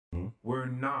We're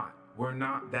not. We're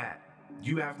not that.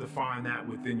 You have to find that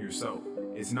within yourself.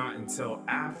 It's not until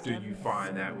after you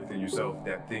find that within yourself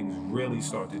that things really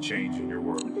start to change in your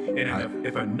world. And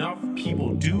if enough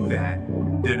people do that,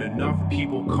 then enough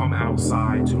people come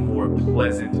outside to more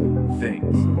pleasant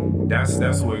things.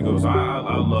 That's where it goes.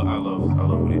 I love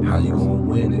what it does. How you gonna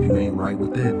win if you ain't right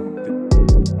within?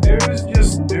 There's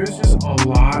just a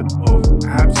lot of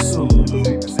absolute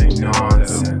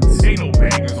nonsense. Ain't no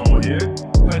bangers on here.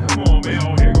 Like, come on, man,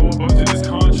 on here go a bunch of this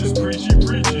conscious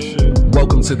preachy shit.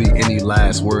 Welcome to the Any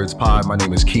Last Words Pod. My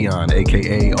name is Keon,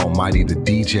 aka Almighty the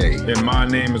DJ. And my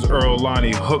name is Earl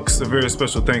Lonnie Hooks. A very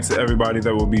special thanks to everybody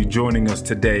that will be joining us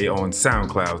today on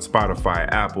SoundCloud,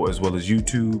 Spotify, Apple, as well as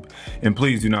YouTube. And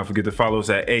please do not forget to follow us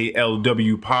at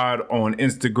ALW Pod on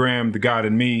Instagram. The God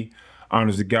in me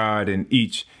honors the God in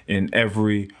each and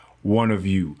every one of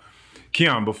you.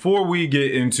 Keon, before we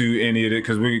get into any of it,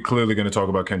 because we're clearly going to talk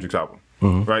about Kendrick's album,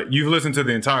 right? You've listened to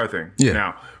the entire thing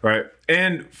now, right?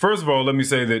 And first of all, let me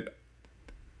say that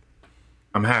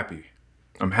I'm happy.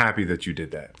 I'm happy that you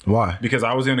did that. Why? Because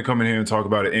I was going to come in here and talk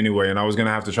about it anyway, and I was going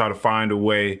to have to try to find a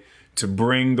way to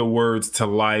bring the words to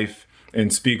life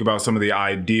and speak about some of the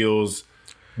ideals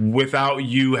without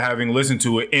you having listened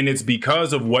to it. And it's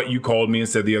because of what you called me and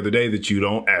said the other day that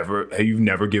you've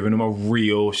never given him a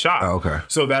real shot. Oh, okay.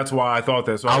 So that's why I thought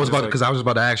that. So I was about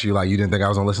to ask you, like, you didn't think I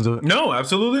was gonna listen to it? No,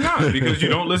 absolutely not, because you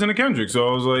don't listen to Kendrick. So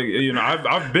I was like,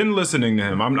 I've been listening to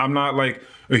him. I'm not like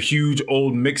a huge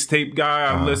old mixtape guy.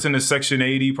 I listened to Section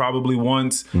 80 probably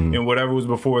once, and whatever was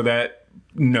before that.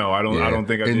 No, I don't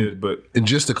think I did. But and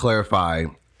just to clarify,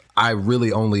 I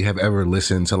really only have ever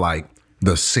listened to like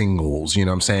the singles, you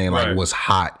know what I'm saying? Like what's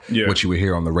hot, what you would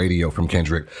hear on the radio from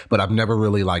Kendrick. But I've never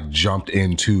really like jumped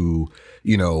into,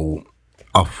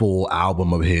 a full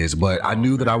album of his. But I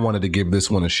knew that I wanted to give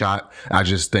this one a shot. I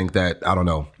just think that, I don't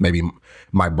know, maybe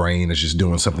my brain is just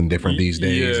doing something different these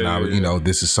days.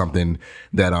 This is something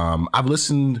that I've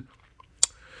listened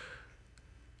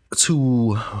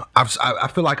to. I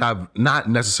feel like I've not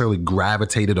necessarily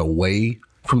gravitated away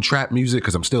from trap music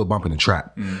because I'm still bumping the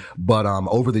trap. But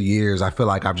over the years, I feel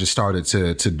like I've just started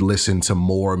to listen to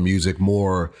more music,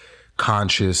 more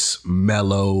conscious,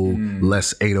 mellow,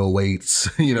 less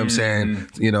 808s, you know what I'm saying?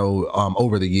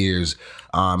 Over the years.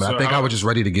 And I think I was just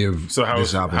ready to give this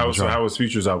album a try. How was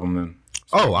Future's album then?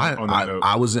 Oh,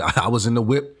 I was in the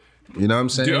whip. You know what I'm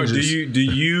saying? Do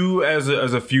you as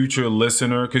a Future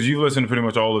listener, because you listen to pretty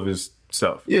much all of his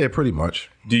stuff. Yeah, pretty much.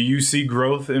 Do you see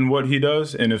growth in what he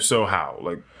does? And if so, how?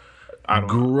 Like, I don't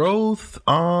growth,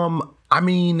 know.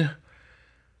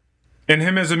 And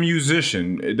him as a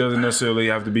musician, it doesn't necessarily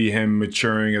have to be him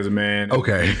maturing as a man.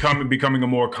 Okay. Becoming a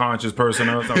more conscious person.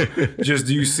 Just,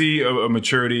 do you see a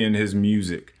maturity in his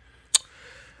music?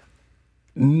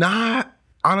 Not,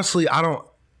 honestly, I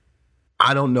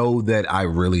don't know that I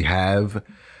really have.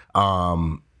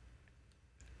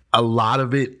 A lot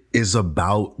of it is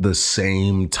about the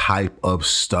same type of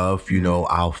stuff.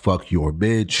 I'll fuck your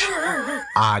bitch.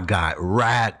 I got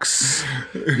racks.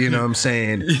 You know what I'm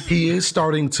saying? He is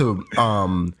starting to,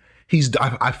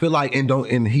 I feel like,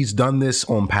 and he's done this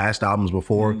on past albums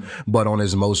before, but on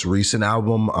his most recent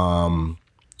album,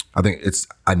 I think it's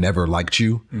I Never Liked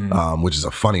You, which is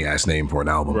a funny ass name for an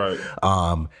album.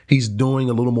 Right. He's doing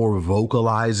a little more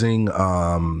vocalizing.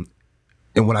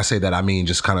 And when I say that, I mean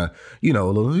just kind of, a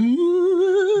little,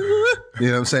 you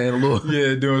know what I'm saying? A little.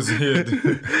 Yeah,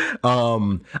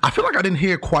 I feel like I didn't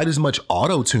hear quite as much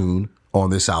auto-tune on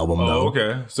this album, though.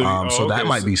 Okay. So that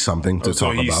might be something to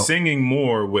talk about. So he's singing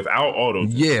more without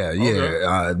auto-tune. Yeah.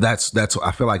 Okay. That's.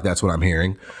 I feel like that's what I'm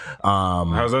hearing.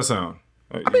 How's that sound?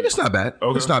 I mean, it's not bad.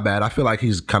 Okay. It's not bad. I feel like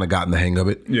he's kind of gotten the hang of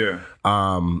it. Yeah.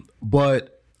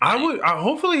 But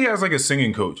hopefully he has like a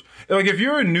singing coach. Like if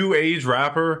you're a new age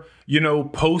rapper,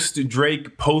 post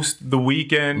Drake, post The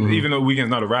Weeknd, even though Weeknd's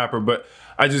not a rapper, but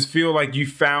I just feel like you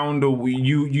found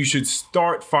you should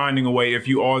start finding a way, if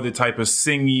you are the type of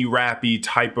singy, rappy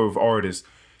type of artist,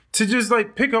 to just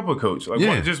like pick up a coach. Like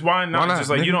why not? Just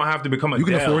like, you don't have to become a You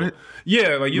can afford it.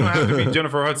 Yeah, like you don't have to be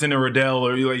Jennifer Hudson or Adele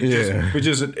or like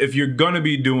just if you're gonna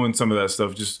be doing some of that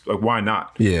stuff, just like why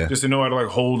not? Yeah. Just to know how to like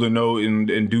hold a note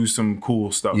and do some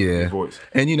cool stuff with your voice.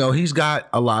 And he's got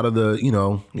a lot of the,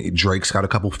 Drake's got a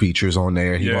couple features on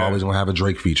there. He's always gonna have a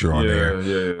Drake feature on there.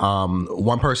 Yeah.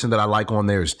 One person that I like on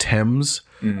there is Thames.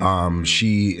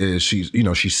 She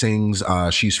sings.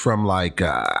 She's from like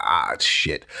I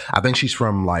think she's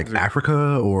from like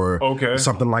Africa or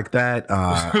something like that.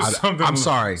 I'm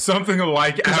sorry. Something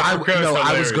like Africa.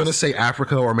 I was gonna say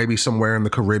Africa or maybe somewhere in the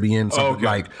Caribbean,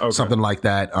 something like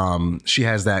that. She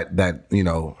has that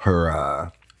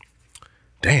her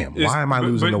Damn, why am I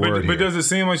losing the word here? But does it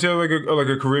seem like she has like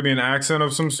a Caribbean accent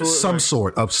of some sort?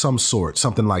 Some sort,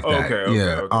 something like that.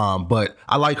 Okay. But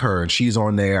I like her, and she's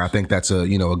on there. I think that's a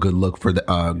good look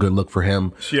for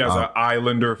him. She has an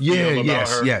islander feel about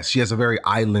her. Yes, she has a very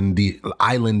islandy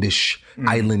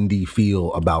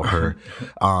feel about her.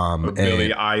 A Billie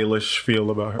Eilish feel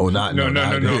about her. Oh, no. I'm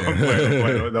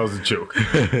playing. That was a joke.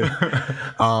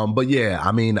 But yeah,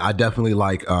 I mean, I definitely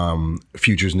like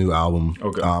Future's new album.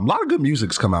 Okay. A lot of good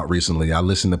music's come out recently. I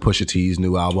listened to Pusha T's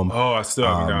new album. Oh, I still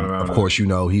haven't gotten around. Of course,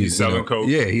 he's selling coke.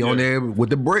 Yeah, he on there with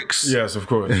the bricks. Yes, of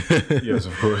course.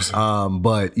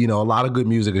 But a lot of good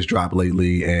music has dropped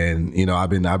lately, and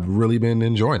I've really been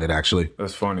enjoying it actually.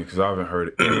 That's funny because I haven't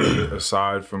heard any of it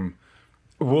aside from.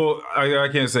 Well, I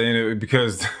can't say any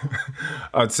because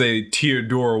I'd say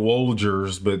Theodore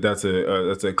Wolgers, but that's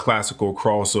a classical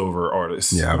crossover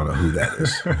artist. Yeah, I don't know who that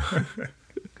is.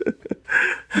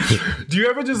 Do you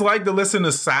ever just like to listen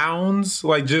to sounds,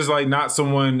 like just like not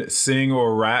someone sing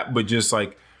or rap, but just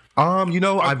like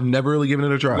I've never really given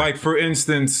it a try. Like for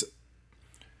instance,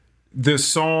 the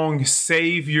song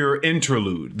 "Savior"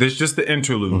 interlude. There's just the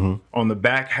interlude on the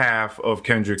back half of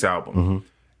Kendrick's album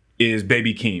is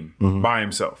Baby Keem by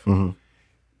himself.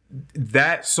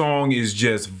 That song is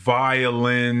just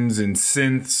violins and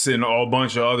synths and a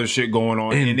bunch of other shit going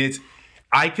on, and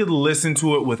I could listen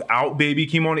to it without Baby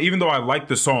Keem on it, even though I like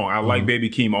the song. I like Baby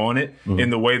Keem on it. And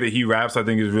the way that he raps, I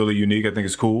think is really unique. I think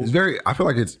it's cool.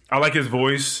 I like his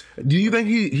voice. Do you think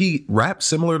he raps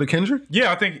similar to Kendrick?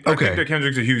 Yeah, I think that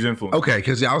Kendrick's a huge influence. Okay,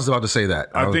 because I was about to say that.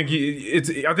 I think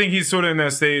he's sort of in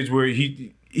that stage where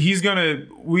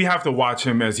we have to watch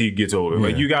him as he gets older.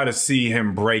 Like you got to see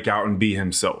him break out and be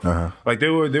himself. Like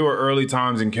there were early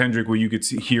times in Kendrick where you could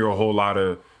hear a whole lot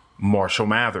of Marshall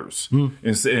Mathers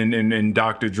and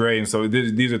Dr. Dre, and so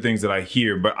these are things that I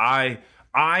hear. But I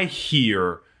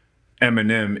hear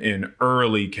Eminem in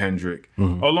early Kendrick,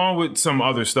 along with some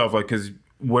other stuff, like because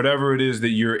whatever it is that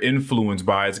you're influenced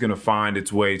by, it's gonna find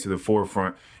its way to the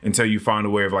forefront until you find a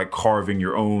way of like carving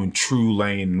your own true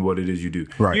lane in what it is you do.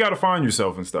 Right. You got to find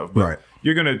yourself and stuff. But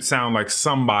you're gonna sound like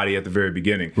somebody at the very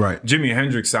beginning. Right. Jimi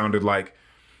Hendrix sounded like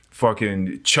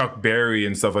fucking Chuck Berry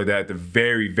and stuff like that at the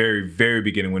very, very, very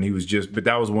beginning when he was but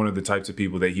that was one of the types of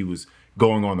people that he was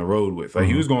going on the road with. Like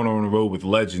he was going on the road with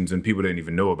legends and people didn't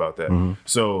even know about that.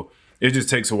 So it just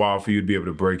takes a while for you to be able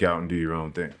to break out and do your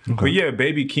own thing. Okay. But yeah,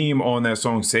 Baby Keem on that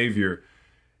song Savior,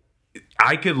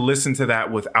 I could listen to that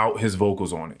without his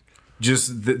vocals on it.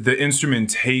 Just the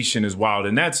instrumentation is wild.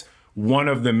 And that's one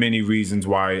of the many reasons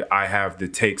why I have the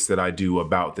takes that I do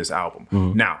about this album.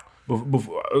 Now,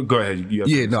 go ahead.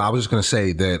 I was just going to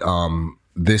say that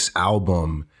this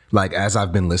album, like as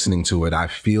I've been listening to it, I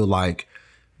feel like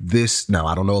now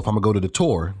I don't know if I'm going to go to the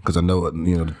tour because I know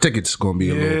the tickets going to be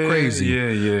a little crazy.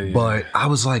 Yeah. But I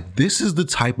was like, this is the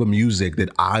type of music that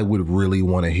I would really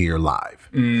want to hear live.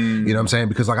 You know what I'm saying?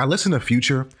 Because like I listen to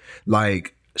Future,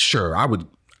 like sure, I would.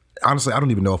 Honestly, I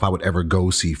don't even know if I would ever go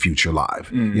see Future live.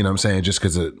 You know what I'm saying? Just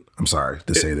because I'm sorry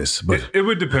to say this, but it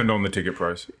would depend on the ticket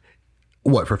price.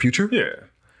 What, for Future? Yeah.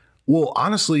 Well,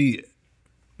 honestly,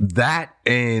 that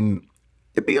and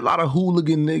it'd be a lot of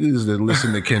hooligan niggas that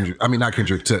listen to Kendrick. I mean, not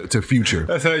Kendrick, to Future.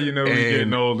 That's how you know we're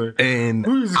getting older. And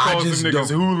who's calling them niggas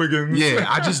hooligans? Yeah,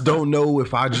 I just don't know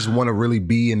if I just want to really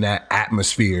be in that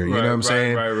atmosphere. You know what I'm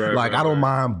saying? Right, I don't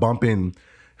mind bumping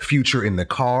Future in the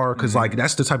car because like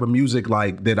that's the type of music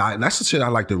like that's the shit I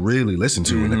like to really listen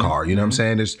to in the car. You know what I'm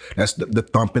saying? That's the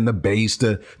thumping, the bass,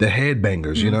 the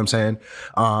headbangers. You know what I'm saying?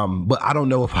 But I don't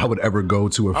know if I would ever go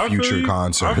to a Future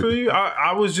concert. I feel you.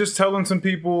 I was just telling some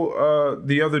people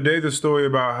the other day the story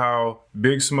about how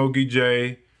Big Smokey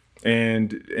J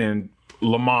and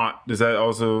Lamont, does that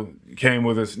also came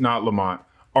with us? Not Lamont,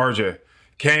 RJ.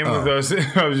 Came with us.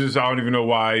 I don't even know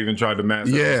why I even tried to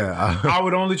mask it. Yeah. I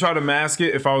would only try to mask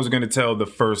it if I was going to tell the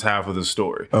first half of the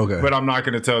story. Okay. But I'm not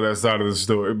going to tell that side of the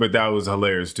story. But that was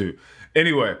hilarious too.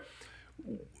 Anyway,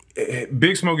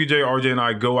 Big Smokey J, RJ, and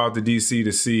I go out to DC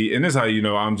to see, and this is how you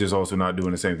know I'm just also not doing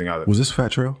the same thing either. Was this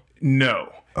Fat Trail?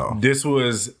 No. Oh. This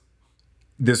was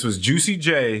Juicy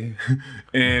J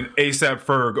and ASAP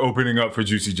Ferg opening up for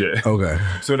Juicy J. Okay.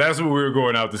 So that's what we were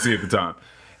going out to see at the time.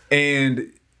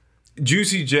 And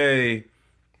Juicy J,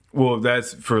 well,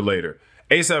 that's for later.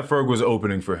 ASAP Ferg was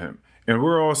opening for him. And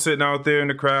we're all sitting out there in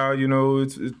the crowd,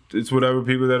 it's whatever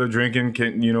people that are drinking,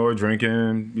 are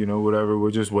drinking, whatever.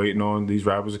 We're just waiting on these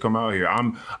rappers to come out here.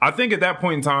 I think at that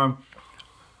point in time,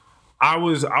 I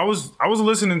was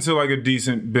listening to like a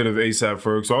decent bit of ASAP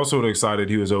Ferg, so I was sort of excited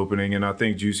he was opening, and I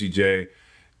think Juicy J,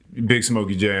 Big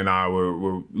Smokey J, and I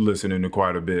were listening to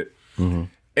quite a bit.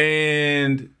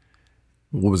 And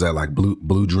What was that, like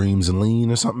Blue Dreams and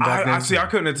Lean or something back then? I see. I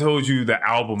couldn't have told you the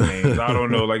album names. I don't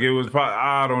know. Like it was probably,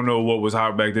 I don't know what was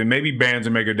hot back then. Maybe Bands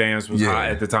and Make Her Dance was hot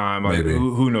at the time. Like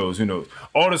who knows? Who knows?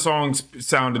 All the songs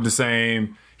sounded the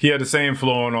same. He had the same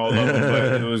flow on all of them,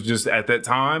 but it was just at that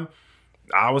time,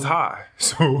 I was high.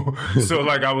 So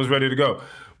like I was ready to go.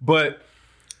 But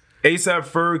A$AP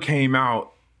Ferg came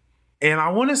out, and I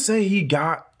want to say he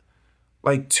got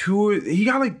like two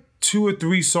or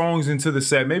three songs into the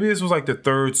set. Maybe this was like the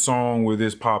third song where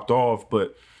this popped off,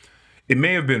 but it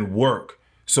may have been Work.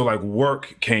 So like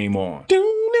Work came on.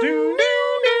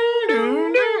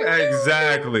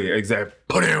 Exactly.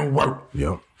 Put in work.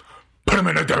 Yeah. Put him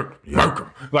in the dirt. Work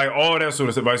him. Like all that sort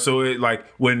of stuff. Like, so it like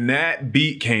when that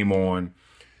beat came on,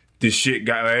 the shit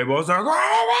got, everybody was like, oh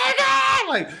my God.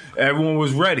 Like everyone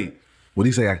was ready. What do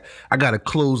you say? I gotta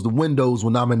close the windows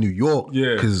when I'm in New York.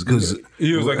 Yeah, because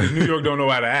he was like, New York don't know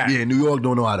how to act. Yeah, New York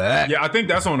don't know how to act. Yeah, I think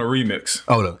that's on the remix.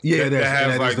 Oh, no. Yeah, that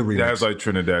has like the remix. That has like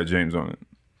Trinidad James on it.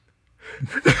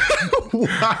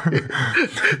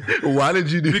 Why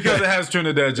did you do because that? It has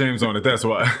Trinidad James on it. That's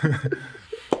why.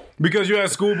 Because you had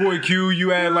Schoolboy Q, you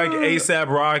had like A$AP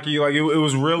Rocky, like it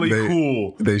was really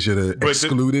cool. They should have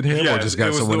excluded him or just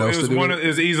got someone else to do it.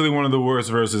 It's easily one of the worst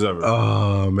verses ever.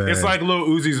 Oh man, it's like Lil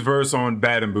Uzi's verse on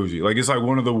Bad and Bougie. Like it's like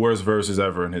one of the worst verses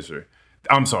ever in history.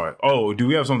 I'm sorry. Oh, do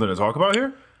we have something to talk about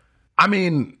here? I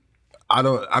don't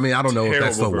know if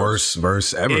that's the worst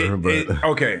verse ever.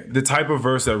 Okay, the type of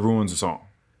verse that ruins a song.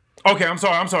 Okay, I'm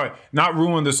sorry. Not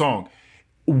ruin the song.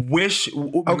 Makes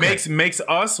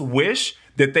us wish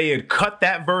that they had cut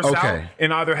that verse out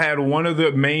and either had one of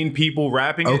the main people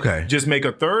rapping it just make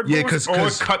a third verse or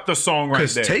cut the song right there.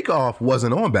 Because Takeoff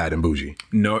wasn't on Bad and Bougie.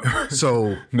 No.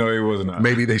 So no, he was not.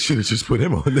 Maybe they should have just put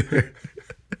him on there.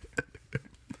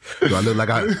 Do I look like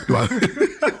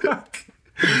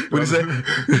what did he say?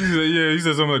 He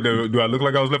said something like, do I look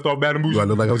like I was left off Bad and Bougie? Do I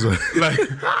look like I was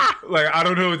like I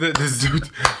don't know.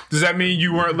 Does that mean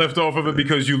you weren't left off of it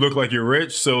because you look like you're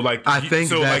rich? So like I think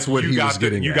that's what he was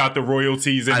getting. You got the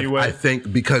royalties anyway. I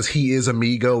think because he is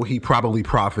Amigo, he probably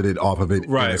profited off of it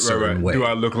in a certain way. Do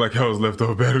I look like I was left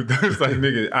off Bad? It's like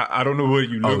nigga, I don't know what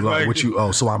you look like. What you?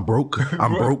 Oh, so I'm broke.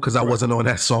 I'm broke because I wasn't on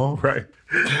that song. Right.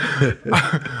 Where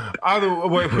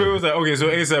was that? Okay, so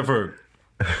A$AP Ferg.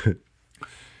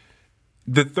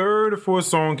 The third or fourth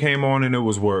song came on and it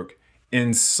was Work.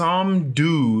 And some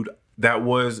dude that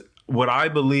was what I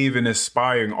believe an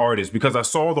aspiring artist, because I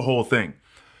saw the whole thing,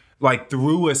 like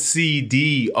threw a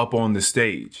CD up on the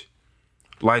stage.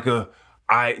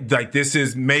 This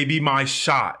is maybe my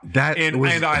shot.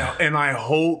 I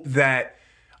hope that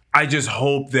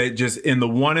just in the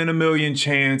 1 in a million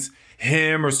chance,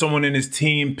 him or someone in his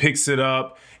team picks it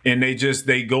up and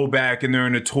they go back and they're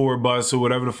in a tour bus or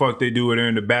whatever the fuck they do, or they're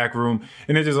in the back room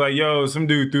and they're just like, yo, some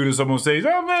dude threw this up on stage.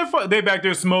 Oh man, fuck. They back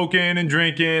there smoking and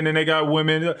drinking and they got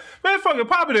women. Man, fuck it,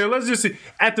 pop it in. Let's just see.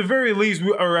 At the very least,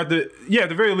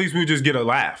 we'll just get a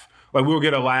laugh. Like we'll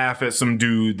get a laugh at some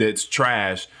dude that's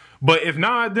trash. But if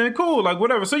not, then cool, like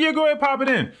whatever. So yeah, go ahead, pop it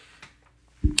in.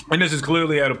 And this is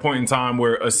clearly at a point in time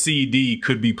where a CD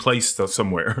could be placed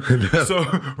somewhere. So,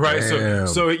 right. Damn.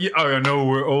 So I know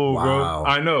we're old, bro.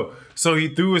 I know. So he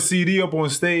threw a CD up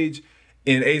on stage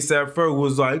and A$AP Ferg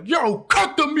was like, yo,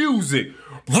 cut the music.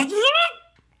 Who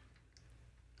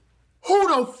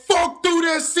the fuck threw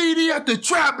that CD at the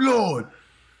Trap Lord?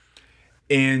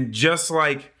 And just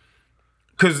like,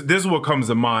 because this is what comes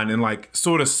to mind in like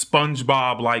sort of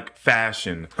SpongeBob-like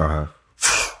fashion.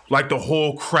 Like the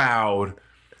whole crowd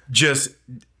just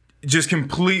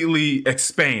completely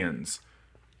expands.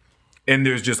 And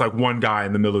there's just like one guy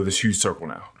in the middle of this huge circle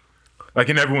now. Like,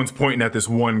 and everyone's pointing at this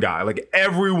one guy. Like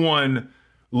everyone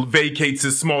vacates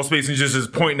this small space and just is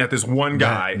pointing at this one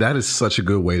guy. That is such a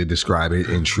good way to describe it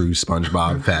in true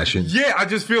SpongeBob fashion. Yeah, I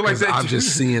just feel like that. I'm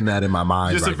just seeing that in my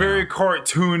mind. Just right a very now.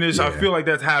 Cartoonish. Yeah. I feel like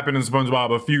that's happened in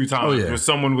SpongeBob a few times where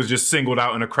someone was just singled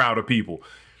out in a crowd of people.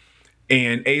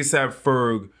 And A$AP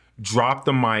Ferg dropped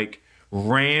the mic,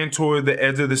 ran toward the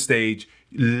edge of the stage,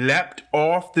 leapt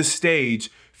off the stage.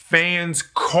 Fans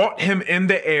caught him in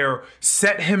the air,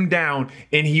 set him down,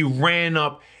 and he ran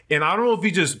up. And I don't know if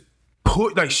he just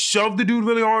shoved the dude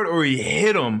really hard or he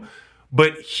hit him,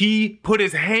 but he put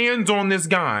his hands on this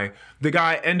guy. The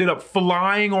guy ended up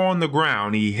flying on the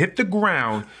ground. He hit the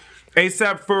ground.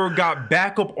 A$AP Ferg got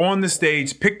back up on the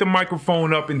stage, picked the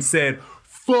microphone up and said,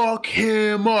 fuck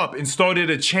him up, and started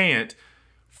a chant,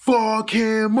 fuck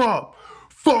him up,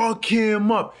 fuck him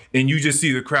up. And you just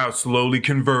see the crowd slowly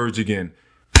converge again.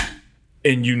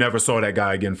 And you never saw that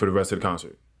guy again for the rest of the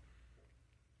concert.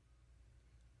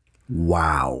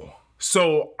 Wow.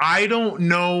 So I don't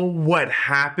know what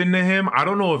happened to him. I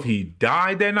don't know if he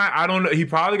died that night. I don't know. He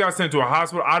probably got sent to a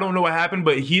hospital. I don't know what happened,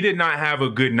 but he did not have a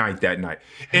good night that night.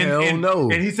 Hell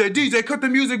no. And he said, DJ, cut the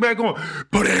music back on.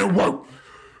 Put it in work.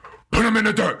 Put him in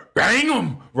the dirt. Bang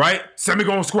him. Right? Semi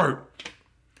gonna squirt.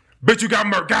 Bitch, you got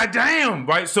murked. Goddamn.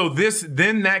 Right? So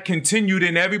then that continued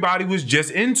and everybody was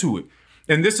just into it.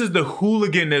 And this is the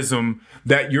hooliganism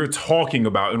that you're talking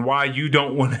about and why you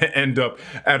don't want to end up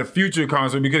at a Future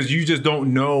concert because you just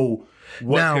don't know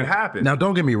what could happen. Now,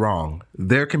 don't get me wrong.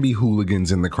 There can be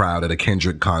hooligans in the crowd at a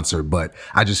Kendrick concert, but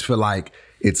I just feel like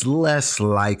it's less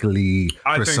likely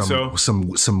for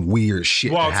some weird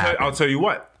shit to happen. I'll tell you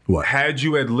what. What? Had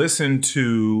you had listened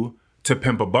to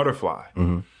Pimp a Butterfly,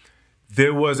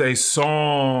 there was a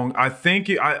song,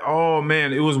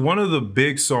 it was one of the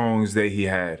big songs that he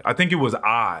had. I think it was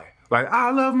Like,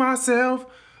 I love myself.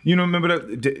 You know, remember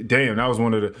that? Damn, that was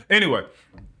one of the... Anyway,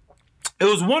 it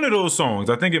was one of those songs.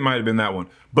 I think it might have been that one.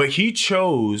 But he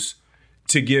chose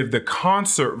to give the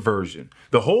concert version.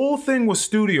 The whole thing was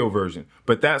studio version.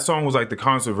 But that song was like the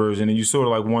concert version. And you sort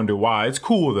of like wonder why. It's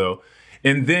cool, though.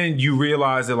 And then you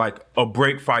realize that like a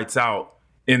break fight's out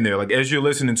in there. Like as you're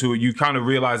listening to it, you kind of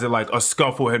realize that like a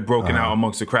scuffle had broken out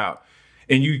amongst the crowd.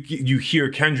 And you hear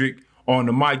Kendrick on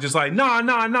the mic just like, nah,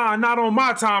 not on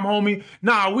my time, homie.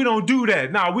 Nah, we don't do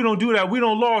that. We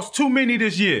done lost too many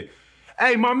this year.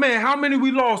 Hey, my man, how many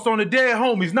we lost on the dead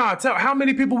homies? Nah, tell how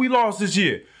many people we lost this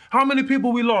year? How many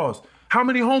people we lost? How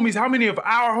many homies, how many of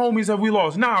our homies have we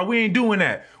lost? Nah, we ain't doing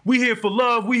that. We here for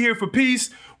love. We here for peace.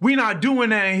 We not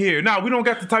doing that in here. Nah, we don't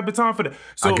got the type of time for that.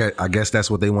 So I guess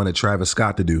that's what they wanted Travis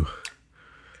Scott to do.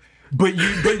 But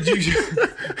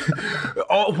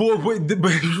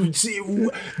see,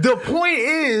 the point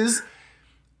is,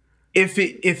 if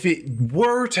it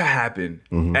were to happen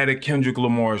at a Kendrick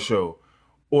Lamar show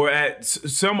or at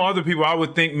some other people, I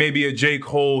would think maybe a J.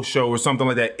 Cole show or something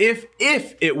like that. If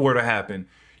it were to happen,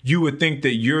 you would think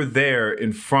that you're there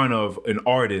in front of an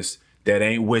artist that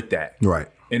ain't with that. Right.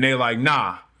 And they like,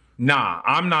 nah,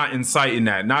 I'm not inciting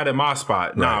that. Not at my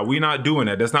spot. Nah, Right. we not doing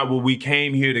that. That's not what we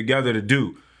came here together to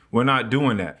do. We're not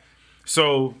doing that.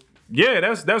 So yeah,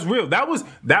 that's real. That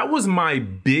was my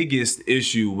biggest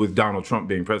issue with Donald Trump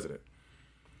being president.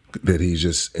 That he's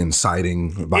just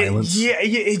inciting violence.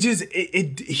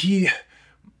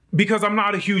 Because I'm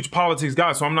not a huge politics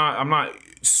guy, so I'm not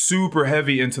super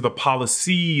heavy into the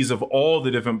policies of all the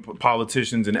different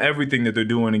politicians and everything that they're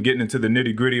doing and getting into the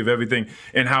nitty gritty of everything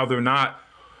and how they're not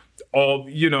all,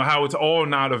 how it's all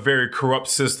not a very corrupt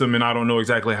system, and I don't know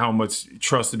exactly how much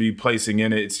trust to be placing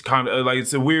in it. It's kind of like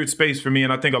it's a weird space for me,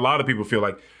 and I think a lot of people feel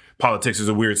like politics is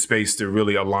a weird space to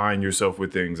really align yourself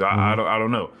with things. I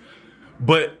don't know,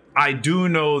 but I do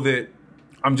know that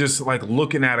I'm just like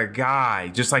looking at a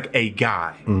guy,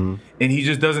 and he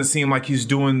just doesn't seem like he's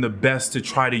doing the best to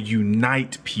try to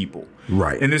unite people.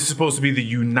 Right. And this is supposed to be the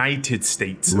United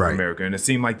States of America, and it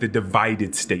seemed like the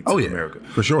divided states of America.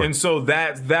 For sure. And so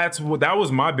that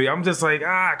was my big. I'm just like,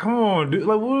 come on, dude.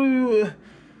 Like, what are you?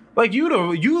 Like you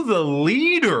the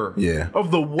leader of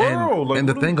the world. And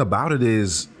the thing about it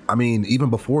is, I mean,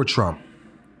 even before Trump,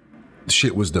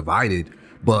 shit was divided,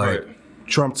 but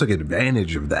Trump took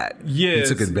advantage of that. Yes.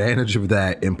 He took advantage of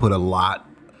that and put a lot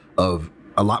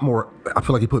more, I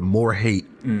feel like he put more hate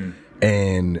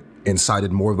and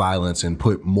incited more violence and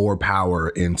put more power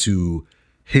into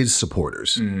his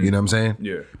supporters. You know what I'm saying?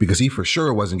 Yeah. Because he for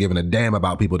sure wasn't giving a damn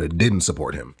about people that didn't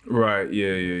support him. Right.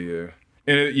 Yeah.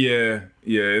 And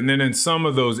And then in some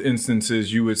of those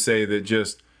instances, you would say that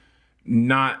just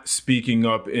not speaking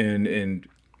up and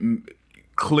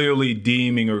clearly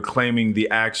deeming or claiming the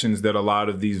actions that a lot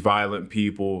of these violent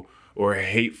people or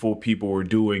hateful people were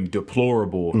doing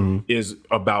deplorable is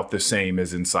about the same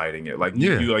as inciting it. Like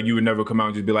you would never come out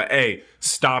and just be like, "Hey,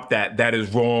 stop that! That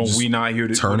is wrong. Just we not here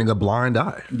to turning a blind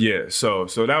eye." Yeah. So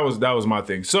that was my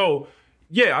thing. So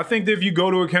yeah, I think that if you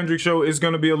go to a Kendrick show, it's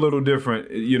going to be a little different.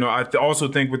 I also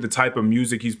think with the type of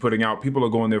music he's putting out, people are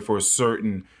going there for a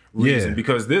certain reason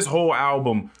because this whole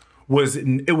album was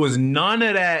none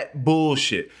of that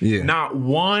bullshit. Yeah. Not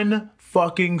one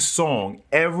fucking song.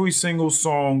 Every single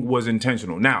song was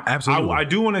intentional. Now, absolutely. I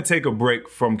do want to take a break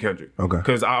from Kendrick. Okay.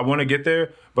 Because I want to get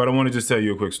there, but I want to just tell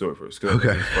you a quick story first.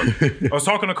 Okay. I was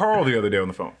talking to Carl the other day on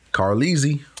the phone.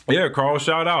 Carleezy. Yeah, Carl,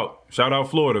 shout out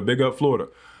Florida. Big up Florida.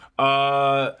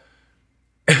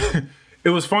 It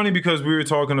was funny because we were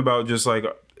talking about just like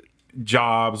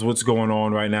jobs, what's going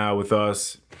on right now with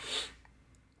us,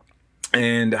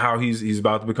 and how he's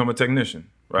about to become a technician,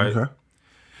 right? Okay.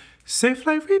 Safe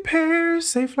Life Repairs,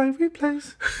 Safe Life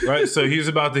Replace. Right? So he's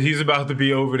about to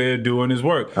be over there doing his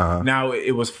work. Now,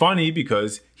 it was funny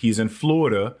because he's in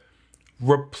Florida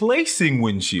replacing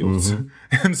windshields.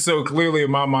 Mm-hmm. And so clearly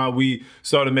in my mind, we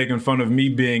started making fun of me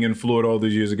being in Florida all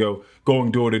those years ago,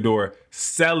 going door to door,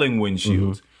 selling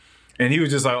windshields. Mm-hmm. And he was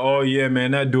just like, oh yeah,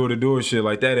 man, that door to door shit,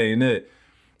 like that ain't it.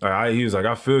 He was like,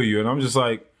 I feel you. And I'm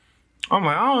like,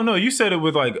 I don't know. You said it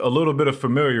with like a little bit of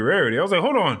familiarity. I was like,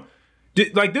 hold on.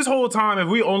 Like this whole time, have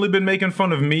we only been making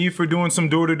fun of me for doing some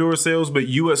door to door sales, but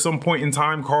you at some point in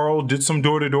time, Carl, did some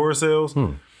door to door sales?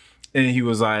 And he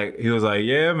was like,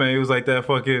 yeah, man. He was like that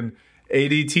fucking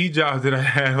ADT job that I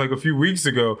had like a few weeks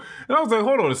ago. And I was like,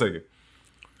 hold on a second.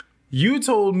 You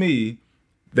told me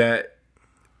that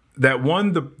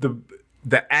one,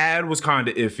 the ad was kind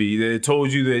of iffy. That it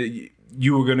told you that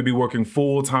you were going to be working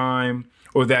full time,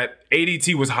 or that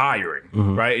ADT was hiring,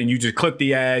 mm-hmm. right? And you just clicked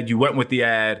the ad, you went with the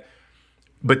ad.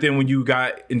 But then when you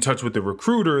got in touch with the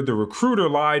recruiter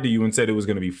lied to you and said it was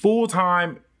going to be full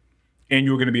time and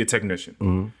you were going to be a technician.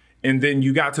 Mm-hmm. And then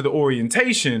you got to the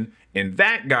orientation, and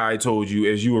that guy told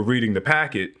you, as you were reading the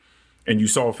packet and you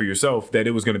saw for yourself, that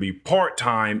it was going to be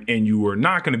part-time and you were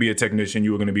not going to be a technician,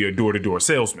 you were going to be a door-to-door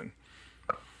salesman,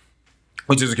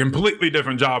 which is a completely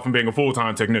different job from being a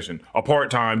full-time technician, a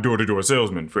part-time door-to-door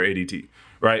salesman for ADT,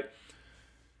 right?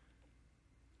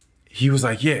 He was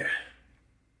like, yeah,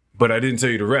 but I didn't tell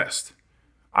you the rest.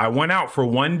 I went out for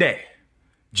one day,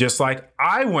 just like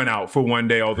I went out for one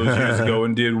day all those years ago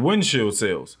and did windshield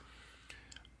sales.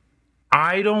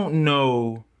 I don't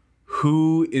know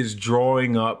who is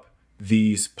drawing up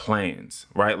these plans,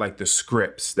 right? Like the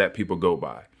scripts that people go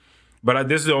by. But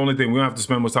this is the only thing. We don't have to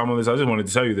spend much time on this. I just wanted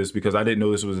to tell you this because I didn't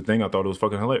know this was a thing. I thought it was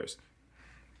fucking hilarious.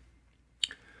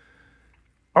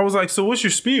 I was like, so what's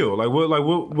your spiel?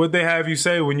 What they have you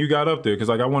say when you got up there? Because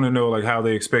I want to know like how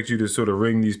they expect you to sort of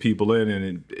ring these people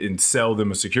in and sell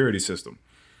them a security system.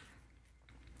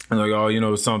 And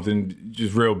like, something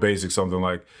just real basic, something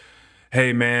like,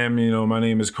 hey, ma'am, my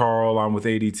name is Carl. I'm with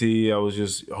ADT. I was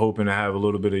just hoping to have a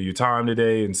little bit of your time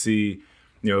today and see,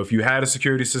 if you had a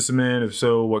security system in, if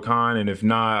so, what kind? And if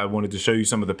not, I wanted to show you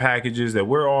some of the packages that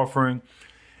we're offering.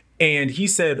 And he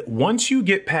said, once you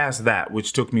get past that,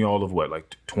 which took me all of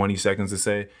 20 seconds to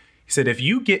say, he said, if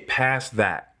you get past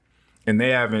that and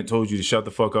they haven't told you to shut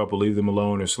the fuck up or leave them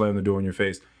alone or slam the door in your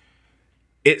face,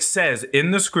 it says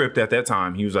in the script at that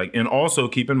time, he was like, and also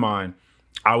keep in mind,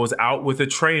 I was out with a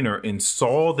trainer and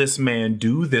saw this man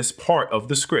do this part of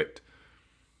the script.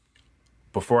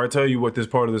 Before I tell you what this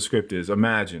part of the script is,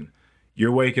 imagine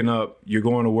you're waking up, you're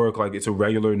going to work like it's a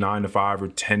regular 9 to 5 or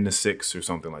 10 to 6 or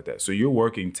something like that. So you're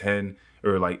working 10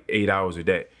 or 8 hours a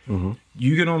day. Mm-hmm.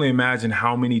 You can only imagine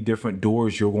how many different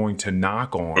doors you're going to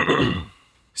knock on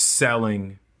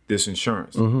selling this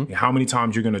insurance. Mm-hmm. How many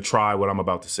times you're going to try what I'm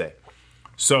about to say.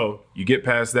 So you get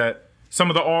past that. Some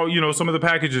of the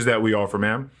packages that we offer,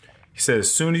 ma'am. He said,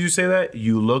 as soon as you say that,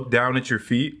 you look down at your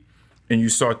feet and you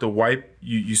start to wipe.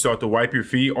 You start to wipe your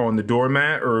feet on the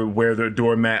doormat or where the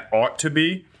doormat ought to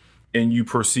be, and you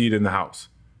proceed in the house.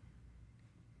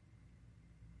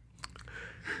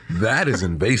 That is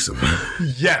invasive.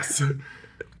 Yes,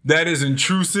 that is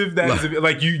intrusive. That is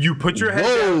like you put your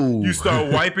head down, you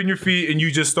start wiping your feet, and you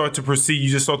just start to proceed. You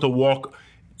just start to walk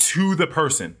to the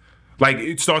person. Like,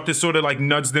 it start to sort of like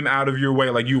nudge them out of your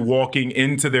way, like you walking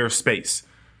into their space.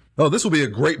 Oh, this will be a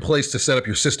great place to set up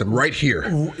your system right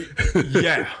here.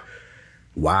 Yeah.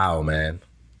 Wow, man.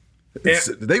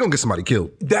 They gonna get somebody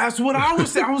killed. That's what I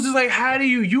was saying. I was just like,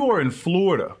 you are in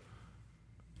Florida.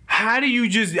 How do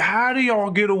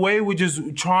y'all get away with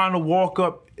just trying to walk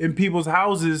up in people's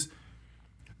houses?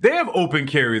 They have open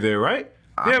carry there, right?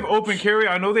 They have open carry.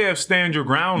 I know they have stand your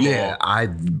ground law. Yeah, I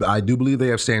do believe they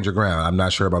have stand your ground. I'm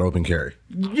not sure about open carry.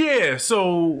 Yeah,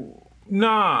 so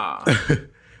nah.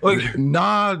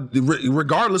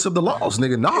 Regardless of the laws,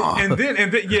 nigga, nah. And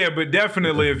then, yeah, but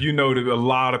definitely if you know that a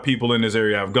lot of people in this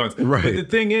area have guns. Right. But the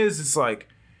thing is, it's like,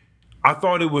 I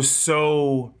thought it was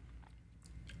so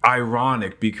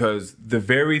ironic because the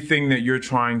very thing that you're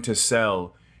trying to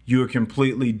sell, you're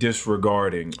completely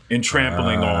disregarding and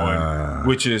trampling on,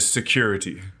 which is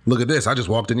security. Look at this. I just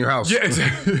walked in your house. Yeah,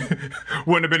 exactly.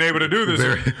 Wouldn't have been able to do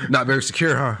this. Not very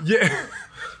secure, huh? Yeah.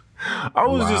 I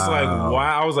was just like,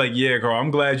 wow. I was like, yeah, Carl, I'm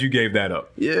glad you gave that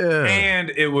up. Yeah. And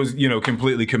it was,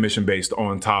 completely commission based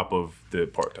on top of the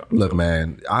part-time. Look,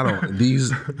 man,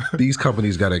 these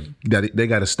companies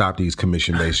gotta stop these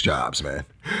commission based jobs, man.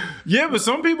 Yeah, but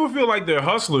some people feel like they're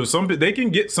hustlers. They can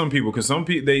get some people because some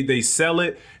people they sell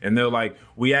it and they're like,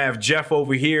 we have Jeff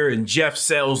over here and Jeff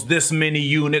sells this many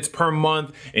units per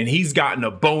month and he's gotten a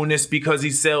bonus because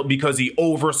he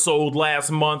oversold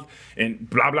last month and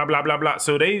blah blah blah blah blah.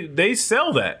 So they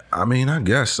sell that. I mean, I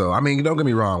guess so. I mean, don't get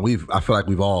me wrong. I feel like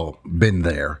we've all been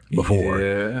there before.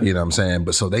 Yeah. You know what I'm saying?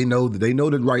 But so they know They know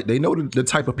the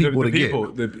type of people to get.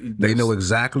 They know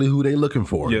exactly who they looking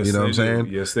for. Yes, you know what I'm saying?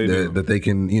 Yes, they do. That they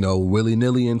can,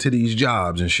 willy-nilly into these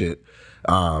jobs and shit.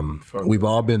 We've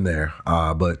all been there,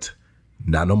 but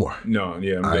not no more. No,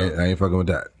 yeah, I ain't fucking with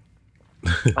that.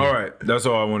 All right, that's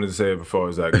all I wanted to say before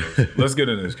as that goes. Let's get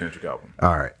into this Kendrick album.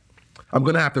 All right. I'm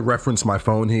gonna have to reference my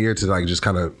phone here to like just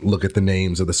kind of look at the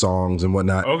names of the songs and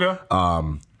whatnot. Okay.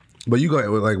 But you go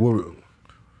ahead with like what?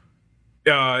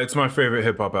 It's my favorite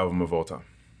hip hop album of all time.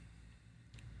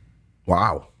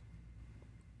 Wow.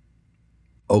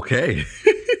 Okay.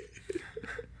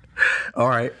 All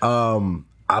right.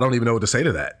 I don't even know what to say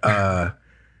to that.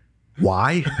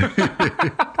 Why?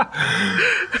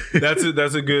 That's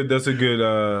a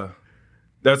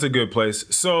good place.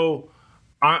 So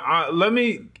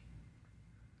I'm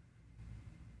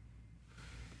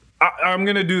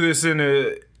gonna do this in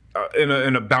a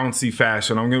bouncy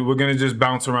fashion. We're gonna just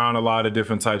bounce around a lot of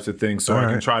different types of things, so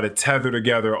I can try to tether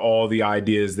together all the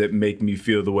ideas that make me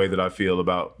feel the way that I feel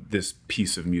about this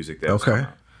piece of music. That's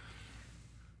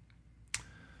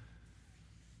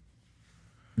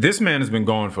This man has been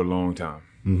gone for a long time.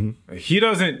 Mm-hmm. He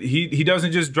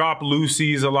doesn't just drop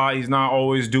loosies a lot. He's not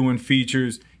always doing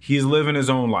features. He's living his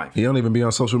own life. He don't even be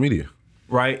on social media.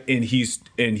 Right, and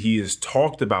he has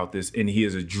talked about this, and he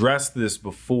has addressed this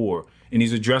before, and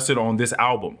he's addressed it on this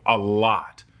album a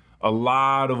lot. A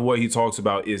lot of what he talks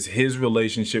about is his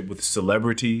relationship with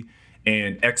celebrity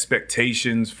and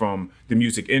expectations from the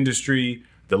music industry,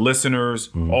 the listeners,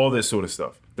 all this sort of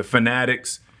stuff, the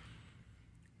fanatics.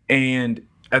 And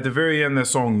at the very end of the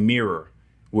song Mirror,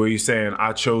 where he's saying,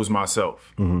 I chose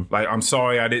myself. Mm-hmm. Like, I'm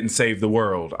sorry I didn't save the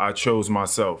world. I chose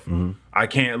myself. Mm-hmm. I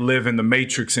can't live in the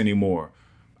Matrix anymore.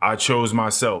 I chose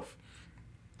myself.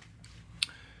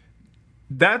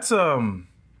 That's, I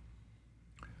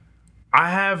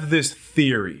have this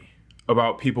theory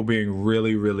about people being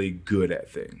really, really good at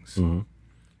things. Mm-hmm.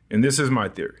 And this is my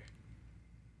theory.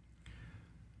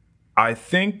 I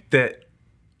think that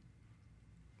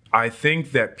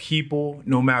people,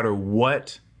 no matter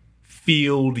what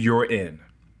field you're in,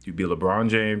 you be LeBron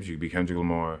James, you be Kendrick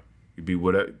Lamar, you be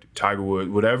whatever, Tiger Woods,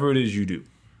 whatever it is you do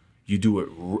it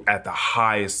at the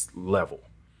highest level.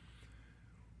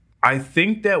 I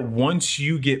think that once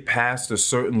you get past a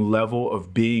certain level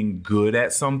of being good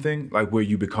at something, like where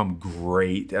you become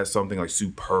great at something, like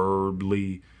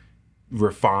superbly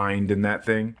refined in that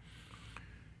thing,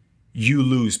 you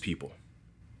lose people.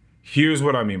 Here's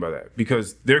what I mean by that.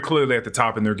 Because they're clearly at the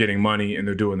top and they're getting money and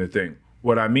they're doing their thing.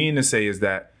 What I mean to say is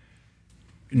that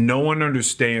no one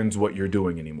understands what you're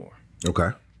doing anymore.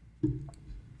 Okay.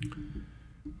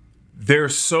 They're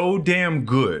so damn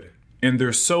good and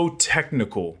they're so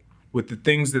technical with the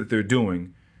things that they're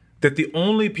doing that the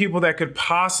only people that could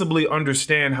possibly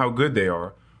understand how good they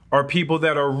are people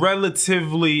that are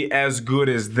relatively as good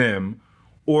as them,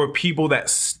 or people that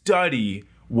study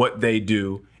what they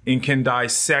do and can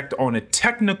dissect on a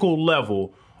technical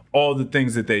level all the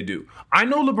things that they do. I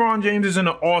know LeBron James is an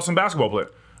awesome basketball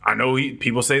player. I know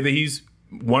people say that he's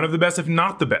one of the best, if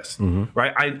not the best,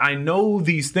 right? I know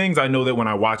these things. I know that when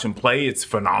I watch him play, it's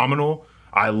phenomenal.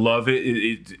 I love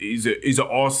it. He's an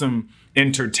awesome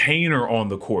entertainer on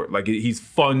the court. Like, he's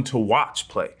fun to watch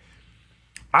play.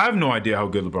 I have no idea how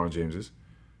good LeBron James is.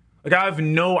 Like, I have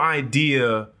no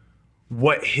idea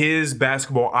what his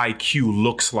basketball IQ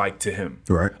looks like to him.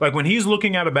 Right. Like, when he's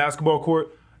looking at a basketball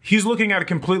court, he's looking at a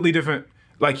completely different,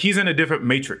 like, he's in a different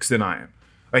matrix than I am.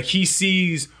 Like, he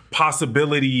sees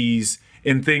possibilities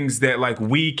in things that, like,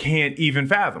 we can't even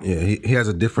fathom. Yeah, he has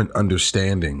a different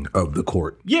understanding of the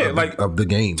court. Yeah, of the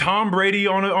game. Tom Brady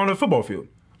on a football field.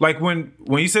 Like, when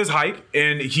he says hike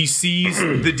and he sees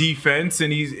the defense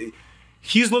and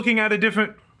he's looking at a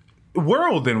different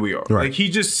world than we are. Right. Like, he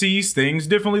just sees things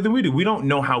differently than we do. We don't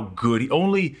know how good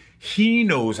only he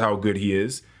knows how good he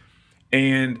is.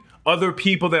 And other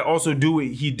people that also do what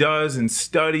he does and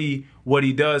study what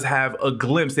he does have a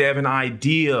glimpse. They have an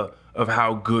idea of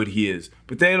how good he is,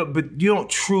 but you don't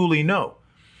truly know.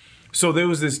 So there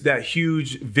was that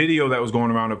huge video that was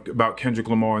going around about Kendrick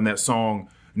Lamar and that song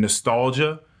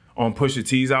Nostalgia on Pusha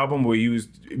T's album where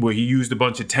he used a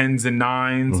bunch of 10s and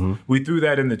 9s. Mm-hmm. We threw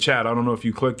that in the chat. I don't know if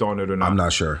you clicked on it or not. I'm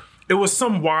not sure. It was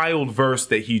some wild verse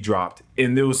that he dropped,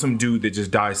 and there was some dude that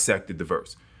just dissected the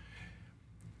verse.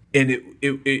 And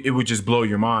it would just blow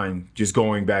your mind just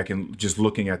going back and just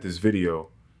looking at this video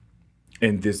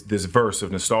and this verse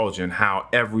of Nostalgia and how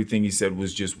everything he said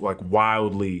was just like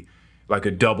wildly like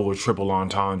a double or triple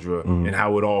entendre, and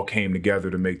how it all came together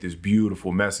to make this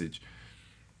beautiful message.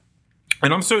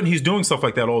 And I'm certain he's doing stuff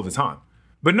like that all the time.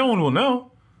 But no one will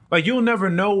know. Like, you'll never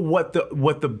know what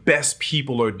the best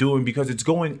people are doing because it's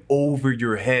going over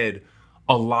your head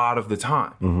a lot of the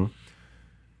time. Mm-hmm.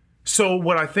 So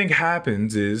what I think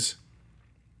happens is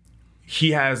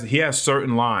he has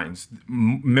certain lines.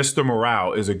 Mr.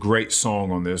 Morale is a great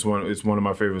song on this one. It's one of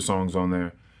my favorite songs on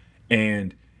there.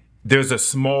 And there's a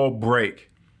small break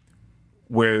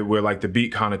where like the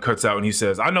beat kind of cuts out and he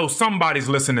says, I know somebody's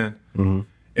listening. Mm-hmm.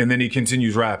 And then he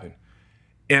continues rapping.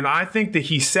 And I think that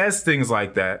he says things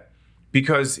like that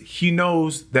because he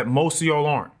knows that most of y'all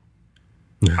aren't.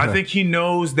 I think he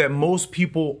knows that most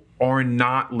people are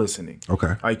not listening.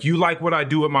 Okay. Like, you like what I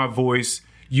do with my voice.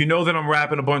 You know that I'm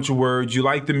rapping a bunch of words. You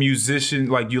like the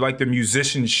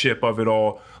musicianship of it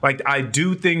all. Like, I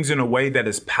do things in a way that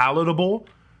is palatable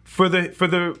for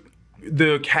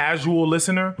the casual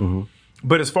listener. Mm-hmm.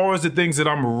 But as far as the things that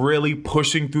I'm really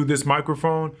pushing through this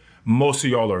microphone, most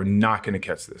of y'all are not going to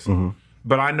catch this. Mm-hmm.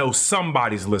 But I know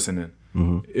somebody's listening.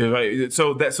 Mm-hmm.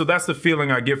 So that's the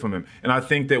feeling I get from him. And I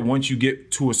think that once you get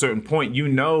to a certain point, you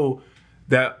know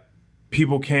that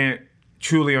people can't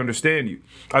truly understand you.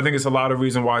 I think it's a lot of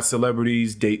reason why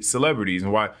celebrities date celebrities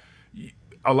and why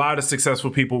a lot of successful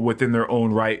people within their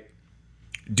own right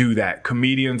do that.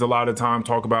 Comedians a lot of time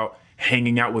talk about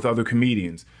hanging out with other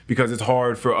comedians because it's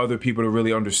hard for other people to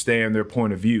really understand their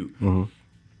point of view. Mm-hmm.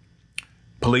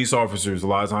 Police officers, a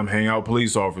lot of time hang out with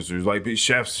police officers, like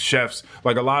chefs.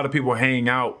 Like, a lot of people hang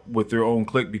out with their own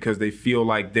clique because they feel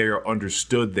like they're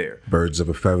understood there. Birds of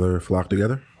a feather flock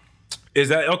together. Is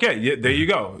that okay? Yeah, there you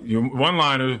go.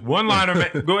 One-liner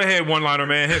man. Go ahead, one-liner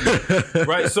man, hit me.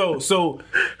 Right? So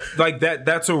like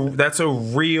that's a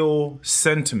real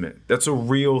sentiment. That's a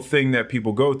real thing that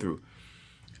people go through.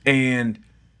 And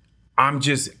I'm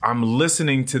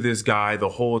listening to this guy the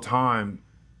whole time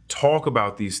talk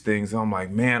about these things, and I'm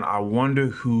like, man, I wonder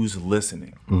who's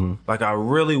listening. Mm-hmm. Like, I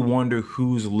really wonder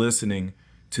who's listening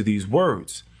to these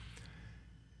words.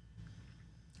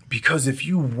 Because if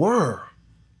you were,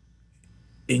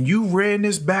 and you ran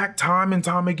this back time and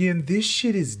time again, this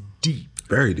shit is deep.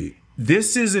 Very deep.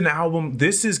 This is an album,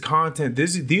 this is content,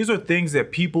 these are things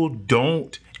that people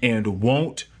don't and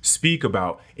won't speak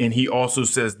about. And he also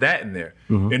says that in there.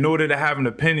 Mm-hmm. In order to have an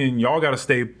opinion, y'all got to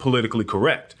stay politically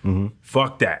correct. Mm-hmm.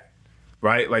 Fuck that,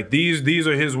 right? Like, these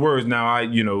are his words. Now, I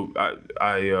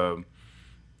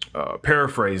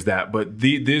paraphrase that, but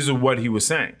these are what he was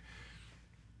saying.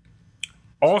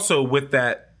 Also, with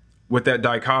that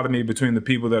dichotomy between the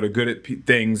people that are good at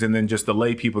things and then just the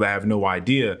lay people that have no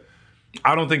idea,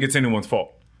 I don't think it's anyone's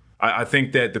fault. I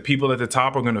think that the people at the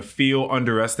top are going to feel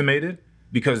underestimated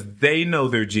because they know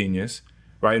they're genius,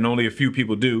 right? And only a few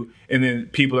people do. And then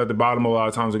people at the bottom a lot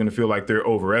of times are going to feel like they're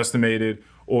overestimated,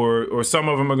 or some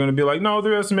of them are going to be like, no,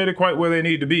 they're estimated quite where they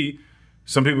need to be.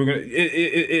 Some people are going to,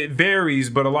 it varies,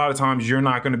 but a lot of times you're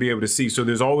not going to be able to see. So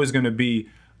there's always going to be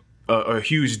a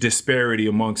huge disparity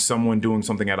amongst someone doing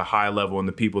something at a high level and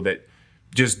the people that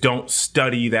just don't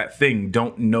study that thing,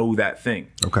 don't know that thing.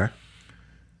 Okay.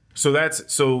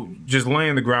 So just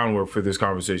laying the groundwork for this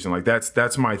conversation. Like,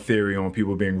 that's my theory on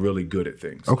people being really good at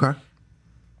things. Okay.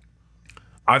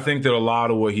 I think that a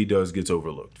lot of what he does gets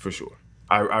overlooked, for sure.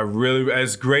 I really,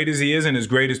 as great as he is and as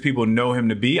great as people know him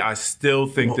to be, I still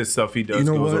think this stuff he does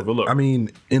goes overlooked. I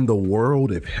mean, in the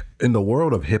world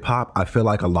of hip hop, I feel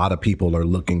like a lot of people are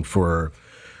looking for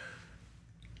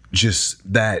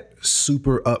just that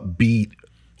super upbeat.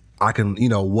 I can,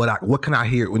 what can I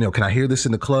hear? Can I hear this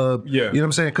in the club? Yeah. You know what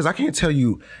I'm saying? Because I can't tell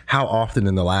you how often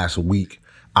in the last week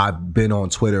I've been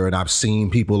on Twitter and I've seen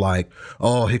people like,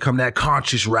 oh, here come that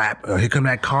conscious rap, or here come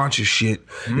that conscious shit.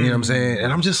 You know what I'm saying?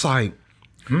 And I'm just like,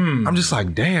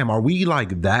 damn, are we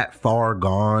like that far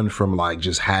gone from like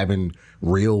just having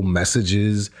real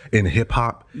messages in hip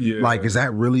hop? Yeah. Like, is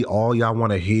that really all y'all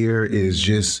want to hear? Is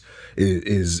just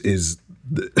is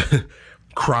the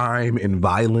crime and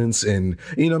violence, and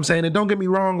you know what I'm saying? And don't get me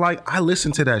wrong, like, I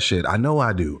listen to that shit. I know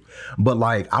I do. But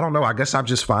like, I don't know, I guess I've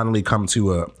just finally come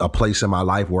to a place in my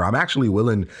life where I'm actually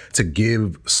willing to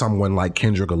give someone like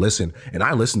Kendrick a listen. And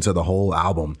I listened to the whole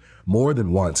album more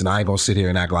than once, and I ain't gonna sit here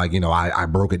and act like, I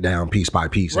broke it down piece by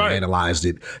piece and analyzed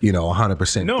it,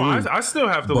 100%. No, I still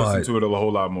have to listen to it a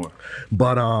whole lot more.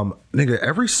 But nigga,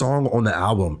 every song on the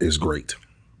album is great.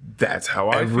 That's how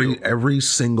I feel. Every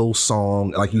single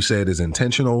song, like you said, is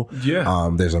intentional. Yeah.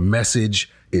 There's a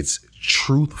message. It's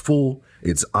truthful.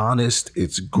 It's honest.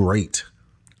 It's great.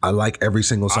 I like every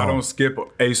single song. I don't skip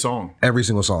a song. Every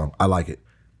single song. I like it.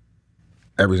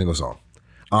 Every single song.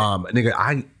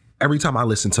 Nigga, every time I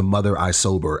listen to Mother I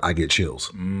Sober, I get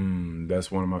chills.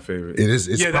 That's one of my favorites. It is.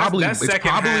 It's probably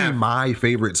my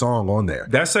favorite song on there.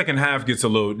 That second half gets a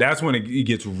little. That's when it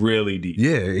gets really deep.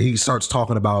 Yeah, he starts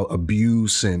talking about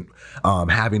abuse and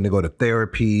having to go to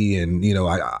therapy, and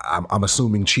I'm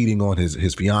assuming cheating on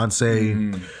his fiance.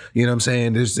 You know what I'm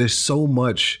saying? There's so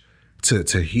much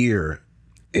to hear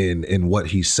in what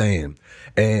he's saying,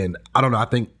 and I don't know. I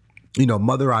think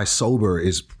Mother I Sober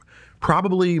is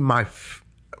probably my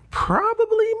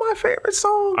favorite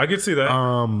song. I could see that.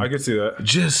 I could see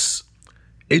that.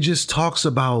 It just talks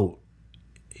about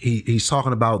he's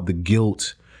talking about the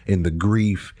guilt and the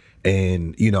grief,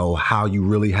 and how you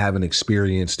really haven't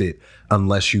experienced it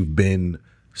unless you've been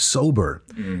sober.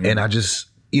 And I just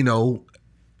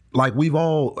like we've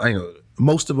all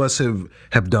most of us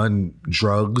have done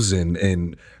drugs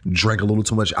and drank a little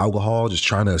too much alcohol, just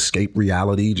trying to escape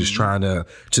reality, just trying to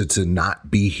not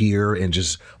be here and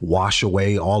just wash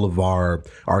away all of our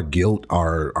guilt,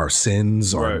 our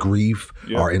sins, our grief,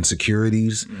 our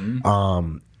insecurities.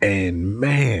 And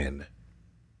man,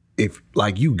 if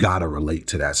like you gotta relate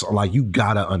to that, so like you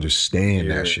gotta understand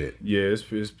that shit. Yeah, it's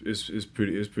pretty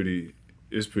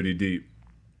deep.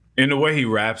 And the way he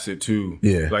raps it too,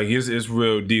 like it's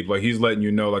real deep. Like he's letting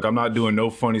you know, like I'm not doing no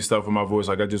funny stuff with my voice.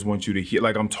 Like I just want you to hear,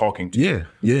 like I'm talking to you.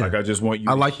 Yeah. Like I just want you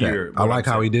to hear. I like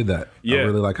how he did that. Yeah, I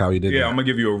really like how he did that. Yeah, I'm gonna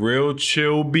give you a real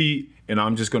chill beat, and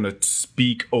I'm just gonna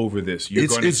speak over this. You're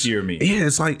gonna hear me. Yeah,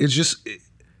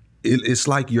 it's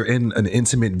like you're in an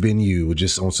intimate venue,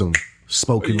 just on some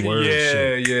spoken word.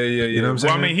 Yeah. You know what I'm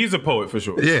saying? Well, I mean, he's a poet for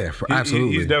sure. Yeah,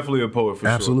 absolutely. He's definitely a poet for sure.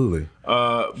 Absolutely.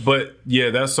 But yeah,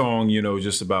 that song,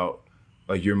 just about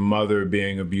like your mother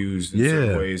being abused in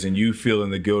certain ways, and you feeling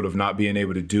the guilt of not being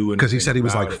able to do anything. Because he said he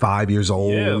was like 5 years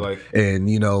old, and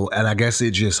and I guess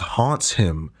it just haunts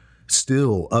him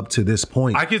still up to this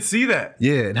point. I could see that.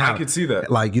 Yeah, and I could see that.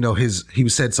 Like he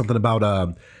said something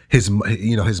about his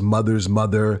mother's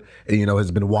mother,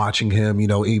 has been watching him,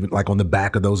 even like on the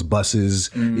back of those buses,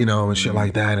 and shit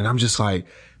like that. And I'm just like,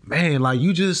 man, like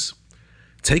you just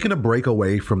taking a break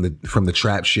away from the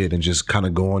trap shit and just kind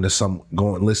of going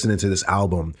listening to this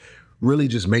album really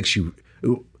just makes you.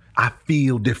 I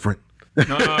feel different.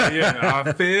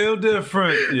 I feel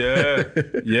different.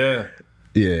 Yeah.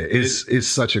 It's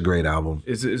such a great album.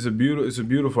 It's a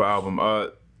beautiful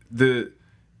album.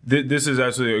 This is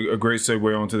actually a great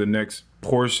segue on to the next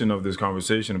portion of this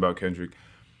conversation about Kendrick.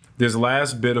 This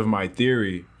last bit of my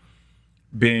theory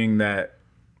being that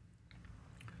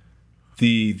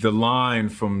the line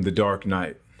from The Dark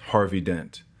Knight, Harvey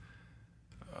Dent,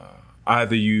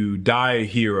 either you die a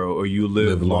hero or you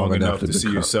live long enough to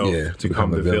see yourself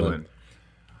become the villain.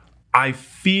 I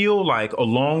feel like,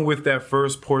 along with that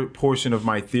first portion of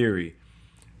my theory,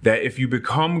 that if you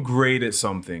become great at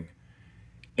something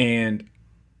and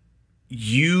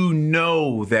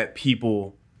that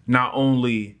people not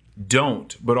only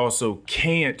don't, but also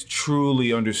can't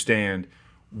truly understand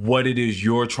what it is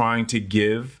you're trying to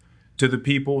give to the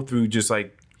people through just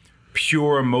like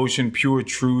pure emotion, pure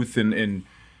truth, and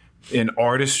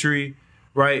artistry,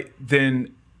 right?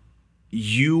 Then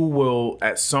you will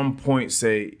at some point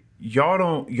say,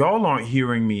 y'all aren't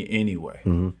hearing me anyway.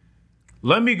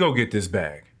 Let me go get this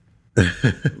bag.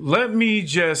 Let me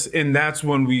and that's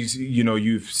when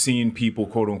you've seen people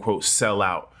quote unquote sell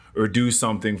out or do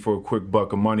something for a quick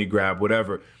buck, a money grab,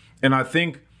 whatever. And I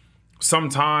think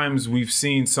sometimes we've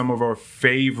seen some of our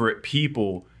favorite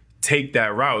people take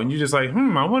that route, and you're just like,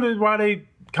 I wonder why they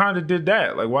kind of did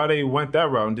that, like why they went that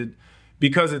route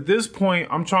because at this point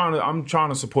I'm trying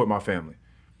to support my family.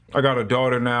 I got a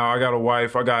daughter now, I got a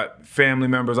wife, I got family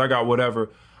members, I got whatever.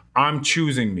 I'm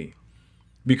choosing me.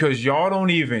 Because y'all don't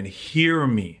even hear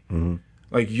me.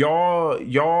 Like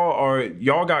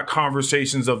y'all got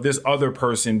conversations of this other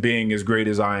person being as great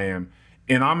as I am,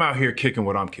 and I'm out here kicking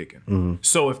what I'm kicking.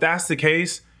 So if that's the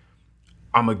case,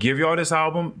 I'm gonna give y'all this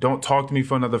album. Don't talk to me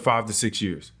for another 5 to 6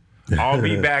 years. I'll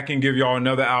be back and give y'all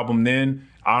another album then.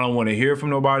 I don't want to hear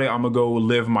from nobody. I'm gonna go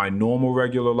live my normal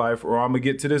regular life, or I'm gonna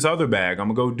get to this other bag.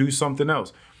 I'm gonna go do something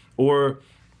else. Or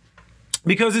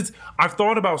because I've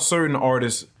thought about certain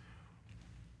artists.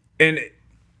 And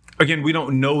again, we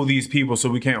don't know these people, so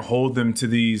we can't hold them to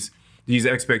these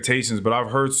expectations. But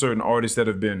I've heard certain artists that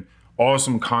have been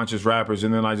awesome conscious rappers,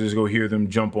 and then I just go hear them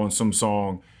jump on some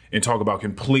song and talk about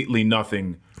completely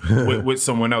nothing with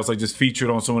someone else, like just featured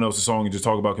on someone else's song and just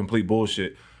talk about complete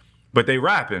bullshit. But they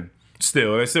rapping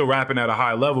still. They're still rapping at a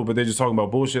high level, but they're just talking about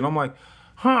bullshit. And I'm like,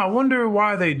 I wonder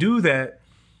why they do that.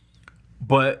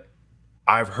 But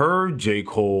I've heard J.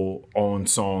 Cole on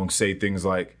songs say things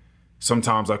like,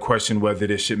 sometimes I question whether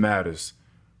this shit matters.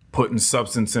 putting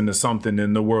substance into something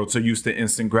in the world so used to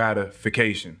instant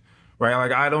gratification, right?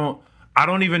 Like I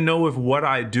don't even know if what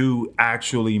I do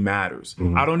actually matters.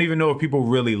 Mm-hmm. I don't even know if people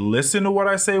really listen to what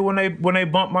I say when they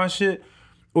bump my shit,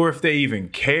 or if they even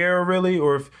care really,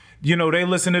 or if, you know, they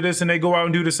listen to this and they go out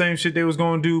and do the same shit they was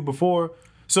going to do before.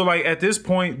 So like at this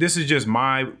point, this is just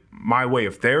my way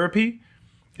of therapy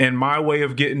and my way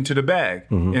of getting to the bag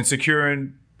and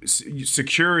securing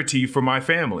security for my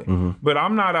family. But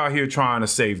I'm not out here trying to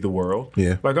save the world.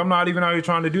 Like I'm not even out here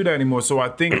trying to do that anymore. So I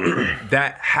think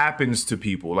that happens to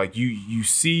people. Like you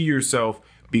see yourself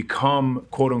become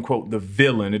quote unquote the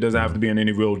villain. It doesn't have to be in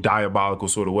any real diabolical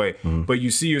sort of way, but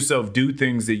you see yourself do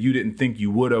things that you didn't think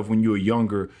you would have when you were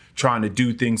younger, trying to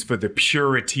do things for the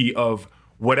purity of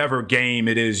whatever game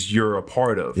it is you're a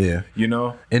part of. You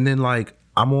know? And then like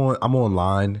I'm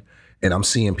online and I'm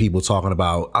seeing people talking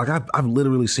about, like I've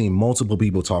literally seen multiple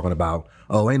people talking about,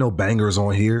 oh, ain't no bangers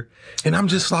on here. And I'm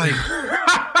just like,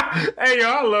 hey, yo,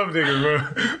 I love niggas, bro.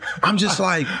 I'm just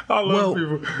like,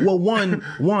 people. Well, one,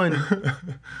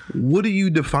 what do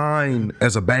you define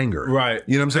as a banger? Right.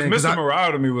 You know what I'm saying? Mr.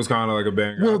 Morale to me was kind of like a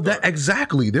banger. Well, that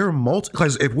exactly. There are multiple,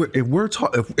 because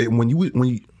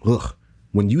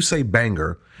when you say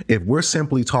banger, if we're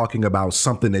simply talking about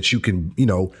something that you can, you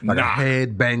know, like a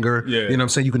head banger, you know what I'm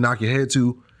saying, you can knock your head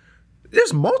to,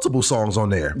 there's multiple songs on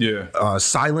there.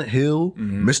 Silent Hill,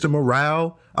 Mr.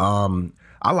 Morale,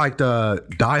 I liked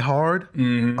Die Hard.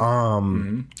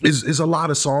 Is a lot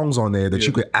of songs on there that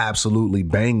you could absolutely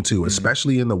bang to,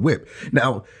 especially in the whip.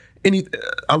 Now,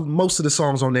 most of the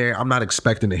songs on there, I'm not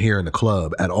expecting to hear in the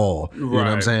club at all. You know what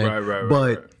I'm saying?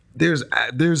 Right.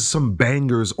 There's some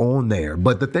bangers on there,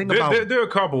 but the thing about there are a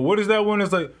couple. What is that one?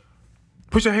 It's like,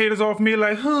 push your haters off me,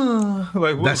 like, huh?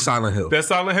 Like what? That's Silent Hill. That's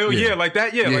Silent Hill. Yeah, like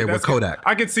that. Yeah, like with Kodak.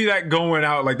 I could see that going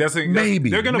out. Like maybe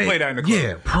they're gonna play that in the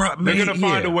club. They're gonna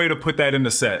find a way to put that in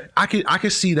the set. I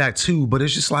could see that too, but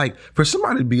it's just like for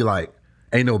somebody to be like,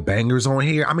 ain't no bangers on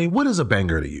here. I mean, what is a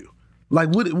banger to you? Like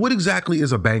what exactly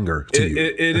is a banger to you?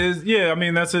 It is, yeah. I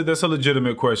mean, that's a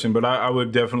legitimate question, but I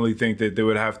would definitely think that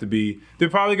they're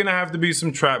probably gonna have to be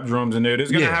some trap drums in there.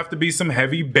 There's gonna have to be some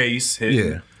heavy bass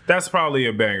hitting. That's probably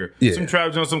a banger. Some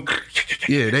trap drums, some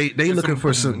they looking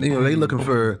for some, you know, they looking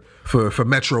for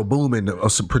Metro Boomin or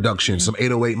some production, some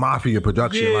 808 Mafia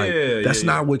production. That's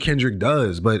not what Kendrick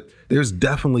does, but there's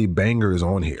definitely bangers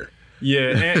on here.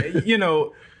 Yeah, and you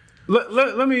know,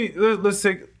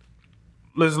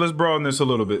 let's broaden this a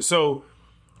little bit. So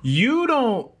you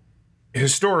don't,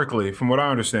 historically, from what I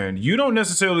understand, you don't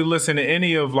necessarily listen to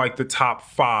any of like the top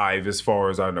 5 as far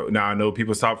as I know. Now I know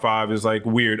people's top 5 is like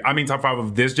weird. I mean top 5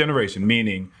 of this generation,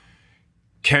 meaning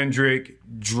Kendrick,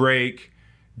 Drake,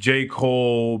 J.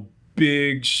 Cole,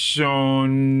 Big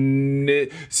Sean.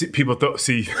 People throw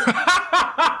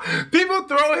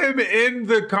him in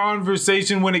the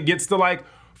conversation when it gets to like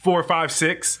 4, 5,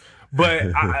 6.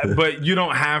 But you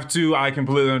don't have to. I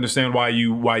completely understand why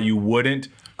you wouldn't.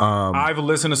 I've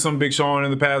listened to some Big Sean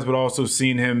in the past, but also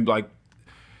seen him, like,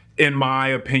 in my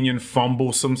opinion,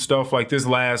 fumble some stuff. Like this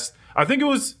last, I think it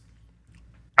was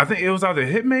either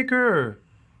Hitmaker or,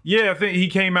 I think he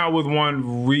came out with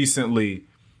one recently.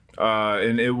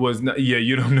 And it was not,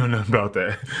 you don't know nothing about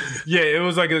that. It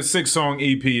was like a 6-song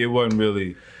EP. It wasn't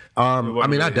really. I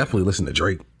definitely listened to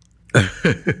Drake.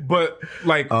 But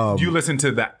like, do you listen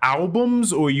to the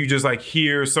albums or you just like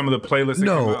hear some of the playlists?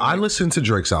 No, I listen to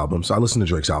Drake's albums.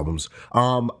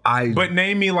 But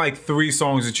name me like 3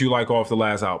 songs that you like off the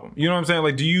last album. You know what I'm saying?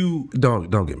 Like, do you? Don't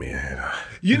get me in.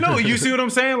 You know, you see what I'm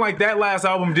saying? Like that last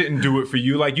album didn't do it for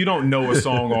you. Like you don't know a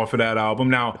song off of that album.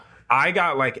 Now I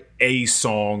got like a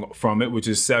song from it, which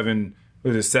is 7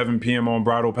 p.m. on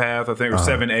Bridle Path, I think, or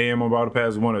 7 a.m. on Bridle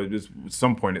Path. It's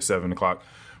some point at 7 o'clock.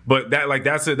 But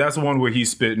that's one where he's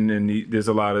spitting and there's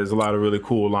a lot of really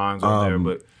cool lines on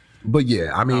there. But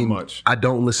yeah, I mean, I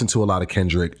don't listen to a lot of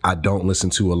Kendrick. I don't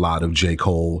listen to a lot of J.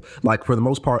 Cole. Like for the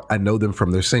most part, I know them from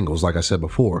their singles, like I said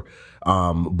before.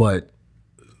 But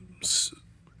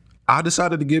I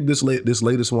decided to give this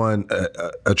latest one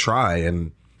a try,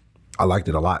 and I liked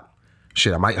it a lot.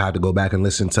 Shit, I might have to go back and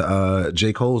listen to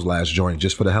J. Cole's last joint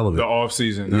just for the hell of it. The off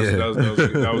season,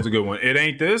 that was a good one. It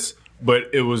ain't this.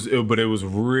 But it was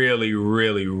really,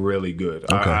 really, really good.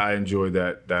 Okay. I enjoyed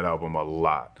that album a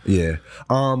lot. Yeah.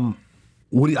 I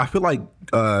feel like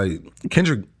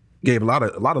Kendrick gave a lot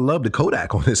of love to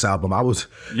Kodak on this album. I was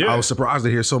surprised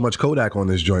to hear so much Kodak on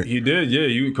this joint. He did,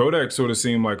 yeah. Kodak sort of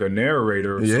seemed like a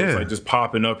narrator. So it's like just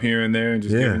popping up here and there and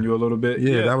just giving you a little bit.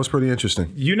 Yeah, that was pretty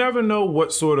interesting. You never know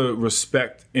what sort of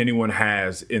respect anyone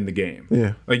has in the game.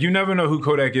 Yeah. Like you never know who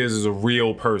Kodak is as a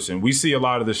real person. We see a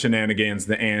lot of the shenanigans,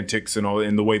 the antics and all,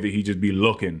 in the way that he just be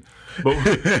looking.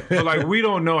 But like, we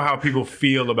don't know how people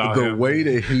feel about the him. way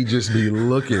that he just be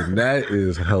looking. That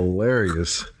is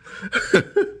hilarious.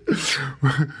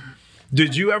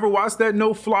 Did you ever watch that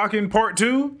No Flocking Part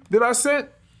 2 that I sent?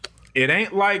 It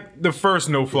ain't like the first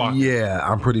No Flocking. Yeah,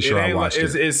 I'm pretty sure I watched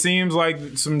it. It seems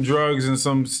like some drugs and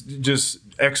some just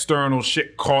external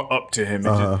shit caught up to him. It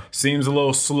just seems a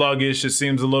little sluggish. It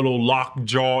seems a little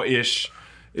lockjaw-ish.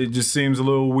 It just seems a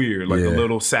little weird, like a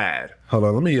little sad. Hold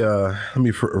on, let me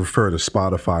refer to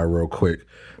Spotify real quick.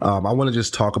 I want to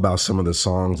just talk about some of the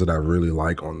songs that I really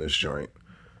like on this joint.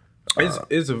 I think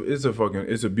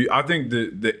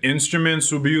the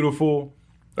instruments were beautiful.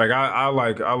 Like I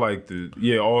like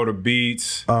all the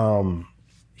beats.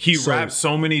 He raps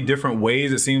so many different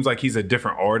ways. It seems like he's a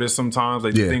different artist sometimes.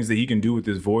 Like the things that he can do with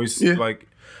his voice. Yeah. Like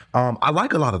I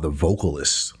like a lot of the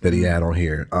vocalists that he had on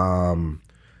here.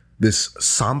 This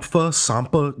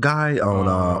Sampha guy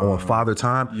on Father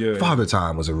Time. Yeah. Father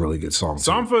Time was a really good song.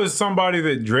 Sampha is somebody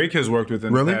that Drake has worked with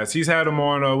in the past. He's had him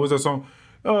on what's that song?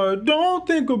 Don't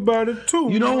think about it too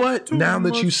much. You know what? Now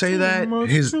that you say that,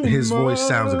 his voice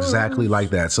sounds exactly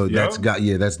like that. So that's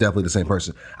definitely the same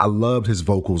person. I loved his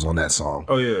vocals on that song.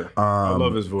 Oh yeah, I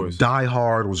love his voice. Die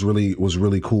Hard was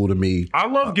really cool to me. I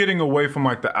love getting away from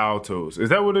like the altos. Is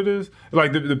that what it is?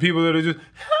 Like the people that are just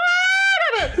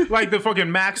like the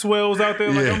fucking Maxwell's out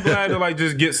there. Like I'm glad to like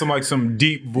just get some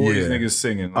deep voice niggas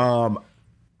singing. Like,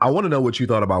 I want to know what you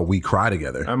thought about We Cry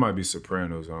Together. That might be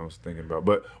Sopranos I was thinking about.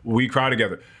 But We Cry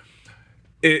Together.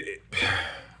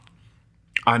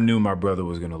 I knew my brother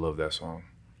was going to love that song.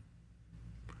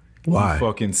 Why? He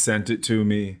fucking sent it to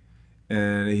me.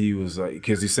 And he was like,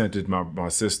 because he sent it to my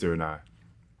sister and I.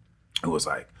 It was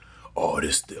like, oh,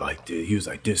 he was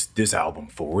like, this album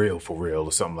for real,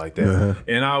 or something like that. Uh-huh.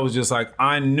 And I was just like,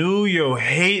 I knew your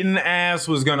hating ass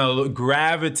was going to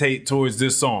gravitate towards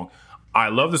this song. I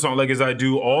love the song, like as I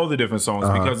do all the different songs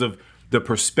because of the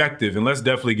perspective, and let's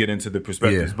definitely get into the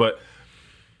perspectives. Yeah. But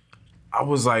I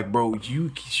was like, bro,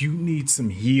 you need some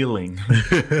healing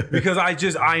because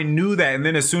I knew that, and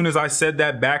then as soon as I said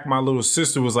that back, my little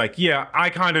sister was like, yeah, I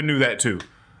kind of knew that too.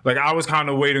 Like I was kind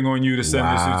of waiting on you to send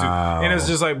this to too, and it's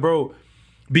just like, bro,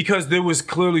 because there was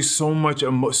clearly so much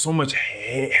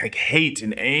hate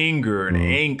and anger and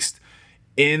angst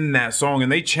in that song,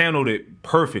 and they channeled it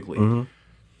perfectly. Mm-hmm.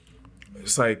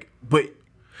 It's like, but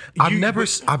I've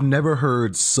never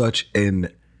heard such an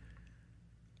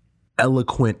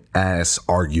eloquent ass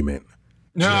argument.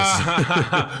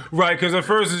 Right, because at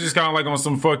first it's just kind of like on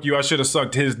some fuck you, I should have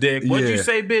sucked his dick. What'd you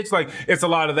say, bitch? Like it's a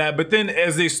lot of that. But then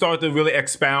as they start to really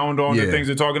expound on the things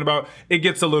they're talking about, it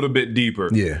gets a little bit deeper.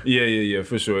 Yeah,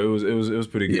 for sure. It was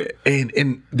pretty good.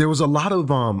 And there was a lot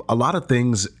of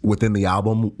things within the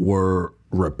album were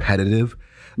repetitive.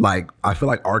 Like, I feel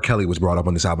like R. Kelly was brought up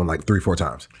on this album like 3-4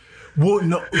 times. Well,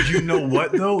 no, you know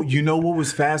what though? You know what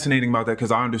was fascinating about that?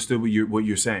 Because I understood what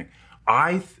you're saying.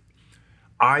 I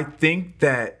think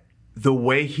that the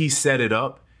way he set it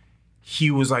up, he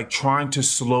was like trying to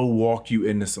slow walk you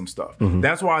into some stuff. Mm-hmm.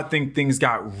 That's why I think things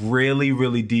got really,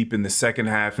 really deep in the second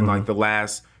half and like the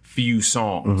last few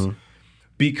songs. Mm-hmm.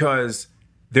 Because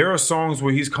there are songs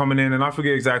where he's coming in, and I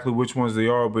forget exactly which ones they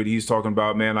are, but he's talking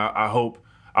about, man, I hope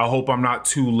I'm not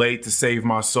too late to save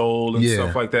my soul and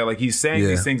stuff like that. Like he's saying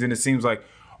these things, and it seems like,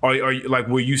 are you like,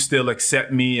 will you still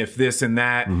accept me if this and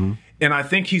that? Mm-hmm. And I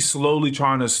think he's slowly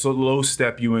trying to slow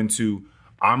step you into,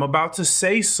 I'm about to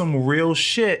say some real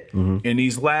shit in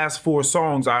these last 4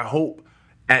 songs. I hope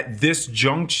at this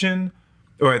junction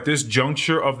or at this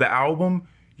juncture of the album,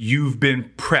 you've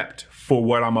been prepped for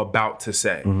what I'm about to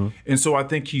say. Mm-hmm. And so I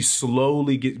think he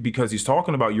slowly because he's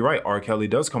talking about, you're right, R. Kelly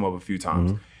does come up a few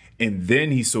times. Mm-hmm. And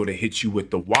then he sort of hits you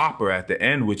with the whopper at the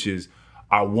end, which is,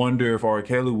 I wonder if R.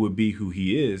 Kelly would be who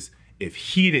he is if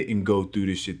he didn't go through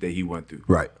the shit that he went through.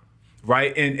 Right.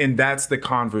 And that's the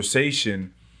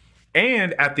conversation.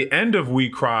 And at the end of We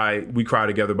Cry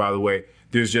Together, by the way,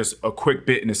 there's just a quick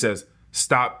bit and it says,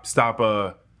 stop,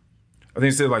 I think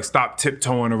it says like, stop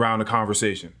tiptoeing around the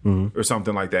conversation or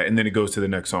something like that. And then it goes to the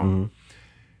next song. Mm-hmm.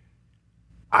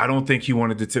 I don't think he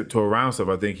wanted to tiptoe around stuff.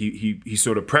 I think he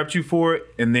sort of prepped you for it,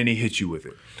 and then he hit you with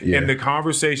it. Yeah. And the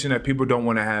conversation that people don't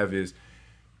want to have is,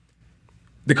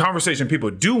 the conversation people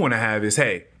do want to have is,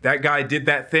 hey, that guy did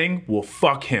that thing, well,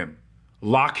 fuck him.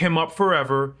 Lock him up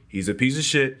forever. He's a piece of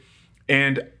shit.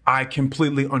 And I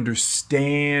completely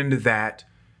understand that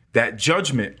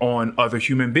judgment on other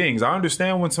human beings. I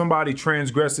understand when somebody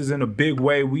transgresses in a big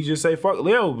way, we just say, fuck,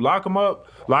 lock him up,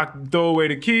 throw away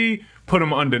the key, put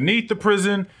him underneath the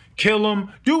prison, kill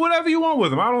him, do whatever you want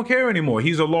with him. I don't care anymore.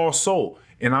 He's a lost soul.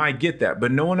 And I get that.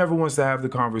 But no one ever wants to have the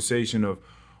conversation of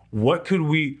what could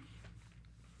we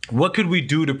what could we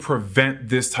do to prevent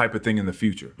this type of thing in the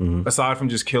future, aside from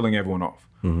just killing everyone off?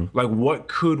 Like, what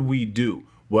could we do?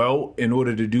 Well, in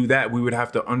order to do that, we would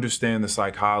have to understand the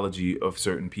psychology of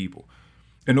certain people.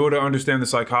 In order to understand the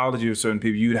psychology of certain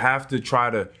people, you'd have to try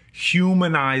to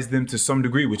humanize them to some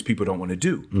degree, which people don't want to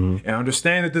do. And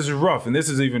understand that this is rough, and this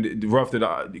is even rough,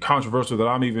 controversial, that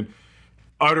I'm even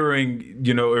uttering,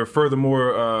 or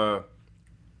furthermore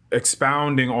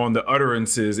expounding on the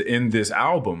utterances in this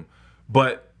album.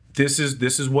 But this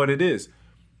is what it is.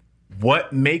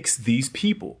 What makes these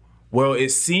people? Well, it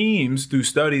seems through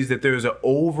studies that there's an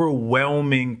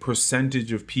overwhelming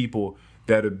percentage of people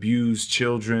that abuse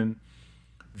children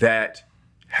that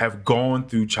have gone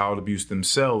through child abuse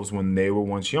themselves when they were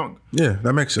once young. Yeah,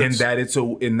 that makes sense.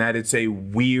 And that it's a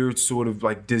weird sort of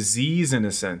like disease in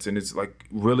a sense, and it's like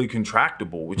really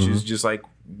contractable, which is just like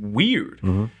weird.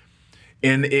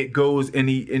 And it goes, and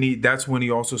he that's when he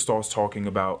also starts talking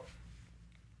about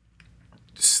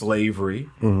slavery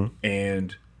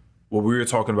and what we were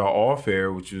talking about off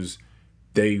air, which is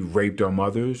they raped our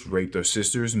mothers, raped our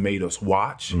sisters, made us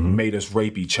watch, made us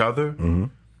rape each other,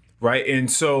 right?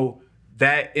 And so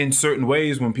that in certain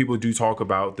ways, when people do talk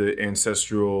about the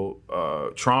ancestral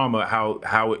trauma,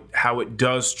 how it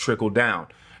does trickle down,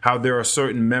 how there are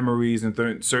certain memories and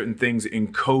certain things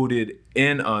encoded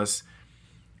in us.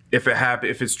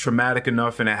 If it's traumatic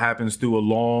enough and it happens through a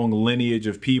long lineage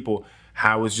of people,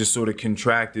 how it's just sort of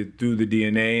contracted through the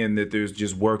DNA, and that there's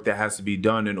just work that has to be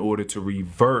done in order to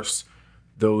reverse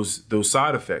those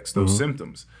side effects, those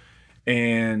symptoms.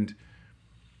 And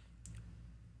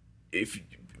if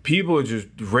people are just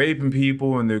raping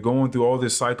people and they're going through all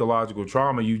this psychological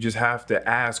trauma, you just have to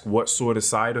ask what sort of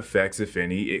side effects, if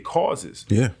any, it causes.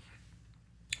 Yeah.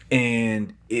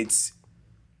 And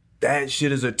that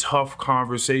shit is a tough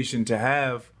conversation to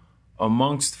have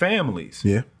amongst families.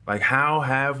 Yeah. Like, how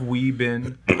have we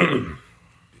been,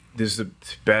 this is a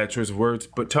bad choice of words,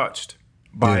 but touched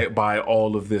by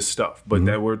all of this stuff. But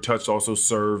that word touched also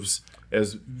serves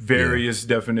as various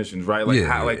definitions, right?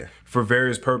 Like for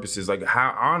various purposes. Like,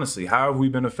 how have we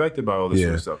been affected by all this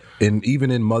sort of stuff? And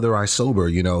even in Mother I Sober,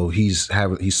 he's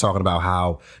talking about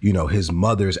how, his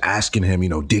mother's asking him,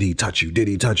 did he touch you? Did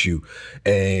he touch you?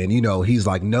 And, he's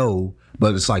like, no.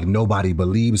 But it's like nobody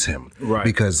believes him, right?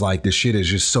 Because like the shit is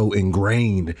just so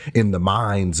ingrained in the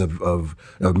minds of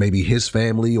maybe his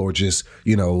family or just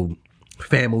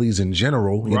families in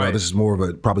general. You know, this is more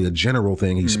of probably a general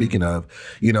thing he's speaking of.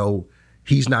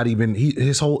 He's not even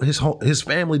his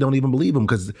family don't even believe him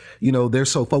because they're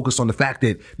so focused on the fact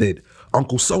that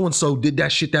Uncle so and so did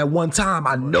that shit that one time.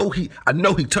 I know he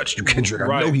touched you, Kendrick.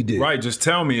 I know he did. Right, just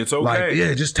tell me it's okay. Like,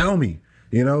 just tell me.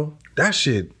 That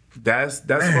shit. That's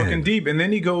fucking deep. And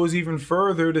then he goes even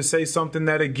further to say something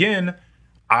that, again,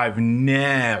 I've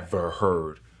never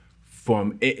heard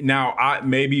from it. Now,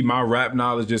 maybe my rap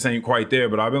knowledge just ain't quite there,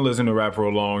 but I've been listening to rap for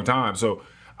a long time. So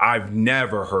I've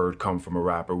never heard come from a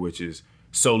rapper, which is,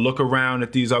 so look around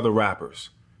at these other rappers.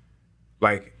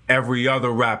 Like every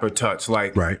other rapper touch.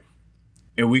 Like, right.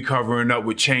 And we covering up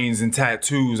with chains and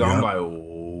tattoos. Yep. I'm like,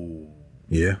 oh.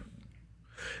 Yeah.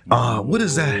 What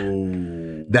is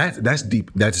that? That's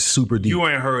deep. That's super deep. You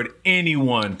ain't heard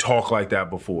anyone talk like that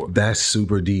before. That's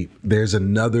super deep. There's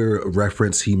another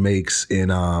reference he makes in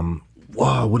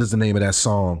what is the name of that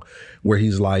song where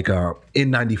he's like in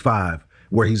 95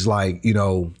 where he's like,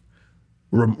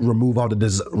 remove all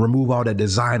that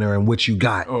designer and what you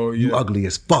got. Oh, yeah. You ugly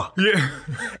as fuck. Yeah.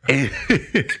 And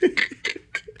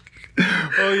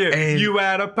oh yeah. And you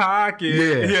out of pocket.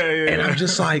 Yeah. And I'm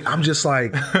just like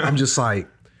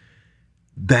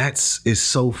is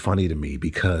so funny to me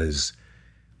because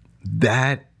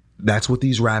that's what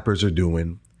these rappers are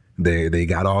doing. They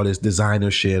got all this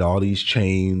designer shit, all these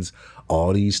chains,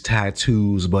 all these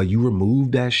tattoos, but you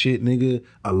remove that shit, nigga.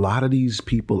 A lot of these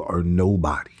people are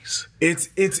nobodies.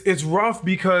 It's rough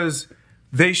because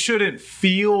they shouldn't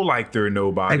feel like they're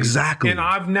nobody. Exactly. And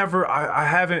I've never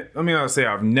been,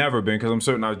 because I'm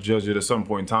certain I'll judge it at some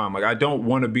point in time. Like, I don't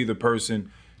want to be the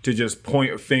person to just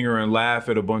point a finger and laugh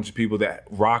at a bunch of people that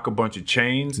rock a bunch of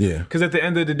chains. Yeah. Because at the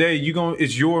end of the day,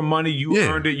 it's your money. You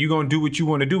earned it. You're going to do what you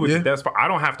want to do with it. That's fine. I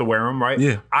don't have to wear them, right?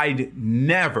 Yeah. I'd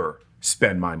never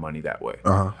spend my money that way.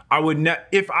 Uh-huh. I would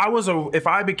if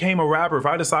I became a rapper, if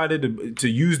I decided to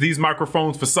use these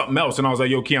microphones for something else, and I was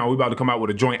like, yo, Keon, we about to come out with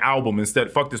a joint album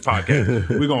instead. Fuck this podcast.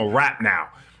 We're going to rap now.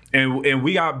 And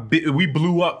we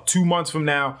blew up 2 months from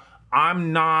now.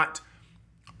 I'm not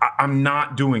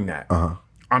doing that. Uh-huh.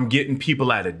 I'm getting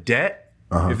people out of debt.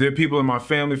 Uh-huh. If there are people in my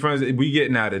family, friends, we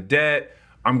getting out of debt.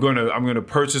 I'm gonna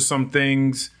purchase some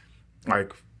things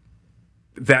like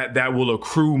that will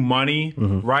accrue money,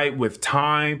 right, with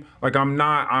time. Like I'm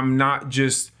not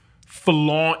just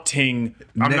flaunting.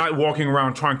 I'm not walking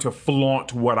around trying to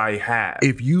flaunt what I have.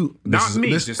 If you not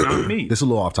me. This is a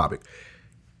little off topic.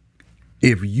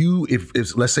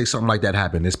 If let's say something like that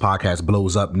happened, this podcast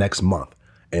blows up next month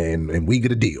and we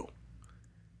get a deal,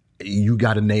 you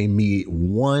got to name me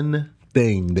one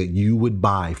thing that you would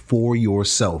buy for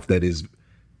yourself that is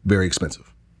very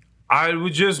expensive. I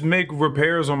would just make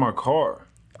repairs on my car.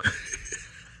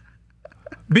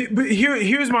 but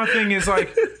here's my thing is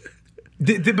like,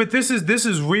 but this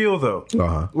is real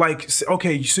though. Like,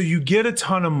 okay, so you get a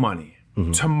ton of money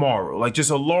tomorrow, like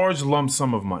just a large lump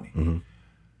sum of money.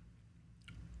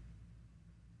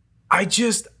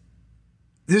 This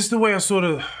is the way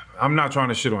I'm not trying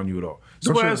to shit on you at all. This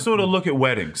is the way I sort of look at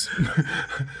weddings.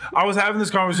 I was having this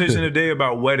conversation today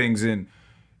about weddings, and,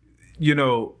 you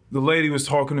know, the lady was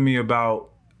talking to me about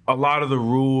a lot of the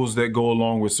rules that go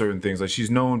along with certain things. Like, she's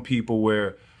known people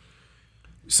where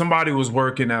somebody was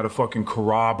working at a fucking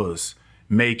Carrabba's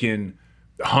making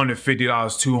 $150,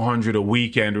 $200 a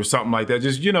weekend or something like that.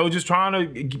 Just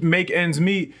trying to make ends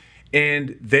meet.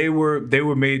 And they were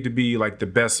made to be like the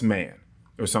best man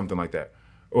or something like that.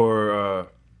 Or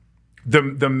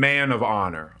the man of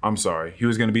honor. I'm sorry. He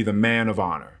was going to be the man of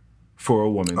honor for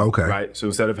a woman. Okay. Right? So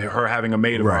instead of her having a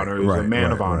maid of honor, it was a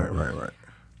man of honor. Right.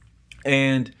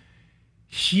 And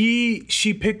she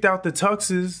picked out the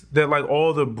tuxes that like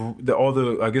all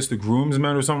the I guess the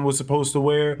groomsmen or something was supposed to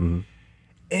wear.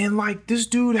 And like this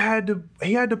dude had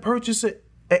to purchase an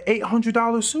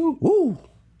 $800 suit. Ooh.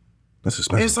 That's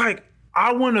expensive. It's like,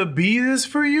 I want to be this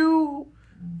for you,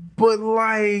 but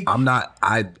like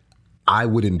I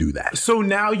wouldn't do that. So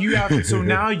now you have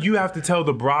to tell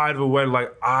the bride of a wedding,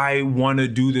 like, I want to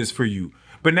do this for you.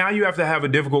 But now you have to have a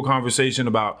difficult conversation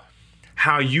about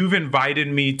how you've invited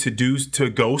me to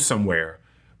go somewhere,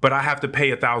 but I have to pay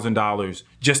 $1,000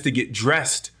 just to get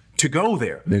dressed to go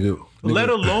there. Nigga. Let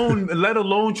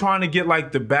alone trying to get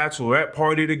like the bachelorette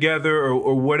party together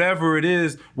or whatever it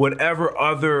is, whatever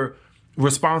other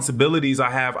responsibilities I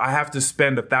have to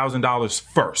spend $1,000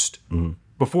 first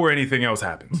before anything else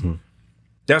happens.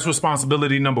 That's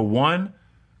responsibility number one.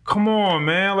 Come on,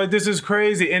 man. Like, this is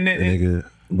crazy. And nigga,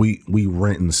 we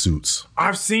renting suits.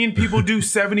 I've seen people do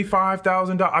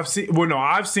 $75,000.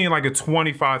 I've seen like a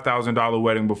 $25,000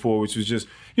 wedding before, which was just,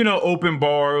 open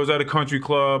bar. It was at a country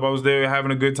club. I was there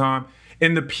having a good time.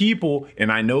 And the people, and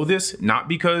I know this, not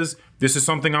because this is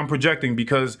something I'm projecting,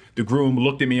 because the groom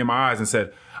looked at me in my eyes and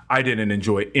said, I didn't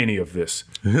enjoy any of this.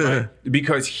 Right?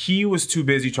 Because he was too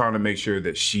busy trying to make sure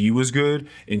that she was good,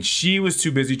 and she was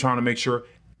too busy trying to make sure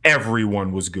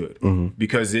everyone was good.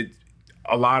 Because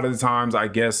a lot of the times, I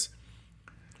guess,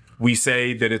 we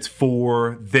say that it's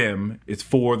for them. It's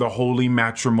for the holy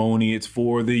matrimony. It's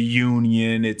for the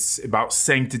union. It's about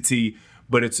sanctity.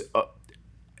 But it's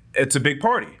a big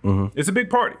party. It's a big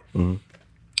party.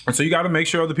 And so you got to make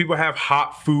sure other people have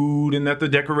hot food and that the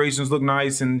decorations look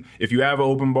nice. And if you have an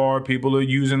open bar, people are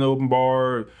using the open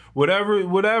bar,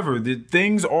 whatever. The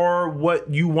things are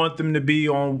what you want them to be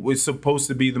on. It's supposed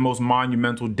to be the most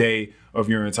monumental day of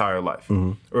your entire life.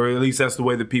 Or at least that's the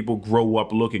way that people grow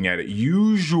up looking at it.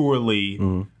 Usually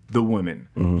the women,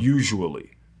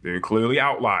 usually. They're clearly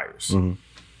outliers.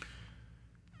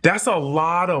 That's a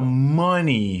lot of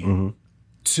money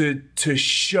to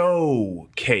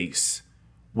showcase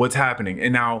what's happening.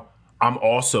 And now, I'm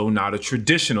also not a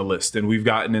traditionalist, and we've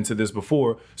gotten into this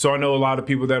before. So I know a lot of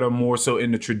people that are more so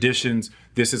into traditions.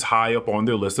 This is high up on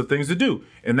their list of things to do,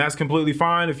 and that's completely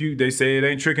fine. They say it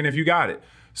ain't tricking if you got it.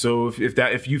 So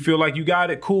if you feel like you got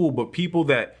it, cool. But people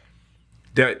that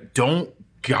don't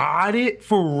got it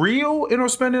for real and are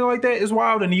spending it like that is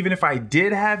wild. And even if I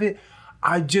did have it,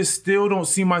 I just still don't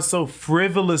see myself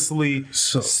frivolously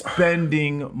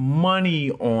spending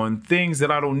money on things that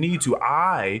I don't need to.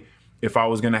 If I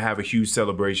was going to have a huge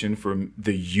celebration for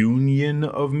the union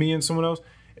of me and someone else,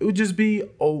 it would just be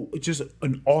just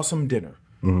an awesome dinner.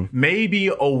 Maybe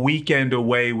a weekend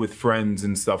away with friends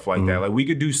and stuff like that. Like, we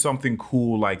could do something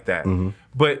cool like that.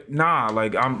 But nah,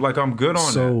 I'm good on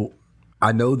that. So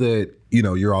I know that,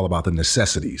 you're all about the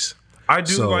necessities. I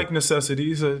do like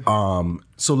necessities.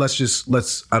 So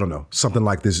let's I don't know, something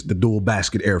like this, the dual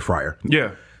basket air fryer.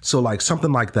 Yeah. So like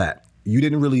something like that, you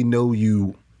didn't really know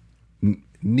you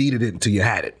needed it until you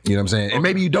had it. You know what I'm saying? Okay. And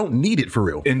maybe you don't need it for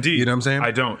real. Indeed. You know what I'm saying?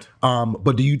 I don't.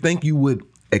 But do you think you would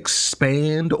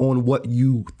expand on what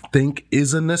you think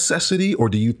is a necessity, or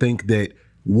do you think that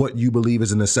what you believe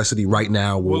is a necessity right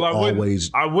now will always...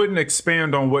 I wouldn't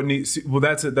expand on what needs... Well,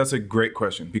 that's a great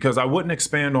question, because I wouldn't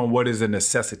expand on what is a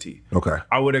necessity. Okay.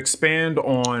 I would expand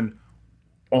on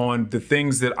on the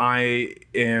things that I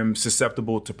am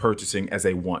susceptible to purchasing as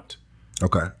a want.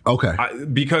 Okay.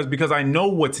 Because I know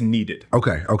what's needed.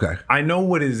 Okay. I know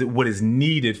what is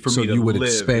needed for me to live. So you would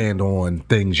expand on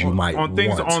things you might want.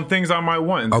 On things I might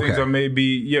want and things I may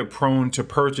be prone to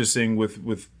purchasing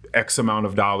with X amount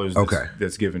of dollars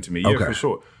that's given to me. Yeah, for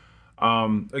sure.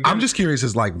 Again, I'm just curious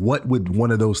as like, what would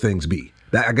one of those things be?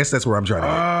 I guess that's where I'm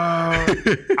trying to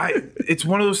get. It's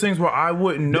one of those things where I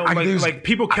wouldn't know. Like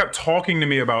people kept talking to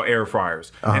me about air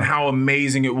fryers and how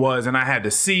amazing it was. And I had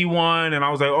to see one and I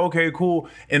was like, okay, cool.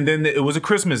 And then it was a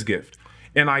Christmas gift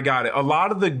and I got it. A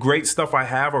lot of the great stuff I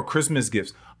have are Christmas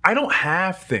gifts. I don't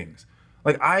have things.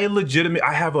 Like I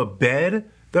have a bed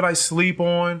that I sleep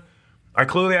on. I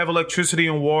clearly have electricity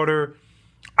and water.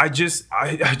 I just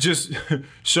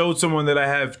showed someone that I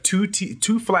have two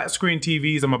flat screen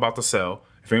TVs I'm about to sell.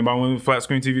 If anybody wants flat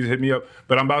screen TVs, hit me up.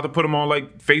 But I'm about to put them on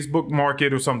like Facebook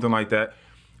Market or something like that.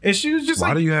 And she was just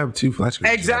why do you have two flat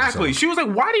screen TVs? Exactly. She was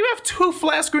like, why do you have two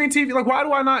flat screen TVs? Like,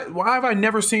 why have I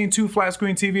never seen two flat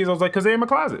screen TVs? I was like, because they're in my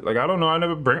closet. Like, I don't know.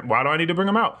 Why do I need to bring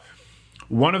them out?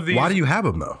 One of these. Why do you have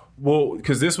them though? Well,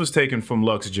 because this was taken from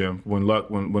Luck's gym. When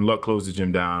Luck closed the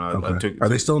gym down, I took. Are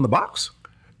they still in the box?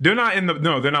 They're not in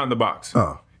the box.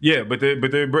 Oh. Yeah, but they're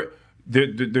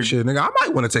shit, nigga, I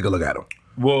might want to take a look at them.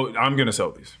 Well, I'm gonna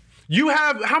sell these. You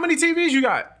have how many TVs you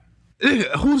got?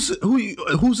 Who's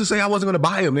to say I wasn't gonna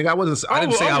buy them, nigga? I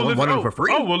didn't say I wanted them for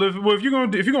free. Oh well, if you're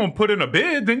gonna put in a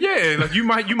bid, then yeah, like you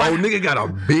might. Oh, nigga got a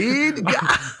bid.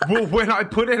 Well, when I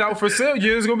put it out for sale,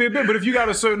 yeah, it's gonna be a bid. But if you got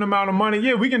a certain amount of money,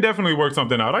 yeah, we can definitely work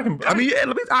something out. I'll take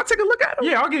a look at them.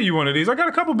 Yeah, I'll get you one of these. I got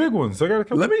a couple big ones.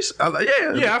 Let me.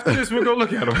 Yeah, after this we'll go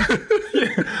look at them.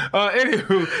 Yeah.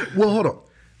 Anywho, well, hold on.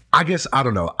 I guess I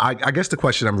don't know. I guess the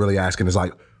question I'm really asking is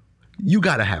like, you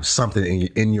got to have something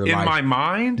in your life. In my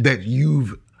mind? That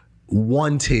you've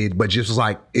wanted, but just was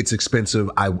like, it's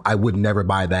expensive. I would never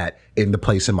buy that in the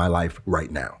place in my life right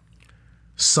now.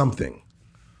 Something.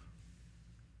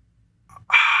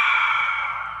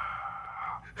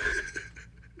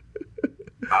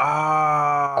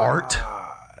 Art?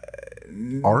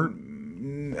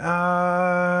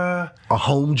 A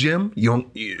home gym?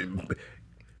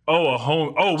 A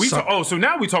home. So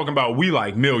now we talking about we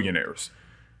like millionaires.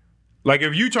 Like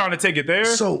if you trying to take it there,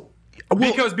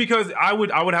 because I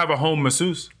would have a home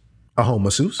masseuse. A home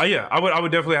masseuse? Yeah, I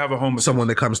would definitely have a home masseuse. Someone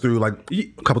that comes through like a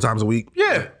couple times a week.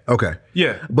 Yeah. Okay.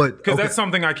 Yeah, but because that's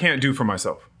something I can't do for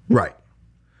myself. Right.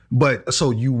 But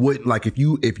so you wouldn't like if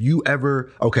you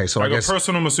ever so like I guess a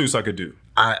personal masseuse I could do.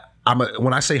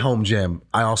 When I say home gym,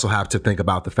 I also have to think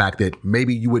about the fact that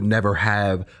maybe you would never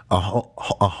have a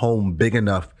home big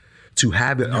enough to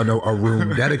have a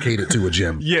room dedicated to a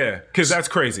gym. Yeah, because that's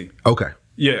crazy. Okay.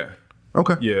 Yeah.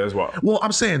 Okay. Yeah, as well. Well,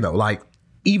 I'm saying though, like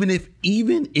even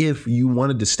if you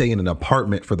wanted to stay in an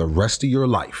apartment for the rest of your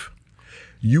life,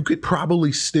 you could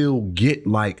probably still get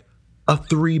like a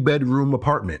 3-bedroom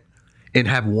apartment and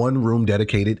have one room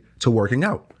dedicated to working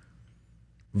out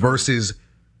versus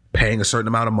paying a certain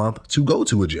amount a month to go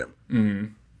to a gym. Mm-hmm.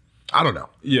 I don't know.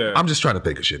 Yeah. I'm just trying to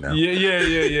think of shit now.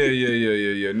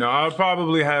 Yeah. No, I'll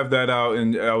probably have that out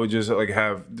and I would just like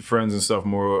have friends and stuff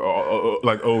more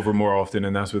like over more often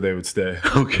and that's where they would stay.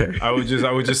 Okay. I would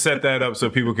just set that up so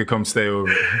people could come stay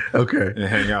over. Okay. And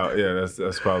hang out. Yeah,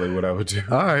 that's probably what I would do.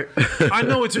 All right. I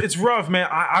know it's rough, man.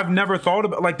 I've never thought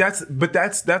about like that's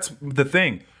the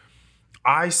thing.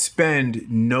 I spend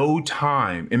no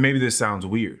time, and maybe this sounds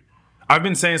weird. I've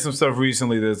been saying some stuff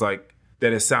recently that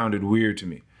has sounded weird to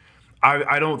me.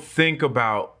 I don't think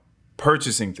about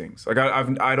purchasing things. Like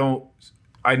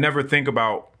I never think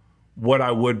about what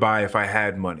I would buy if I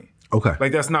had money. Okay.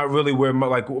 Like that's not really where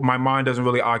my mind doesn't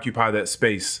really occupy that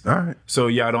space. All right. So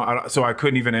yeah, so I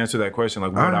couldn't even answer that question.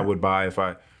 Like what I would buy if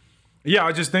I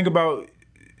just think about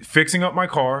fixing up my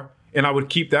car. And I would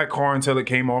keep that car until it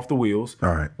came off the wheels.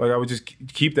 All right. Like I would just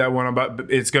keep that one.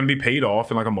 It's going to be paid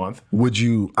off in like a month. Would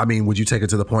you take it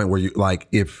to the point where you like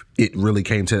if it really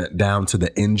came down to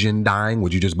the engine dying,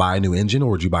 would you just buy a new engine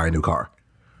or would you buy a new car?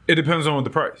 It depends on the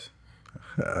price.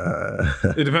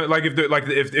 It depends. Like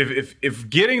if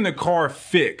getting the car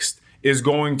fixed is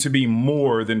going to be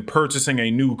more than purchasing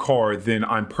a new car, then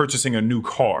I'm purchasing a new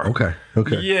car. Okay.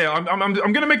 Yeah,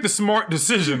 I'm gonna make the smart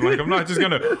decision. Like I'm not just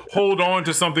gonna hold on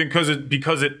to something because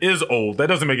it is old. That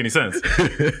doesn't make any sense.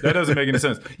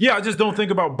 Yeah, I just don't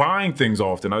think about buying things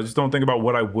often. I just don't think about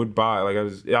what I would buy. Like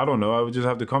I don't know. I would just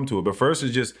have to come to it. But first is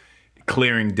just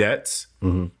clearing debts,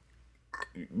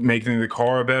 making the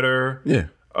car better. Yeah.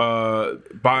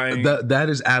 buying. That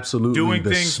is absolutely doing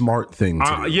the smart thing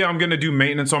to do. Yeah, I'm gonna do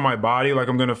maintenance on my body. Like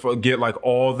I'm gonna get like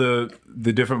all the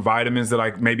different vitamins that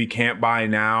I maybe can't buy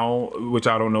now, which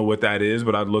I don't know what that is,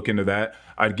 but I'd look into that.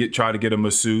 I'd try to get a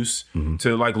masseuse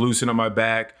to like loosen up my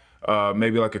back.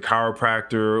 Maybe like a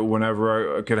chiropractor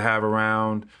whenever I could have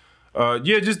around.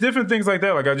 Just different things like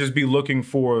that. Like I'd just be looking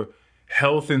for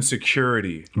health and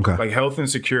security. Okay. Like health and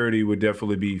security would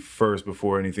definitely be first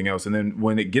before anything else. And then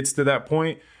when it gets to that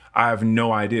point, I have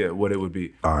no idea what it would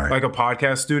be. All right. Like a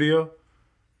podcast studio?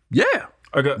 Yeah.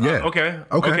 Okay. A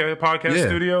podcast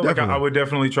studio? Definitely. Like I would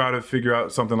definitely try to figure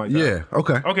out something like that. Yeah.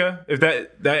 Okay. Okay. If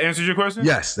that answers your question?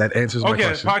 Yes, that answers my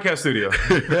question. Okay, podcast studio.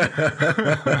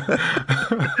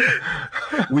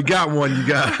 We got one, you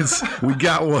guys. We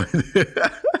got one.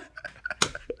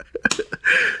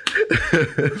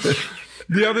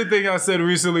 The other thing I said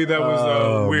recently that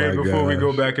was weird before we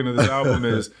go back into this album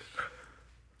is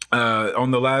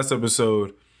on the last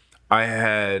episode, I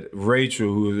had Rachel,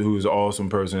 who's an awesome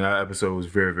person. That episode was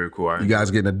very, very cool. You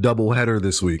guys getting a double header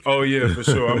this week. Oh, yeah, for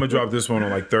sure. I'm going to drop this one on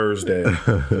like Thursday.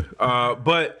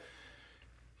 But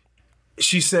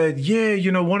she said, yeah,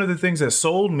 one of the things that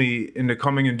sold me into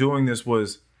coming and doing this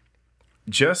was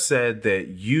Jess said that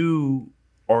you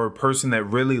are a person that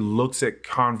really looks at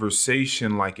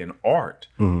conversation like an art.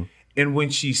 Mm-hmm. And when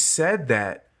she said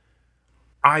that,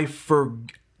 I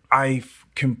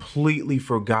completely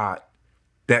forgot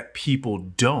that people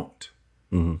don't.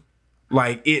 Mm-hmm.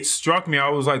 Like it struck me. I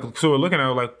was like, so looking at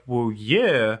it like, well,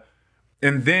 yeah.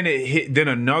 And then then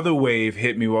another wave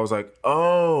hit me where I was like,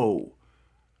 oh,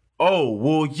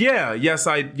 well, yeah, yes,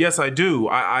 I do.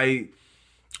 I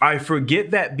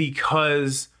forget that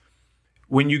because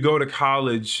when you go to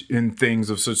college and things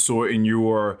of such sort and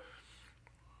or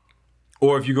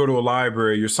if you go to a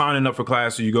library, you're signing up for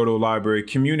class or you go to a library,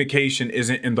 communication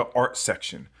isn't in the art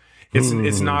section.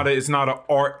 It's not an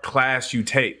art class you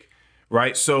take,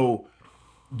 right? So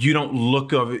you don't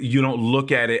look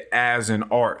at it as an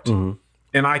art. Mm-hmm.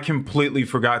 And I completely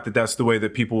forgot that that's the way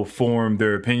that people form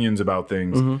their opinions about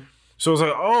things. Mm-hmm. So I was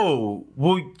like, oh,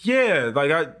 well, yeah,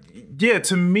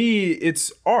 to me,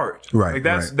 it's art. Right.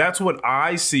 Like that's what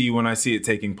I see when I see it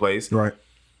taking place. Right.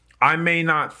 I may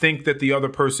not think that the other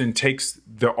person takes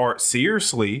the art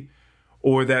seriously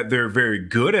or that they're very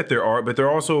good at their art, but they're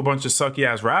also a bunch of sucky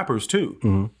ass rappers too.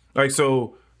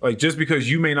 Mm-hmm. Just because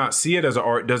you may not see it as an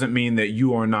art doesn't mean that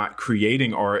you are not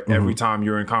creating art every time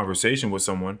you're in conversation with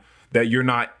someone, that you're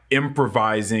not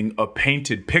improvising a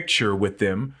painted picture with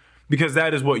them, because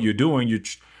that is what you're doing.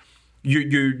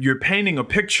 You're painting a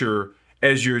picture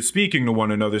as you're speaking to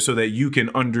one another so that you can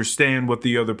understand what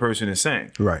the other person is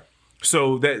saying. Right.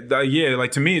 So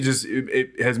to me,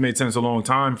 it has made sense a long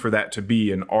time for that to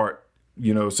be an art,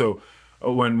 So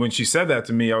when she said that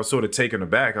to me, I was sort of taken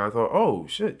aback. I thought, oh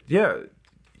shit, yeah,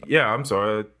 I'm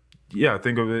sorry, I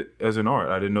think of it as an art.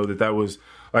 I didn't know that was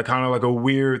like kind of like a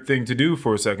weird thing to do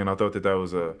for a second. I thought that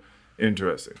was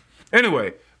interesting.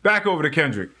 Anyway, back over to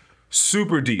Kendrick.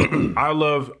 Super deep. I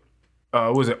love.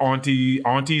 Was it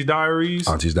Auntie's Diaries?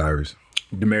 Auntie's Diaries.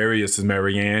 Demarius is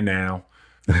Marianne now.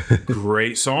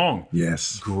 Great song.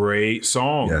 Yes. Great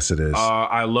song. Yes, it is.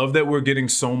 I love that we're getting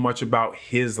so much about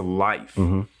his life.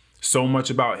 Mm-hmm. So much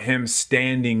about him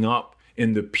standing up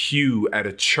in the pew at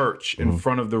a church in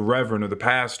front of the reverend or the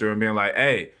pastor and being like,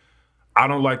 hey, I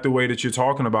don't like the way that you're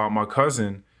talking about my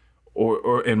cousin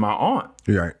or and my aunt.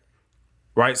 Right.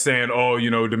 Right, saying, oh,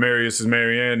 Demarius is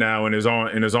Marianne now and is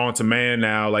on to man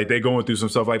now. Like they going through some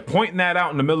stuff. Like pointing that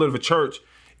out in the middle of a church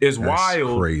is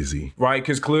wild. Crazy. Right?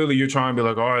 Because clearly you're trying to be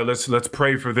like, all right, let's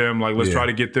pray for them. Like let's try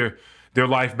to get their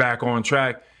life back on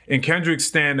track. And Kendrick's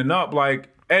standing up like,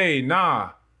 hey,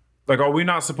 nah. Like, are we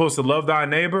not supposed to love thy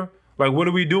neighbor? Like, what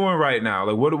are we doing right now?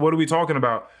 Like, what are we talking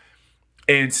about?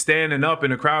 And standing up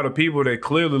in a crowd of people that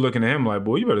clearly looking at him like,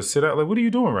 boy, you better sit out. Like, what are you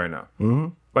doing right now? Mm-hmm.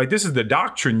 Like, this is the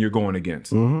doctrine you're going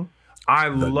against.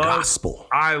 Mm-hmm. The gospel.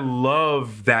 I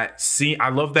love that scene. I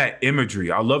love that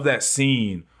imagery. I love that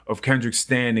scene of Kendrick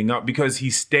standing up because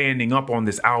he's standing up on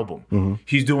this album. Mm-hmm.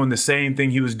 He's doing the same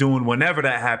thing he was doing whenever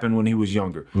that happened when he was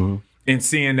younger. Mm-hmm. And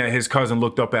seeing that his cousin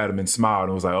looked up at him and smiled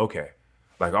and was like, okay,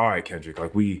 like, all right, Kendrick,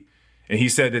 like and he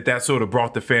said that sort of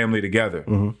brought the family together.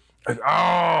 Mm-hmm. Like,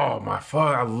 oh my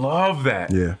fuck, I love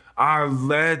that. Yeah.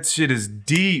 That shit is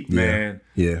deep, man.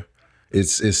 Yeah.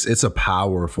 It's a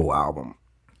powerful album.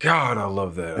 God, I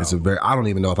love that. It's I don't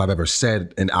even know if I've ever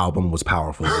said an album was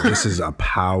powerful. This is a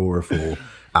powerful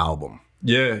album.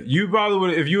 Yeah, you probably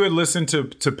would, if you had listened to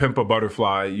Pimp a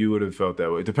Butterfly, you would have felt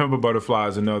that way. To Pimp a Butterfly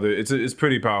is another. It's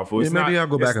pretty powerful. It's maybe I'll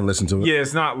go back and listen to it. Yeah,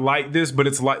 it's not like this, but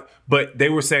but they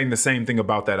were saying the same thing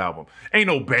about that album. Ain't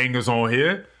no bangers on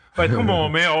here. Like, come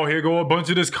on, man. Oh, here go a bunch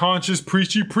of this conscious,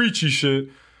 preachy shit.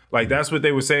 Like, that's what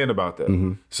they were saying about that.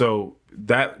 Mm-hmm. So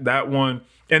that one,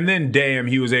 and then damn,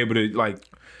 he was able to like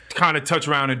kind of touch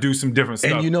around and do some different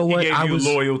stuff. And you know what? He gave you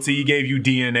loyalty. He gave you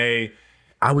DNA.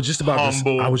 I was just about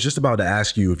to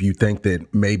ask you if you think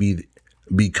that maybe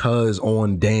because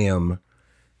on Damn,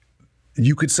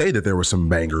 you could say that there were some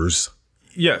bangers.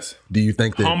 Yes. Do you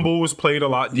think that Humble was played a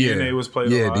lot? DNA was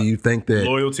played a lot. Yeah. Do you think that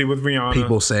Loyalty with Rihanna,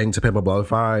 people saying To Pimp a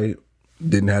Butterfly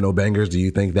didn't have no bangers? Do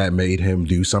you think that made him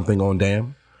do something on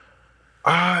Damn?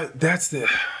 I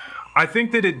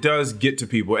think that it does get to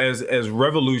people as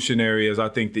revolutionary as I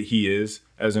think that he is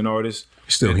as an artist.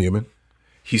 Still human.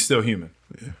 He's still human.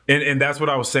 Yeah. And that's what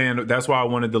I was saying. That's why I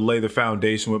wanted to lay the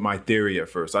foundation with my theory at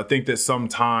first. I think that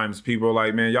sometimes people are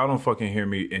like, man, y'all don't fucking hear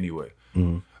me anyway.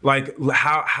 Mm-hmm. Like,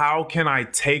 how can I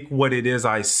take what it is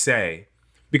I say?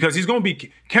 Because he's going to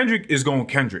be, Kendrick is going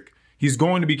Kendrick. He's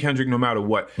going to be Kendrick no matter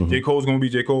what. Mm-hmm. J. Cole's going to be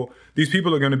J. Cole. These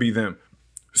people are going to be them.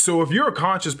 So if you're a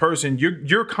conscious person,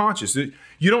 you're conscious.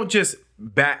 You don't just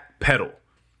backpedal.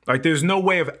 Like, there's no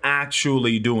way of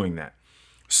actually doing that.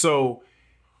 So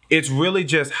it's really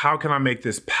just, how can I make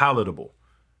this palatable?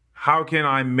 How can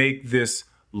I make this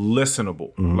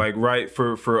listenable? Mm-hmm. Like, right,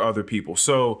 for other people.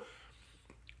 So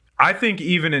I think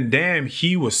even in Damn,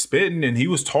 he was spitting and he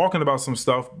was talking about some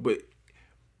stuff,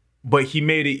 but he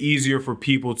made it easier for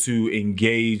people to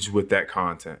engage with that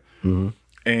content. Mm-hmm.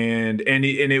 And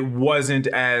it wasn't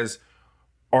as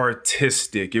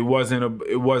artistic. It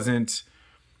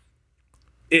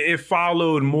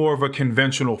followed more of a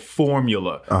conventional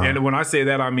formula. Uh-huh. And when I say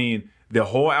that, I mean the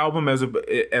whole album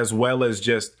as well as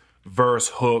just verse,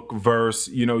 hook, verse,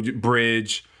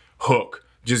 bridge, hook.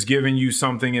 Just giving you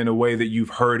something in a way that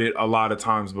you've heard it a lot of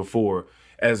times before,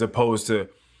 as opposed to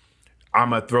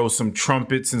I'm going to throw some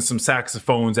trumpets and some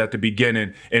saxophones at the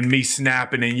beginning and me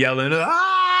snapping and yelling,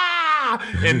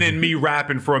 and then me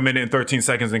rapping for a minute and 13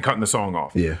 seconds and cutting the song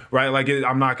off. Yeah. Right? Like,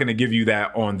 I'm not going to give you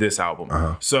that on this album.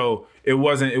 Uh-huh. So it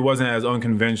wasn't as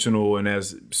unconventional and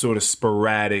as sort of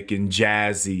sporadic and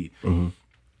jazzy. Mm-hmm.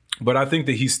 But I think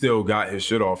that he still got his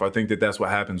shit off. I think that that's what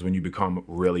happens when you become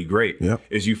really great. Yep.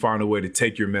 Is you find a way to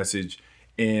take your message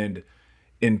and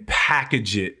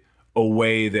package it a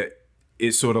way that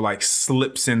it sort of like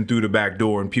slips in through the back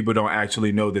door and people don't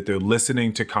actually know that they're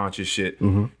listening to conscious shit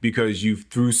because you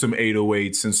threw some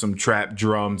 808s and some trap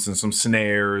drums and some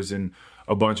snares and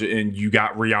and you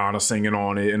got Rihanna singing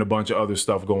on it and a bunch of other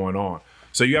stuff going on.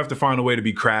 So you have to find a way to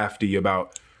be crafty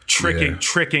about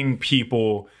tricking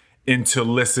people into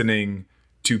listening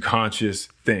to conscious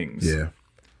things. Yeah.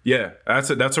 Yeah,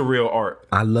 that's a real art.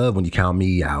 I love when you count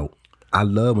me out.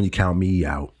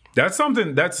 That's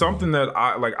something that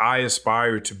I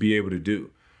aspire to be able to do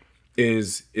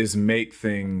is make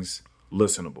things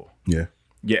listenable. Yeah.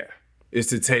 Yeah. Is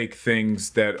to take things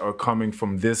that are coming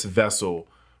from this vessel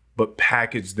but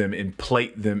package them and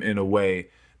plate them in a way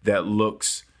that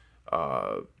looks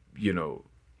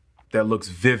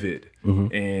vivid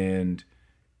and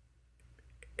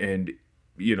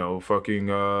fucking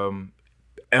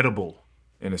edible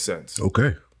in a sense.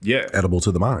 Okay. Yeah. Edible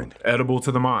to the mind.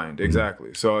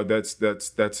 Exactly. So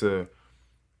that's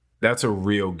a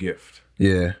real gift.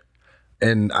 Yeah.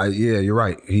 And you're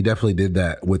right. He definitely did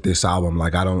that with this album.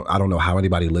 Like, I don't know how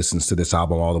anybody listens to this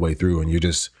album all the way through and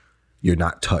you're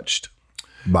not touched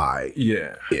by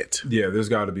it. Yeah, there's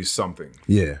got to be something.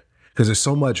 Yeah. Because there's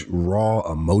so much raw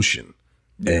emotion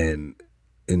and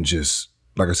just,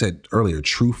 like I said earlier,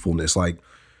 truthfulness. Like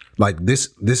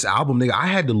this album, nigga, I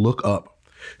had to look up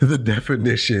the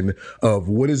definition of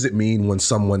what does it mean when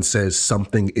someone says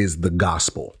something is the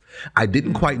gospel. I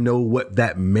didn't quite know what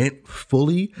that meant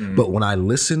fully, but when I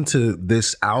listened to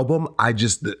this album,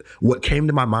 what came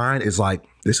to my mind is like,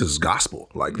 this is gospel.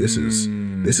 Like, this is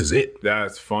it.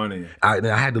 That's funny. I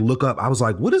had to look up. I was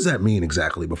like, what does that mean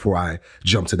exactly before I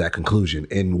jumped to that conclusion?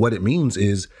 And what it means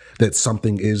is that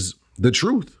something is the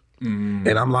truth.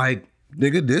 And I'm like,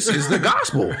 nigga, this is the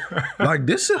gospel. Like,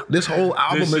 this whole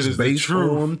album is based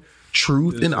on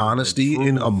truth and honesty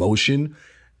and emotion.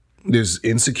 There's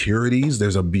insecurities,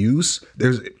 there's abuse,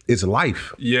 it's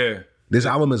life. Yeah. This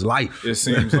album is life. It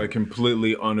seems like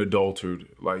completely unadulterated.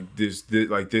 Like this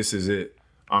is it.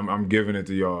 I'm giving it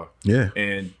to y'all. Yeah.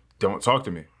 And don't talk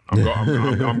to me.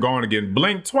 I'm gone again.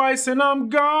 Blink twice and I'm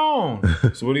gone.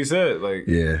 That's what he said. Like,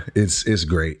 yeah, it's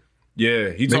great.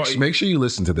 Yeah, make sure you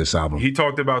listen to this album. He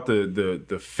talked about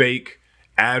the fake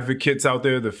advocates out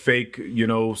there, the fake,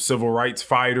 civil rights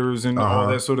fighters and all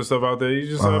that sort of stuff out there. He's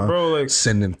just like, bro, like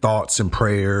sending thoughts and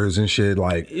prayers and shit.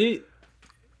 Like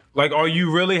Like, are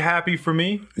you really happy for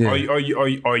me? Yeah.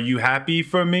 Are you happy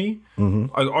for me?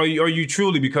 Mm-hmm. Are you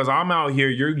truly? Because I'm out here.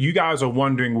 You guys are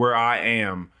wondering where I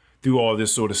am through all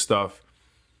this sort of stuff.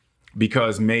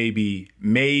 Because maybe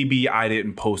I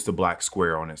didn't post a black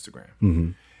square on Instagram.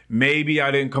 Mm-hmm. Maybe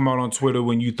I didn't come out on Twitter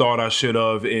when you thought I should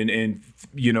have, and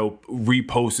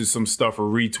reposted some stuff or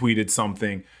retweeted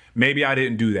something. Maybe I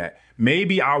didn't do that.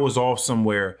 Maybe I was off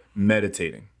somewhere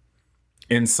meditating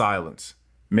in silence.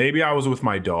 Maybe I was with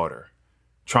my daughter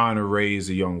trying to raise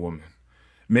a young woman.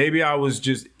 Maybe I was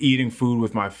just eating food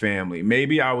with my family.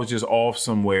 Maybe I was just off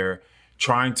somewhere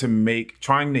trying to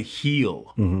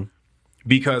heal. Mm-hmm.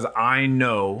 Because I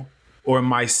know, or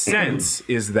my sense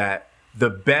is that the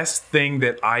best thing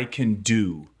that I can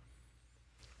do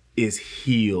is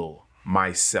heal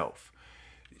myself.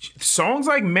 Songs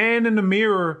like Man in the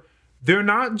Mirror, they're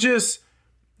not just,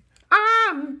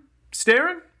 I'm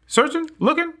staring, searching,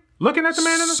 looking at the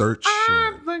man in the searching.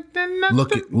 I'm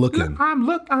looking at the man.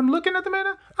 I'm looking at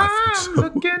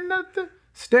the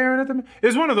staring at the man.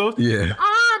 It's one of those. Yeah.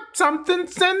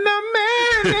 Something's in the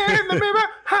man in the mirror.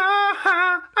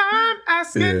 I'm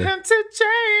asking him to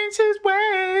change his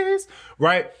ways.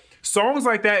 Right? Songs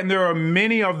like that, and there are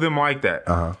many of them like that,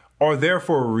 are there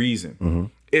for a reason. Mm-hmm.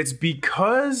 It's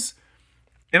because,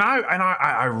 and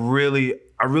I really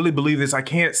believe this. I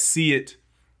can't see it.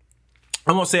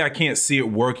 I won't say I can't see it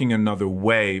working another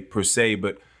way per se,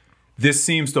 but this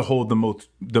seems to hold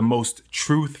the most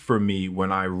truth for me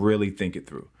when I really think it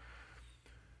through.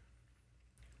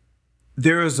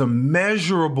 There is a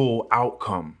measurable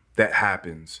outcome that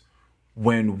happens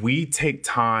when we take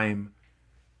time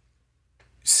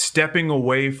stepping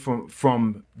away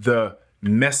from the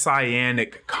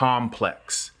messianic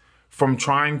complex, from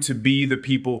trying to be the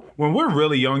people. When we're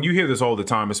really young, you hear this all the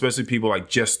time, especially people like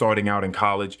just starting out in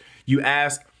college. You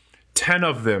ask 10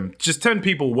 of them, just 10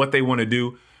 people, what they want to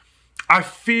do. I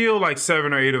feel like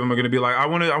 7 or 8 of them are going to be like, I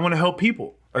want to help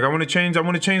people. Like I want to change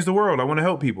the world. I want to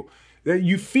help people.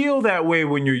 You feel that way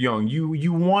when you're young.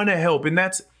 You want to help, and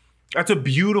that's a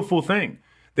beautiful thing,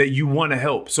 that you want to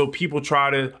help. So people try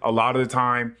to, a lot of the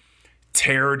time,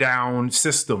 tear down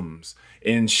systems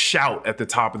and shout at the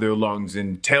top of their lungs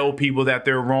and tell people that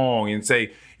they're wrong and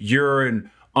say you're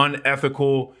an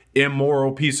unethical,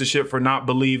 immoral piece of shit for not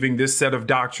believing this set of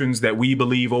doctrines that we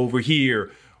believe over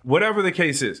here. Whatever the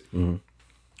case is, mm-hmm.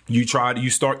 You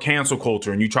start cancel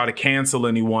culture and you try to cancel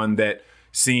anyone that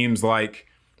seems like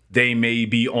they may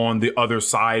be on the other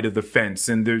side of the fence.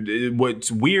 And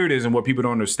what's weird is, and what people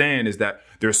don't understand, is that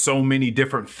there's so many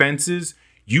different fences.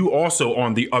 You also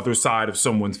on the other side of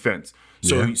someone's fence.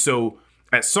 So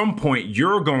at some point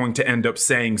you're going to end up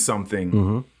saying something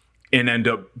mm-hmm. and end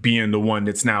up being the one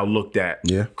that's now looked at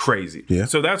crazy. Yeah.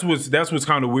 So that's what's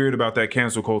kind of weird about that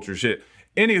cancel culture shit.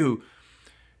 Anywho,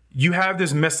 you have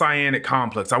this messianic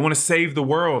complex. I want to save the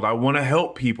world. I want to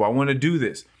help people. I want to do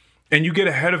this. And you get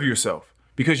ahead of yourself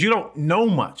because you don't know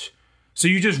much. So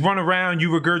you just run around, you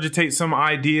regurgitate some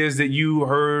ideas that you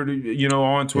heard,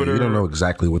 on Twitter. You don't know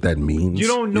exactly what that means. You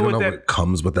don't know what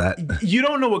comes with that. You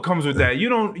don't know what comes with that. You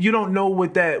don't know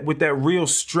what that real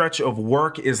stretch of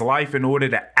work is like in order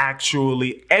to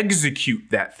actually execute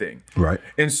that thing. Right.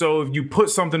 And so if you put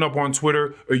something up on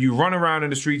Twitter or you run around in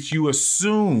the streets, you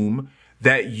assume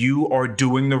that you are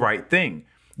doing the right thing.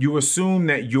 You assume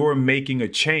that you're making a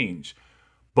change.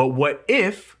 But what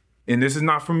if, and this is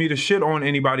not for me to shit on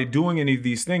anybody doing any of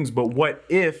these things, but what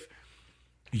if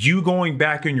you going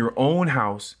back in your own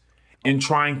house and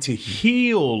trying to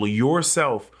heal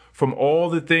yourself from all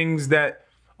the things that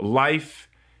life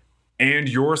and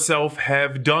yourself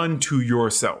have done to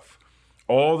yourself,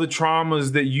 all the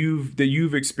traumas that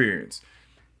you've experienced,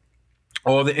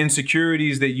 all the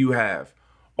insecurities that you have,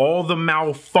 all the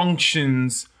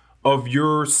malfunctions of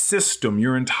your system,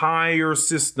 your entire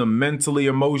system, mentally,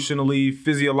 emotionally,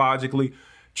 physiologically,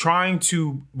 trying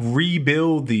to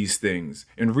rebuild these things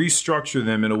and restructure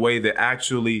them in a way that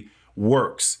actually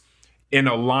works in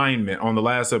alignment. On the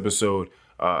last episode,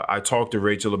 I talked to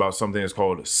Rachel about something that's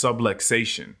called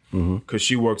subluxation, because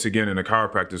she works again in a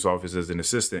chiropractor's office as an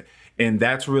assistant. And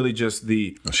that's really just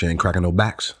she ain't cracking no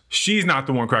backs. She's not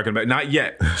the one cracking the back. Not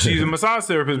yet. She's a massage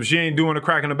therapist, but she ain't doing the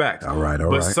cracking the backs. All right.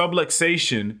 But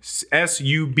subluxation,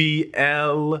 subluxation,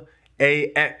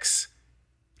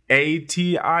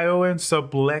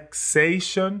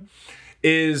 subluxation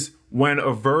is when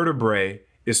a vertebrae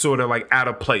is sort of like out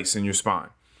of place in your spine.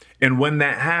 And when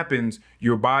that happens,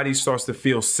 your body starts to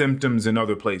feel symptoms in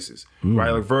other places, right?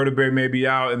 Like vertebrae may be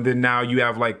out, and then now you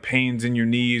have like pains in your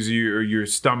knees or your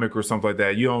stomach or something like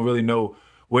that. You don't really know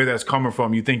where that's coming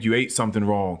from. You think you ate something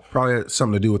wrong. Probably had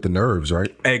something to do with the nerves,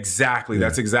 right? Exactly. Yeah.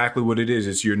 That's exactly what it is.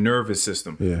 It's your nervous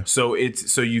system. Yeah. So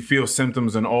you feel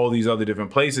symptoms in all these other different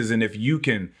places. And if you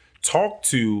can talk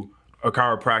to a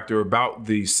chiropractor about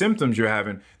the symptoms you're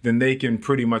having, then they can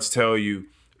pretty much tell you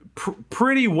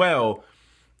pretty well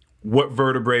what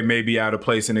vertebrae may be out of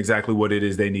place and exactly what it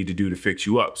is they need to do to fix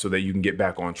you up so that you can get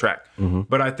back on track. Mm-hmm.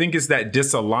 But I think it's that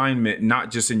disalignment,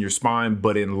 not just in your spine,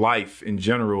 but in life in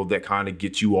general, that kind of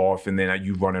gets you off, and then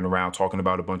you running around talking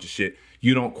about a bunch of shit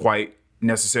you don't quite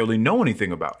necessarily know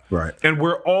anything about. Right. And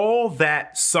we're all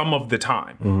that some of the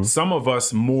time. Mm-hmm. Some of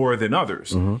us more than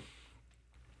others. Mm-hmm.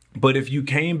 But if you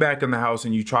came back in the house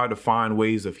and you tried to find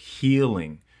ways of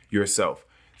healing yourself,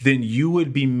 then you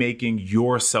would be making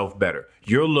yourself better.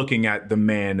 You're looking at the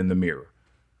man in the mirror,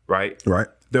 right? Right.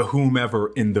 The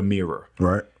whomever in the mirror.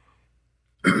 Right.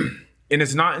 And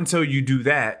it's not until you do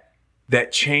that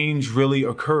change really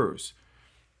occurs.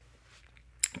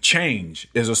 Change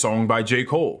is a song by J.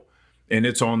 Cole, and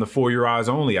it's on the For Your Eyes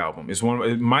Only album.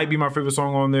 It might be my favorite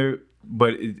song on there,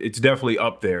 but it's definitely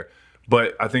up there.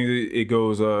 But I think it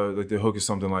goes like the hook is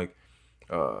something like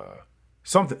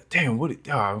something. Damn,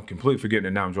 I'm completely forgetting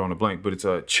it now. I'm drawing a blank. But it's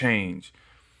a change.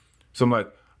 So I'm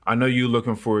like, I know you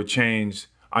looking for a change.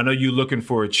 I know you looking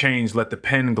for a change. Let the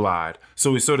pen glide.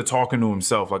 So he's sort of talking to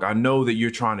himself. Like, I know that you're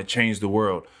trying to change the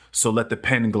world. So let the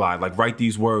pen glide. Like, write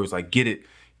these words. Like, get it.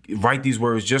 Write these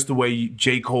words just the way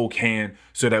J. Cole can,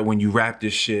 so that when you rap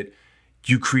this shit,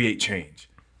 you create change.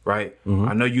 Right? Mm-hmm.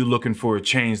 I know you looking for a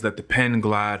change, let the pen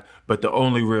glide, but the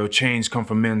only real change come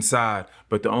from inside.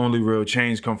 But the only real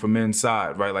change come from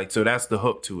inside, right? Like, so that's the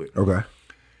hook to it. Okay.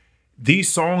 These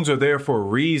songs are there for a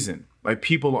reason. Like,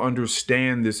 people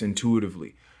understand this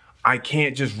intuitively. I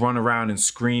can't just run around and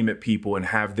scream at people and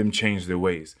have them change their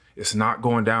ways. It's not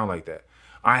going down like that.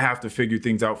 I have to figure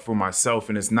things out for myself,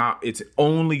 and it's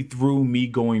only through me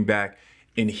going back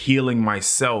and healing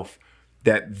myself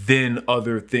that then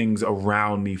other things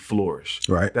around me flourish.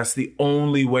 Right. That's the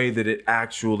only way that it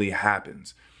actually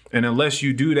happens. And unless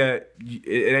you do that,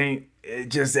 it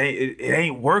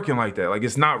ain't working like that. Like,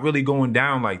 it's not really going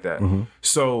down like that. Mm-hmm.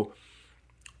 So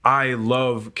I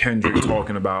love Kendrick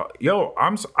talking about,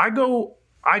 I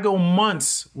go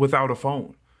months without a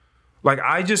phone. Like,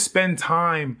 I just spend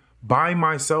time by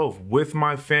myself with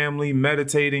my family,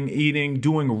 meditating, eating,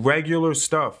 doing regular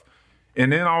stuff.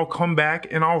 And then I'll come back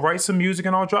and I'll write some music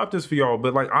and I'll drop this for y'all.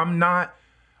 But like, I'm not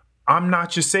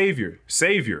your savior.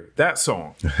 Savior, that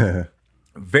song.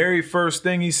 Very first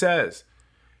thing he says,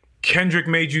 Kendrick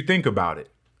made you think about it,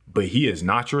 but he is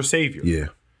not your savior. Yeah.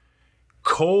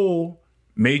 Cole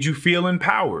made you feel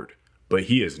empowered, but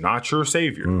he is not your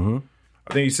savior. Mm-hmm.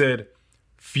 I think he said,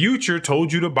 Future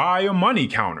told you to buy a money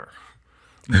counter,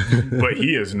 but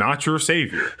he is not your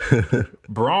savior.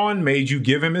 Braun made you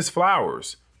give him his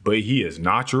flowers, but he is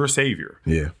not your savior.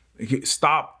 Yeah.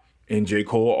 Stop. And J.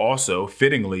 Cole also,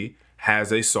 fittingly,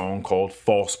 has a song called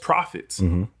False Prophets,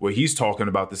 mm-hmm. where he's talking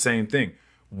about the same thing.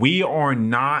 We are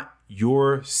not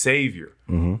your savior.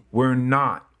 Mm-hmm. We're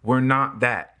not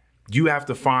that. You have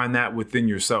to find that within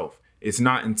yourself. It's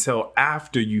not until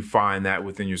after you find that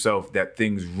within yourself that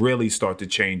things really start to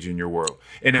change in your world.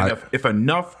 And if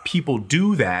enough people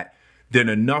do that, then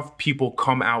enough people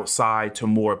come outside to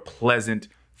more pleasant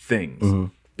things. Mm-hmm.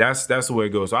 That's the way it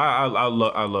goes. I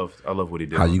love what he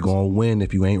did. How you gonna win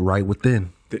if you ain't right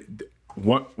within?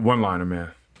 One-liner,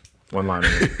 man. One-liner,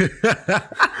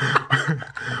 man.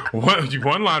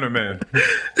 One-liner, man.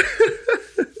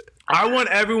 I want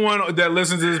everyone that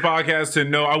listens to this podcast to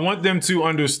know, I want them to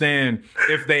understand,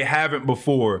 if they haven't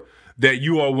before, that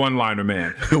you are one-liner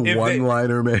man.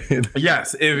 One-liner man.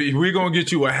 Yes. If we're going to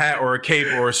get you a hat or a cape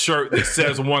or a shirt that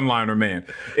says one-liner man.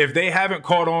 If they haven't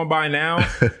caught on by now,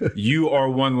 you are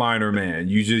one-liner man.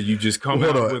 You just come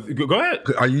out with... Go ahead.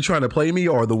 Are you trying to play me,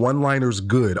 or are the one-liners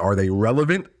good? Are they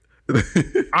relevant?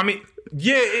 I mean...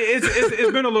 Yeah,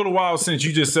 it's been a little while since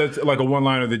you just said like a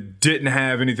one-liner that didn't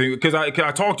have anything, because I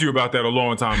talked to you about that a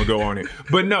long time ago on it.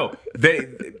 But no,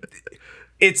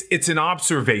 it's an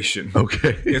observation.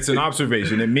 Okay. It's an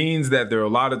observation. It means that there are a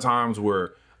lot of times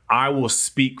where I will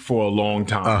speak for a long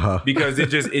time because it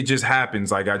just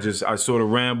happens. Like I sort of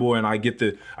ramble and I get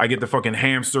the fucking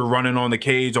hamster running on the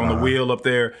cage on the wheel up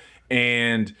there,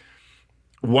 and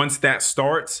once that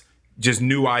starts, just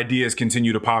new ideas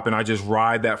continue to pop, and I just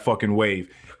ride that fucking wave.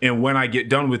 And when I get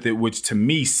done with it, which to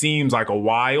me seems like a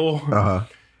while,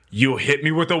 you'll hit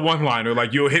me with a one-liner.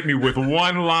 Like, you'll hit me with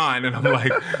one line, and I'm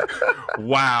like,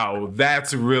 wow,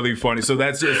 that's really funny. So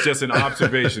that's just an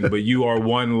observation, but you are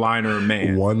one-liner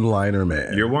man. One-liner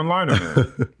man. You're one-liner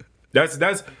man.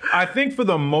 That's I think for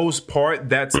the most part,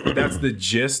 that's the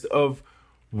gist of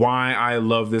why I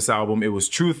love this album. It was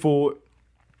truthful.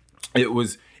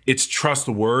 It's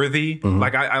trustworthy.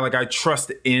 Like I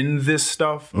trust in this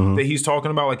stuff that he's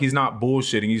talking about. Like he's not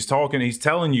bullshitting. He's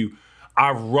telling you,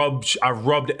 I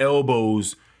rubbed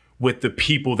elbows with the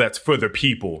people that's for the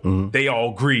people. They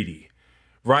all greedy.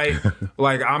 Right?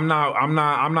 Like I'm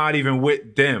not even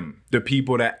with them. The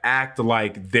people that act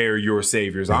like they're your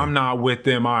saviors. I'm not with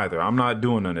them either. I'm not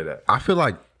doing none of that. I feel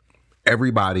like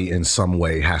everybody in some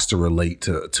way has to relate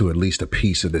to at least a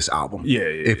piece of this album. Yeah.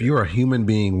 If you're a human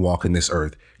being walking this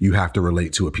earth, you have to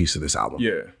relate to a piece of this album.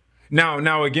 Yeah.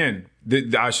 Now again,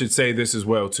 I should say this as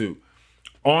well too.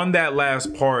 On that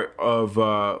last part of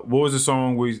what was the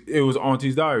song? It was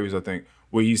Auntie's Diaries, I think,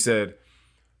 where he said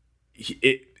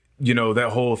that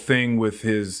whole thing with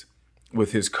his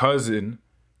cousin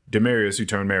Demarius, who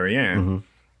turned Marianne.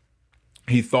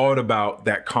 He thought about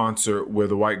that concert where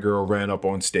the white girl ran up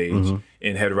on stage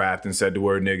and had rapped and said the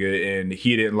word nigga, and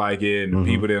he didn't like it, and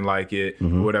people didn't like it,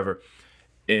 whatever.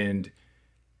 And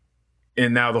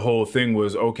now the whole thing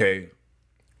was, okay,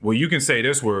 well, you can say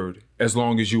this word as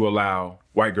long as you allow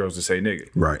white girls to say nigga.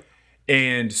 Right.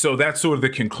 And so that's sort of the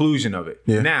conclusion of it.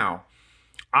 Yeah. Now,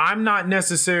 I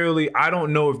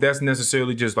don't know if that's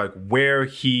necessarily just like where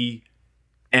he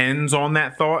ends on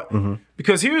that thought.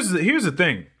 Because here's the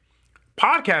thing.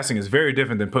 Podcasting is very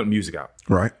different than putting music out.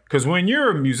 Right. Because when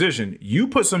you're a musician, you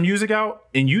put some music out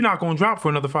and you're not going to drop for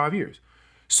another 5 years.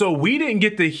 So we didn't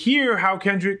get to hear how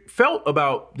Kendrick felt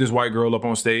about this white girl up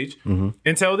on stage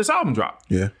until this album dropped.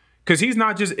 Yeah. Because he's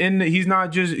not just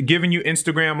giving you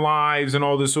Instagram lives and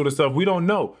all this sort of stuff. We don't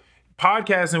know.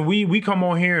 Podcasting, we come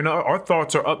on here and our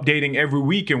thoughts are updating every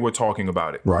week and we're talking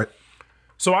about it. Right.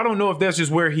 So I don't know if that's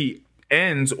just where he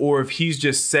ends or if he's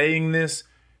just saying this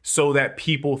so that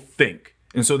people think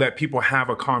and so that people have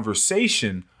a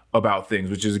conversation about things,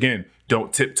 which is, again,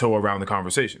 don't tiptoe around the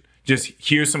conversation. Just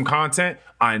here's some content.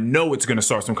 I know it's going to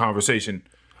start some conversation.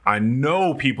 I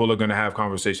know people are going to have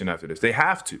conversation after this. They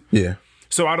have to. Yeah.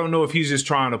 So I don't know if he's just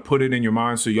trying to put it in your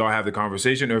mind so y'all have the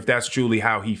conversation or if that's truly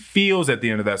how he feels at the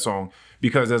end of that song.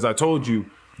 Because as I told you,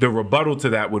 the rebuttal to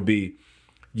that would be,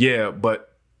 yeah,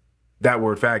 but that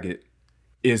word faggot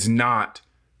is not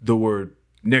the word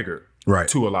nigger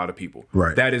to a lot of people.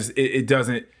 Right. That is,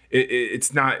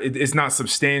 it's not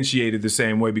substantiated the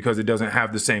same way because it doesn't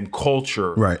have the same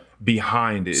culture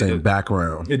behind it. Same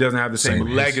background. It doesn't have the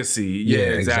same legacy. Yeah,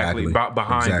 exactly.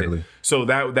 Behind it. So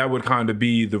that would kind of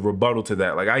be the rebuttal to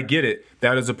that. Like, I get it.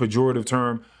 That is a pejorative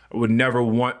term. I would never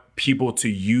want people to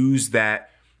use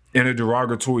that in a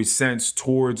derogatory sense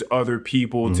towards other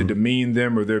people to demean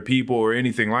them or their people or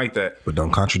anything like that. But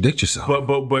don't contradict yourself.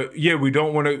 But yeah, we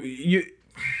don't want to.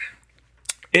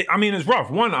 I mean, it's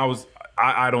rough. One,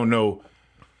 I don't know.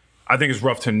 I think it's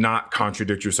rough to not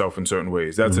contradict yourself in certain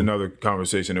ways. That's another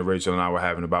conversation that Rachel and I were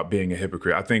having about being a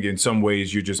hypocrite. I think in some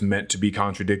ways you're just meant to be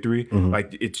contradictory.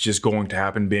 Like it's just going to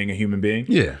happen being a human being.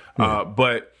 Yeah.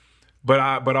 But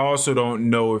I also don't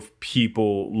know if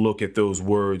people look at those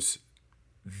words.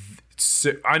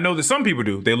 I know that some people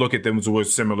do. They look at those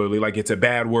words similarly, like it's a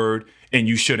bad word and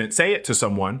you shouldn't say it to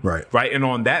someone. Right. And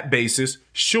on that basis,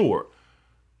 sure.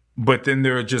 But then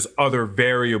there are just other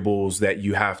variables that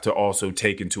you have to also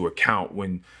take into account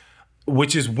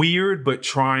which is weird, but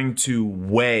trying to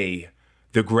weigh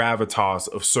the gravitas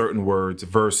of certain words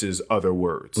versus other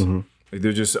words. Like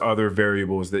they're just other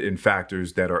variables and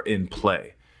factors that are in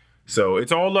play. So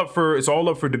it's all up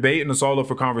for debate and it's all up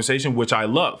for conversation, which I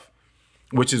love.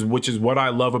 Which is what I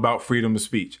love about freedom of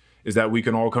speech, is that we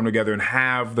can all come together and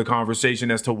have the conversation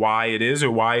as to why it is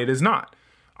or why it is not.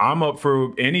 I'm up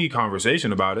for any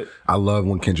conversation about it. I love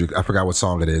when Kendrick, I forgot what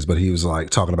song it is, but he was like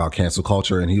talking about cancel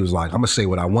culture and he was like, I'm going to say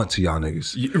what I want to y'all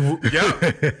niggas.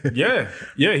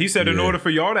 Yeah. He said in order for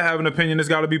y'all to have an opinion, it's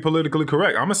got to be politically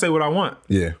correct. I'm going to say what I want.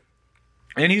 Yeah.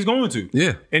 And he's going to.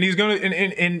 Yeah. And he's going to,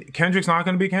 and Kendrick's not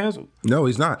going to be canceled. No,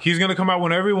 he's not. He's going to come out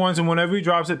whenever he wants, and whenever he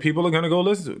drops it, people are going to go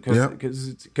listen to it. Because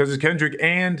it's Kendrick.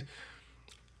 And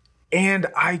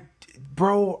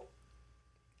bro,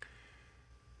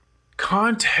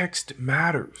 context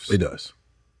matters. It does.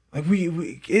 Like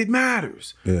it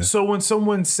matters. Yeah. So when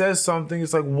someone says something,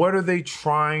 it's like, what are they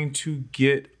trying to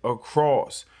get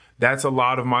across? That's a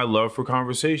lot of my love for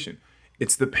conversation.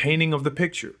 It's the painting of the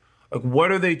picture. Like,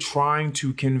 what are they trying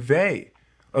to convey?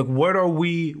 Like, what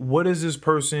is this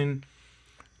person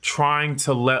trying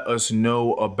to let us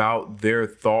know about their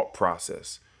thought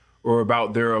process or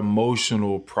about their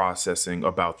emotional processing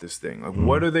about this thing? Like,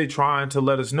 what are they trying to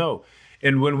let us know?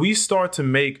 And when we start to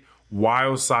make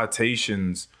wild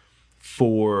citations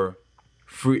for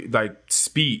free, like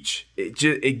speech,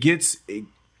 it gets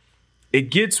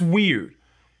weird.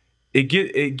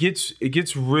 it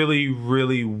gets really,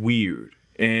 really weird.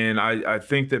 And I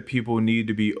think that people need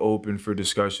to be open for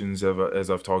discussions, as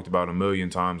I've talked about a million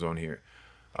times on here.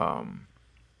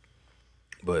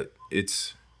 But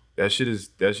that shit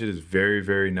is very,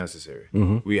 very necessary.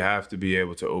 We have to be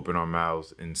able to open our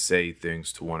mouths and say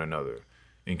things to one another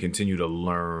and continue to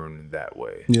learn that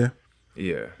way. Yeah.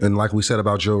 Yeah. And like we said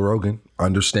about Joe Rogan,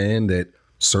 understand that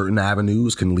certain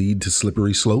avenues can lead to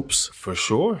slippery slopes. For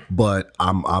sure. But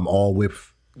I'm all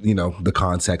with, the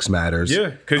context matters. Yeah,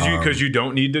 because you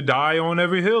don't need to die on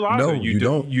every hill either. No, you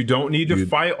don't. You don't need to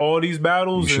fight all these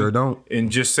battles. You sure don't. And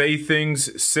just say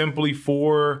things simply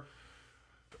for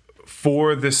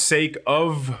the sake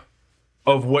of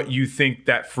what you think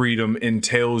that freedom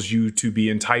entails you to be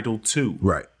entitled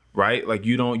to. Right? Like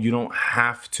you don't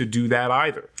have to do that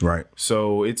either. Right.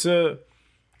 So it's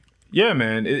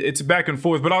it's back and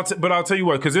forth. But I'll tell you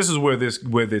what, because this is where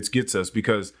this gets us,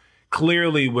 because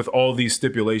clearly with all these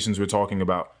stipulations we're talking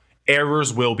about,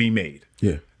 errors will be made.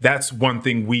 Yeah. That's one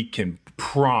thing we can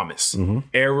promise.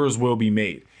 Errors will be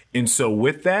made. And so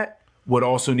with that, what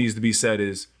also needs to be said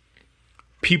is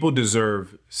people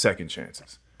deserve second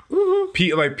chances.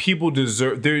 People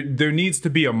deserve, there needs to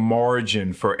be a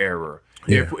margin for error.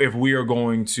 Yeah. If we are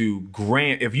going to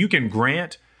if you can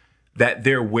grant that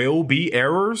there will be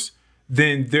errors,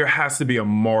 then there has to be a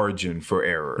margin for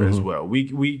error as well.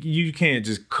 You can't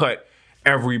just cut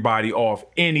everybody off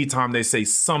anytime they say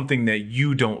something that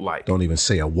you don't like. Don't even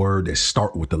say a word that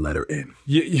start with the letter N.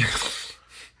 Yeah.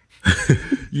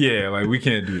 Yeah, like we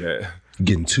can't do that.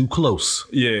 Getting too close.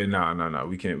 Yeah, no.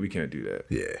 We can't do that.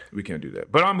 Yeah. We can't do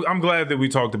that. But I'm glad that we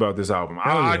talked about this album.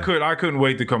 I couldn't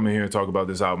wait to come in here and talk about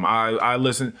this album.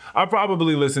 I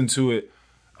probably listened to it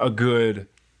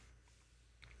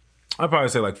I'd probably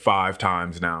say like 5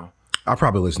 times now. I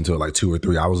probably listened to it like 2 or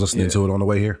 3. I was listening to it on the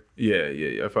way here.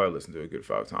 Yeah. I probably listened to it a good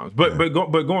 5 times. But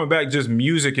going back, just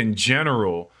music in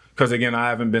general, because again, I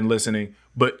haven't been listening,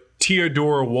 but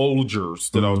Teodora Wolgers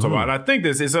that I was talking about. And I think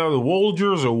this is either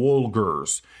Wolgers or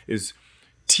Wolgers. Is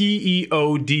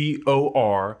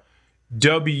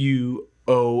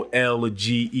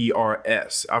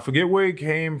TeodorWolgers. I forget where he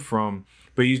came from,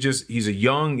 but he's a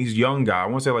young guy. I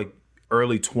want to say like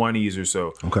early 20s or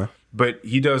so. Okay. But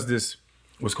he does this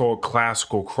what's called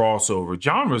classical crossover.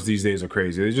 Genres these days are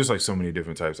crazy. There's just like so many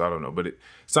different types. I don't know. But it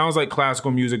sounds like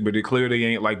classical music, but it clearly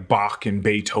ain't like Bach and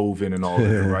Beethoven and all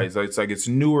that, right? It's like it's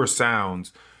newer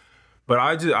sounds. But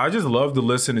I just love to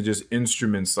listen to just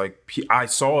instruments. Like I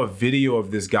saw a video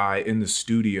of this guy in the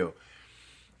studio,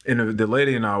 and the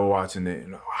lady and I were watching it,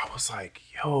 and I was like,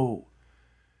 yo,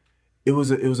 it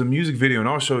was a music video, and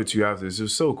I'll show it to you after this. It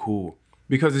was so cool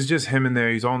because it's just him in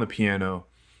there. He's on the piano.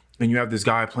 And you have this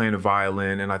guy playing a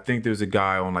violin, and I think there's a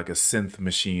guy on like a synth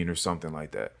machine or something like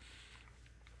that.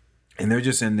 And they're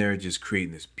just in there just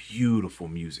creating this beautiful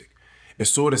music. It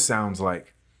sort of sounds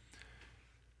like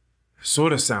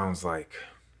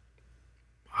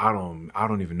I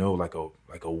don't even know, like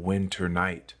a winter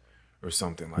night or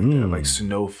something like that. Like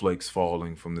snowflakes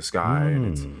falling from the sky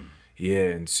and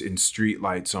and street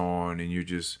lights on, and you're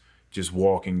just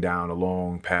walking down a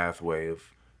long pathway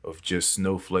of just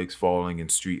snowflakes falling and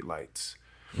street lights.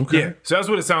 Okay. Yeah, so that's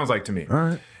what it sounds like to me. All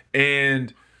right.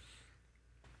 And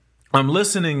I'm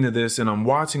listening to this and I'm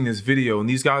watching this video, and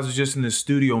these guys are just in the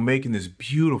studio making this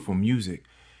beautiful music.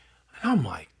 And I'm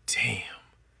like, damn.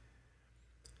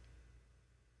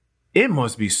 It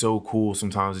must be so cool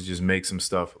sometimes to just make some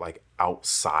stuff like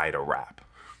outside of rap.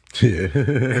 Yeah.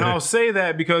 And I'll say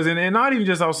that because, and not even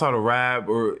just outside of rap,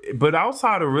 but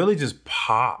outside of really just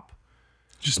pop.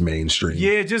 Just mainstream.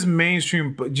 Yeah, just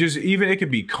mainstream. But just even it could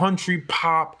be country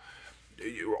pop,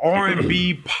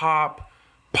 R&B pop,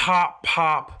 pop,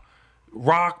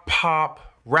 rock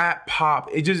pop, rap pop.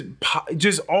 It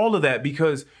just all of that,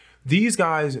 because these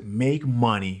guys make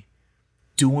money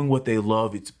doing what they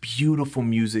love. It's beautiful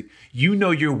music. You know,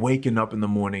 you're waking up in the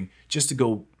morning just to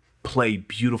go play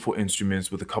beautiful instruments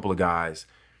with a couple of guys,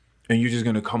 and you're just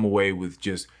gonna come away with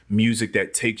just music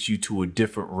that takes you to a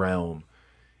different realm.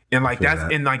 And like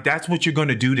that's what you're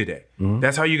gonna do today.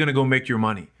 That's how you're gonna go make your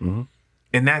money. And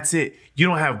that's it. You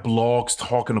don't have blogs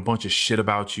talking a bunch of shit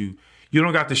about you. You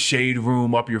don't got the shade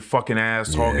room up your fucking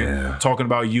ass talking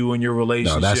about you and your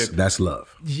relationship. No, that's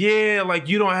love. Yeah, like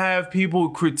you don't have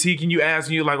people critiquing you,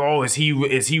 asking you like, oh, is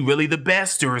he really the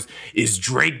best, or is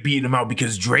Drake beating him out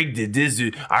because Drake did this?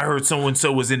 I heard so and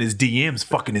so was in his DMs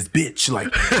fucking his bitch. Like,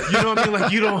 you know what I mean?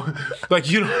 Like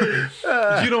you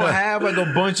don't have like a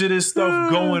bunch of this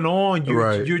stuff going on.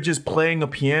 You're just playing a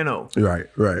piano. Right.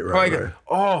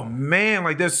 Oh man,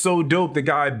 like that's so dope. The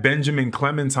guy Benjamin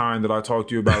Clementine that I talked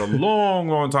to you about a long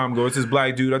long time ago. It's this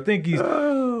black dude. I think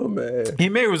he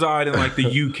may reside in like the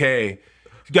UK.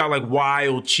 He's got like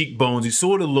wild cheekbones. He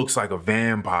sort of looks like a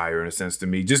vampire in a sense to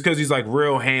me, just because he's like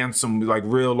real handsome, like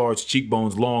real large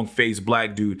cheekbones, long face,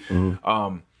 black dude.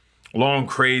 Long,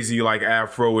 crazy, like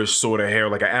afro-ish sort of hair,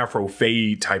 like an afro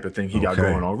fade type of thing he got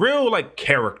going on. Real like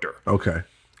character. Okay.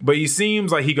 But he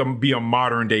seems like he can be a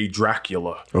modern day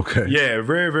Dracula. Okay. Yeah,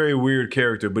 very, very weird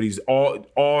character, but he's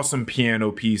awesome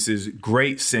piano pieces,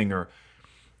 great singer.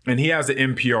 And he has an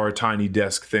NPR Tiny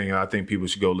Desk thing I think people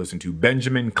should go listen to.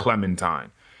 Benjamin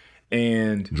Clementine.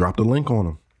 And drop the link on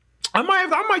him. I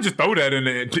might just throw that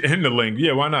in the link.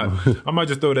 Yeah, why not? I might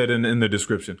just throw that in the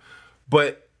description.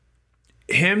 But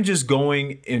him just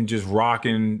going and just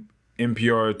rocking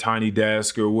NPR Tiny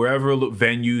Desk or wherever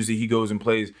venues that he goes and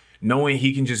plays, knowing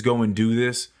he can just go and do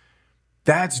this,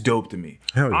 that's dope to me.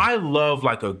 Hell yeah. I love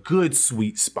like a good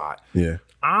sweet spot. Yeah.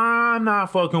 I'm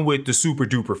not fucking with the super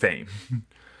duper fame.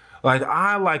 Like,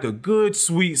 I like a good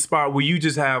sweet spot where you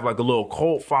just have like a little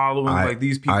cult following. Like,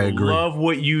 these people love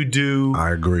what you do.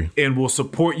 I agree. And will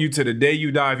support you to the day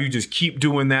you die if you just keep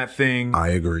doing that thing. I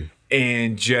agree.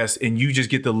 And you just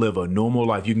get to live a normal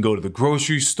life. You can go to the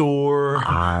grocery store.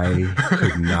 I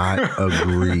could not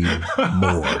agree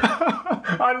more.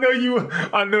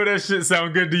 I know that shit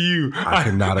sound good to you. I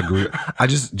cannot agree. I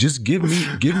just give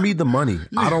me the money.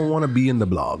 I don't want to be in the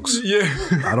blogs. Yeah.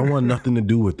 I don't want nothing to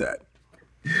do with that.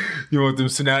 You want them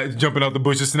jumping out the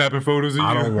bushes, snapping photos of you?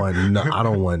 I don't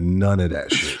want none of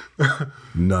that shit.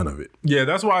 None of it. Yeah,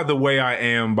 that's why The Way I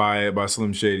Am by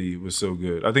Slim Shady was so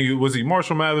good. I think was he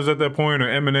Marshall Mathers at that point or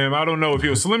Eminem? I don't know if he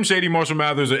was Slim Shady, Marshall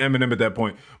Mathers, or Eminem at that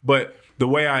point. But The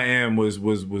Way I Am was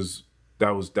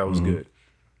good.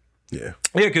 Yeah.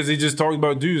 Yeah, because he just talked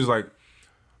about dudes like,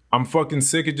 I'm fucking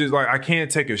sick of just like I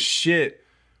can't take a shit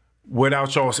without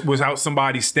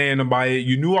somebody standing by it.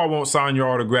 You knew I won't sign your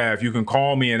autograph. You can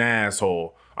call me an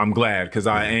asshole. I'm glad because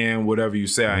I am whatever you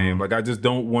say I am. Like, I just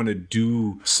don't want to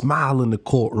do. Smile in the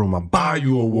courtroom. I'll buy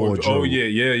you a wardrobe. Oh,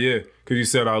 yeah. Because he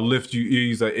said, I'll lift you.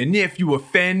 He's like, and if you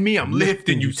offend me, I'm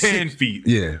lifting you 10 feet.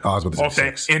 Yeah. I was about to say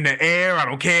off that in the air. I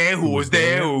don't care who was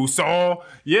there, who saw.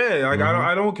 Yeah. Like,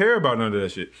 I don't care about none of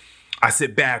that shit. I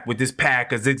sit back with this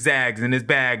pack of zigzags and this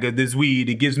bag of this weed.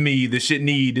 It gives me the shit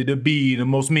needed to be the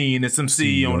most mean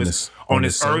SMC on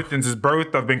this earth and this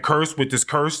birth. I've been cursed with this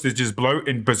curse that just blurt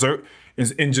and berserk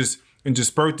and just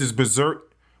spurt this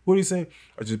berserk. What do you say?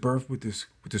 I just birthed with this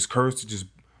curse to just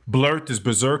blurt this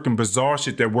berserk and bizarre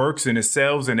shit that works and it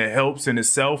sells and it helps in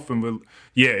itself and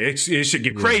it should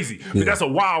get crazy. But that's a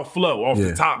wild flow off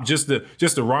the top. Just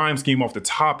the rhyme scheme off the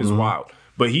top is wild.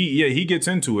 But he gets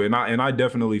into it, and I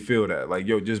definitely feel that. Like,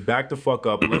 yo, just back the fuck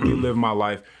up, let me live my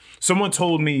life. Someone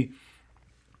told me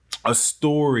a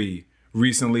story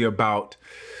recently about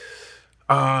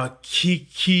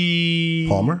Keke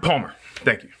Palmer.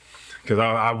 Thank you, because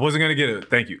I wasn't gonna get it.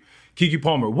 Thank you, Keke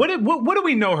Palmer. What do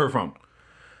we know her from?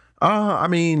 I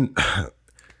mean,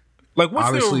 like,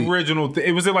 what's the original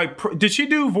thing? Was it like? Did she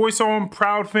do voice on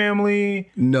Proud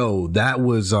Family? No, that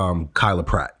was Kyla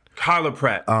Pratt. Kyla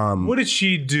Pratt. What did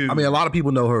she do? I mean, a lot of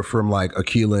people know her from like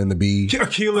Akeelah and the Bee.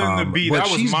 Akeelah and the Bee.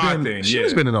 That was my thing.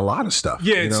 She's been in a lot of stuff.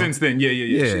 Yeah, since then.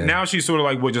 Yeah. Now she's sort of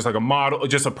like just like a model,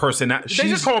 just a personality. They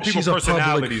just call people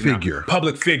personalities now.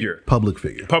 Public figure,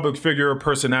 a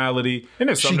personality.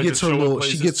 And she gets her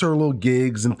little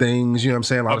gigs and things. You know what I'm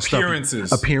saying? A lot of stuff.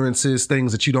 Appearances,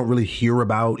 things that you don't really hear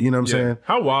about. You know what I'm saying?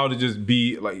 How wild to just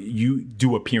be like you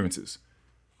do appearances.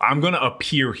 I'm gonna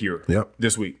appear here.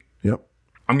 This week. Yep.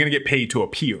 I'm going to get paid to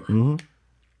appear.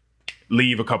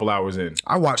 Leave a couple hours in.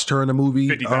 I watched her in a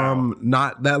movie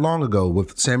not that long ago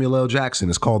with Samuel L. Jackson.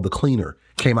 It's called The Cleaner.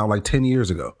 Came out like 10 years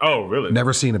ago. Oh, really?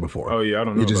 Never seen it before. Oh, yeah. I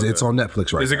don't know. It's on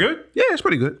Netflix right now. Is it good? Yeah, it's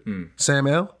pretty good. Sam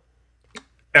L.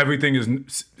 Everything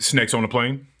is snakes on a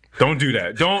plane. Don't do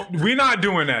that. We're not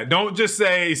doing that. Don't just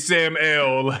say Sam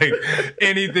L. Like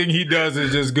anything he does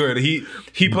is just good. He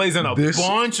plays in a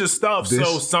bunch of stuff.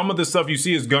 So some of the stuff you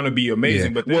see is gonna be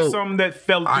amazing, but there's some that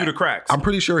fell through the cracks. I'm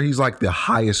pretty sure he's like the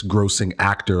highest grossing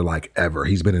actor like ever.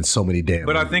 He's been in so many damn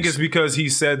movies. I think it's because he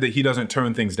said that he doesn't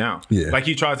turn things down. Yeah. Like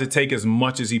he tries to take as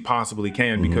much as he possibly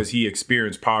can because he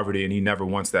experienced poverty and he never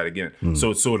wants that again.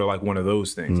 So it's sort of like one of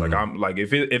those things. Like I'm like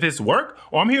if it's work,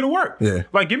 I'm here to work. Yeah.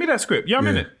 Like give me that script. Yeah, I'm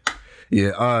in it.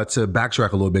 Yeah, to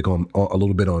backtrack a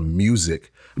little bit on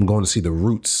music, I'm going to see The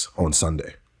Roots on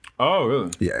Sunday. Oh, really?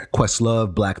 Yeah,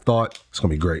 Questlove, Black Thought. It's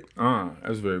gonna be great.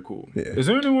 That's very cool. Yeah. Is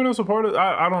there anyone else a part of?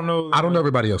 I don't know. I don't know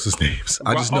everybody else's names.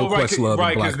 I just know Questlove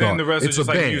and Black Thought. Then the rest it's are just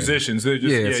a band. musicians. Just,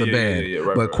 it's a band.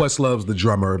 Right, but Questlove's the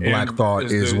drummer. Black Thought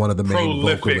is one of the main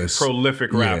vocalists.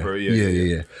 Prolific rapper.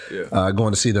 Yeah.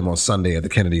 Going to see them on Sunday at the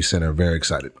Kennedy Center. Very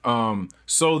excited.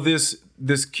 So this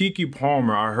Keke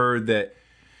Palmer, I heard that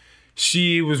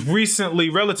she was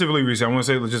relatively recent. I want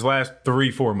to say just last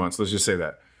 3-4 months. Let's just say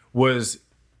that was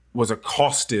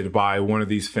accosted by one of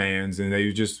these fans, and they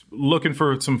were just looking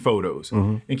for some photos.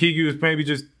 And Keke was maybe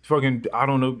just fucking, I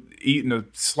don't know, eating a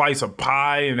slice of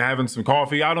pie and having some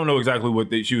coffee. I don't know exactly what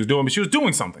she was doing, but she was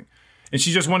doing something. And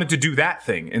she just wanted to do that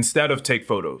thing instead of take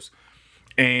photos.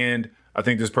 And I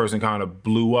think this person kind of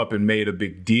blew up and made a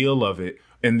big deal of it.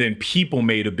 And then people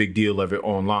made a big deal of it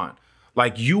online.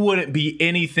 Like, you wouldn't be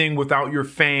anything without your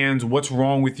fans. What's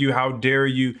wrong with you? How dare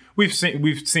you? We've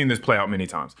seen this play out many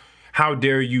times. How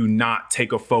dare you not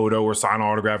take a photo or sign an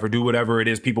autograph or do whatever it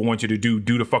is people want you to do?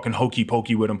 Do the fucking hokey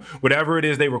pokey with them. Whatever it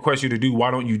is they request you to do, why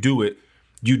don't you do it?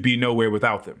 You'd be nowhere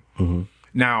without them.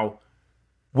 Now,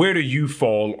 where do you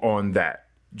fall on that?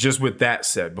 Just with that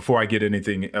said, before I get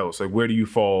anything else, like, where do you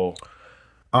fall?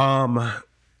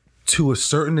 To a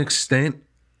certain extent,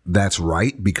 that's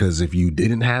right, because if you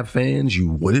didn't have fans, you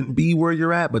wouldn't be where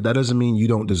you're at, but that doesn't mean you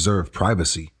don't deserve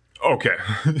privacy. Okay.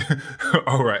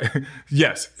 All right.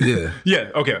 Yes. Yeah. Yeah.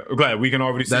 Okay. I'm glad we can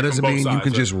already see that doesn't mean you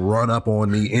can just run up on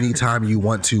me anytime you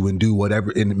want to and do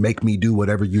whatever and make me do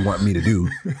whatever you want me to do.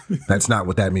 That's not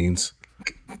what that means.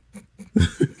 You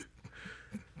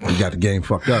got the game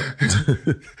fucked up.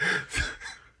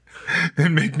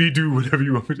 And make me do whatever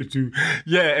you want me to do.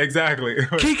 Yeah, exactly.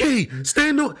 Keke,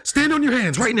 stand on your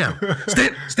hands right now.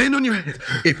 Stand on your hands.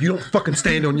 If you don't fucking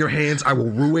stand on your hands, I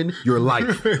will ruin your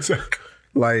life. Exactly.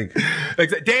 Like,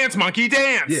 dance, monkey,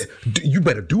 dance. Yeah, you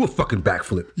better do a fucking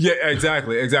backflip. Yeah,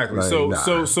 exactly.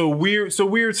 Like, so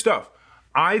weird stuff.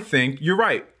 I think you're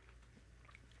right.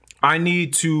 I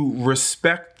need to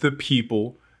respect the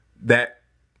people that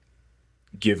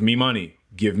give me money,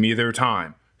 give me their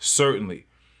time. Certainly.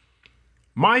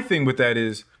 My thing with that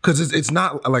is, because it's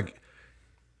not like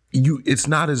it's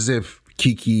not as if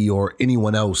Keke or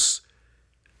anyone else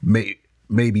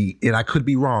maybe, and I could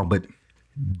be wrong, but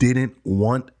didn't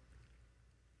want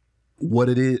what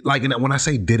it is. Like, when I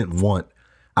say didn't want,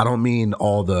 I don't mean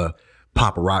all the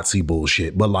paparazzi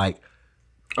bullshit, but like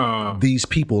these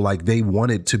people, like, they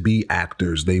wanted to be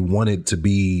actors, they wanted to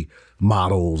be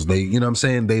models, they, you know what I'm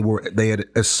saying, they had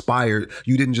aspired.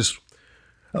 You didn't just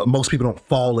most people don't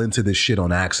fall into this shit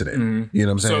on accident. You know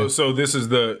what I'm saying? So this is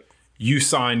you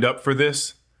signed up for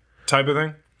this type of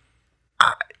thing?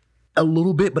 A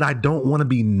little bit, but I don't want to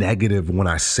be negative when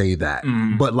I say that.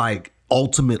 But like,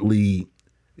 ultimately,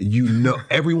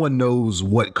 everyone knows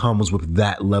what comes with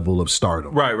that level of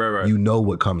stardom. Right. You know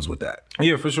what comes with that.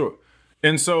 Yeah, for sure.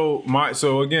 And so my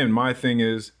thing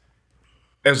is,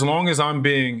 as long as I'm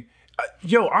being,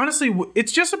 honestly,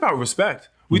 it's just about respect.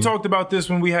 We talked about this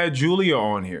when we had Julia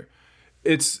on here.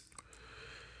 It's,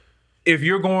 if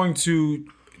you're going to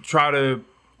try to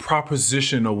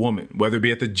proposition a woman, whether it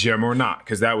be at the gym or not,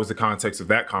 because that was the context of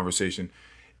that conversation,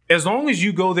 as long as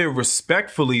you go there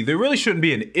respectfully, there really shouldn't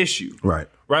be an issue. Right.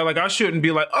 Like, I shouldn't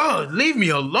be like, oh, leave me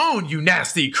alone, you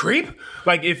nasty creep.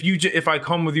 Like, if I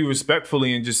come with you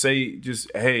respectfully and just say,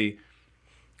 hey,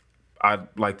 I'd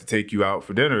like to take you out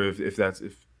for dinner if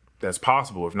that's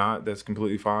possible. If not, that's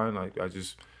completely fine. Like,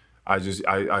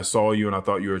 I saw you and I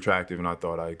thought you were attractive and I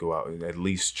thought I'd go out and at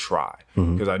least try,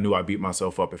 because I knew I'd beat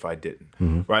myself up if I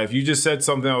didn't. Right? If you just said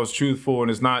something that was truthful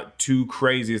and it's not too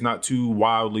crazy, it's not too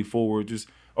wildly forward, just,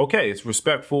 okay, it's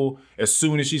respectful. As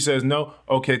soon as she says no,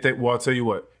 okay, well, I'll tell you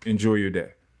what, enjoy your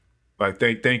day. Like,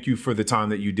 thank you for the time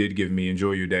that you did give me.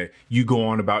 Enjoy your day. You go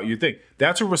on about your thing.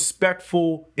 That's a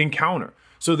respectful encounter.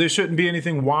 So there shouldn't be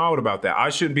anything wild about that.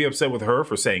 I shouldn't be upset with her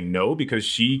for saying no, because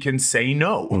she can say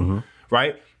no,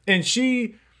 right? And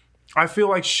she, I feel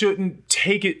like, shouldn't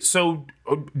take it so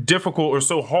difficult or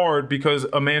so hard because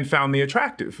a man found me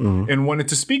attractive and wanted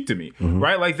to speak to me,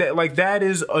 right? Like that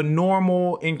is a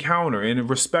normal encounter and a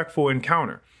respectful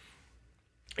encounter.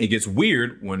 It gets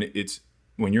weird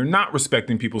when you're not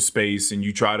respecting people's space and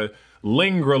you try to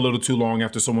linger a little too long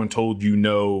after someone told you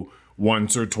no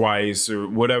once or twice or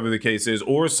whatever the case is,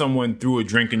 or someone threw a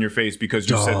drink in your face because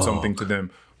you said something to them.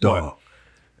 What?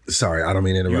 Sorry, I don't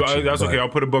mean to interrupt you. That's okay. I'll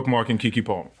put a bookmark in Keke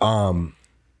Palmer.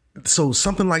 So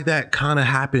something like that kind of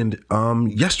happened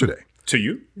yesterday. To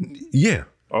you? Yeah.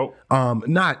 Oh.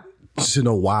 Not to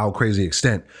no wild, crazy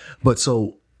extent, but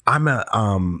so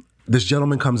I'm this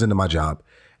gentleman comes into my job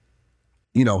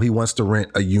you know, he wants to rent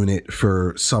a unit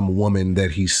for some woman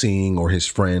that he's seeing or his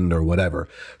friend or whatever.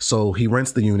 So he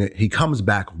rents the unit. He comes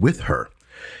back with her.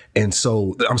 And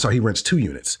so, I'm sorry, he rents 2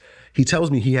 units. He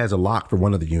tells me he has a lock for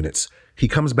one of the units. He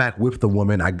comes back with the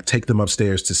woman. I take them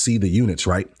upstairs to see the units,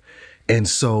 right? And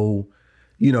so,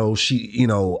 you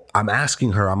know, I'm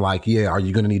asking her, I'm like, yeah, are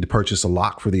you going to need to purchase a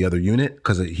lock for the other unit?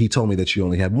 Because he told me that she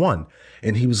only had one.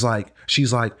 And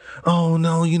she's like, oh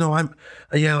no, you know,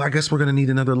 I guess we're going to need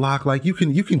another lock. Like you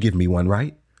can give me one,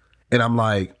 right? And I'm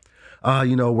like,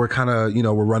 you know, we're kind of, you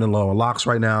know, we're running low on locks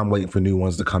right now. I'm waiting for new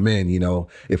ones to come in. You know,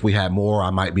 if we had more,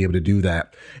 I might be able to do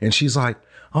that. And she's like,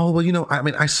 oh, well, you know, I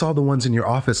mean, I saw the ones in your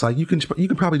office. Like you can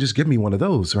probably just give me one of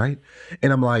those, right?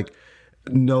 And I'm like,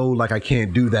 no, like I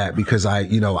can't do that because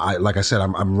like I said,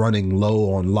 I'm running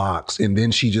low on locks. And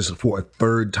then she just for a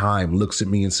third time looks at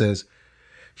me and says,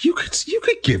 you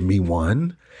could give me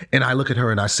one. And I look at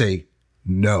her and I say,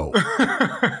 no.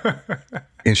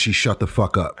 And she shut the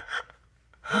fuck up.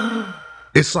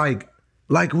 It's like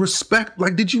respect.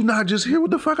 Like, did you not just hear what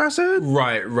the fuck I said?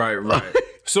 Right.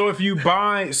 So if you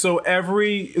buy,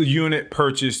 every unit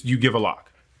purchased, you give a lock.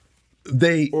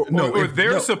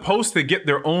 They're supposed to get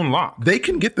their own lock. They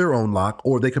can get their own lock,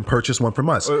 or they can purchase one from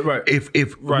us. Right. If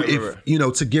you know,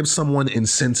 to give someone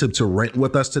incentive to rent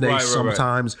with us today,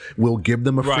 sometimes we'll give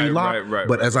them a free lock.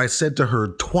 But as I said to her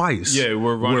twice,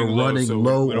 we're running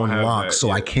low on locks,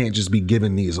 so I can't just be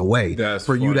giving these away. That's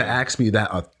for funny. You to ask me that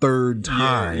a third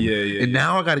time, and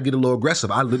now I got to get a little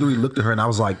aggressive. I literally looked at her and I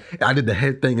was like, I did the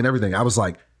head thing and everything. I was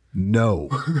like, no.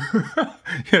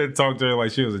 Talk to her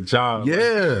like she was a child.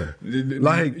 Yeah.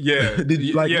 Respect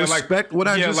what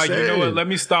I just said. You know what? Let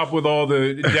me stop with all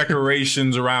the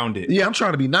decorations around it. Yeah, I'm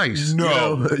trying to be nice. No.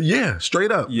 You know? Yeah,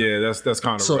 straight up. Yeah, that's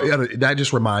kind of so that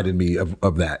just reminded me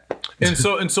of that. And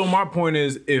so my point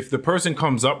is, if the person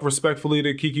comes up respectfully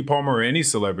to Keke Palmer or any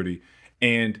celebrity,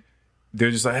 and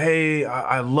they're just like, hey,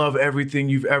 I love everything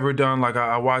you've ever done. Like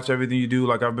I watch everything you do.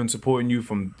 Like I've been supporting you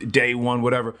from day one,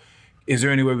 whatever. Is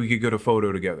there any way we could get a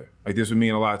photo together? Like this would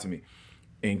mean a lot to me.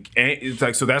 And it's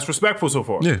like, so that's respectful so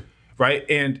far. Yeah. Right.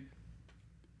 And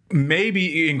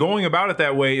maybe in going about it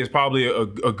that way is probably a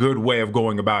good way of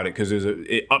going about it, because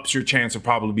it ups your chance of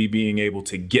probably being able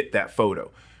to get that photo.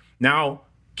 Now,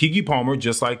 Keke Palmer,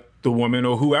 just like the woman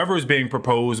or whoever is being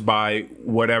proposed by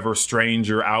whatever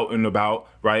stranger out and about,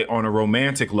 right, on a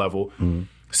romantic level,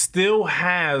 still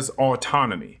has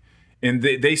autonomy, and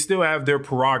they still have their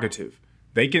prerogative.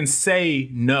 They can say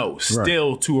no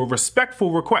still to a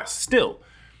respectful request still.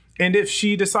 And if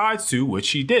she decides to, which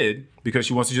she did, because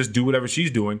she wants to just do whatever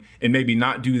she's doing and maybe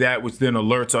not do that, which then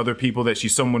alerts other people that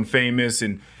she's someone famous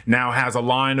and now has a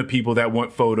line of people that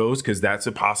want photos, because that's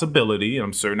a possibility. And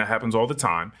I'm certain that happens all the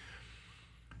time.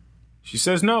 She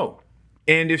says no.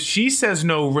 And if she says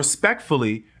no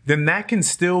respectfully, then that can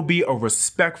still be a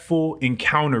respectful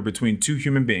encounter between two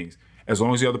human beings. As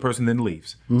long as the other person then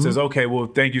leaves. Says, okay, well,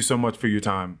 thank you so much for your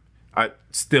time. I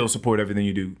still support everything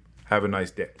you do. Have a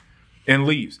nice day. And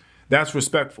leaves. That's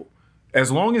respectful.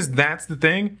 As long as that's the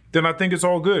thing, then I think it's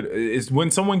all good. It's when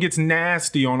someone gets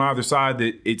nasty on either side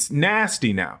that it's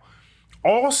nasty now.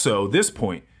 Also, this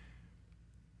point,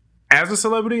 as a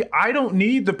celebrity, I don't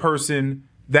need the person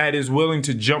that is willing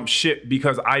to jump ship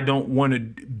because I don't want to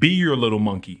be your little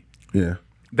monkey. Yeah.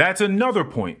 That's another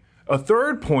point. A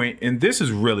third point, and this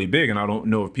is really big, and I don't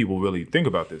know if people really think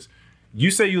about this.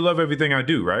 You say you love everything I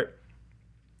do, right?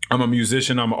 I'm a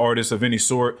musician. I'm an artist of any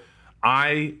sort.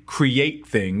 I create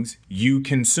things. You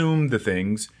consume the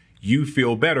things. You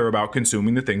feel better about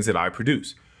consuming the things that I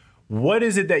produce. What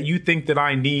is it that you think that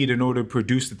I need in order to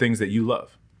produce the things that you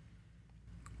love?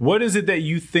 What is it that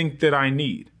you think that I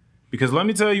need? Because let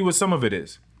me tell you what some of it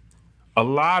is. A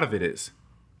lot of it is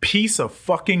peace of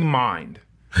fucking mind.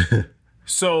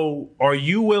 So are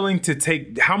you willing to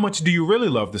take, how much do you really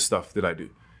love the stuff that I do?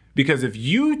 Because if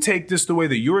you take this the way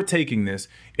that you're taking this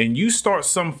and you start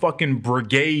some fucking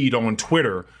brigade on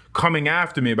Twitter coming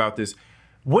after me about this,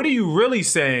 what are you really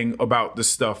saying about the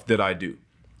stuff that I do?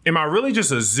 Am I really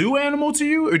just a zoo animal to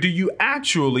you, or do you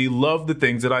actually love the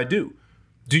things that I do?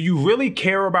 Do you really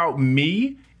care about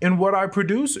me and what I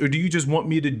produce, or do you just want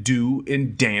me to do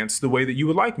and dance the way that you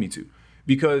would like me to?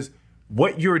 Because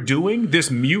what you're doing,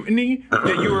 this mutiny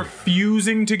that you're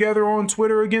fusing together on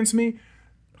Twitter against me,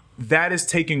 that is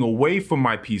taking away from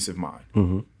my peace of mind.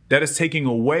 Mm-hmm. That is taking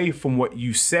away from what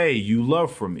you say you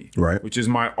love from me, right? Which is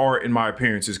my art and my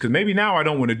appearances. Because maybe now I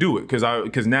don't want to do it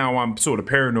because now I'm sort of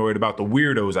paranoid about the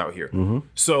weirdos out here. Mm-hmm.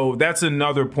 So that's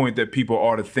another point that people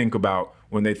ought to think about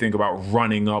when they think about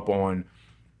running up on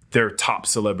their top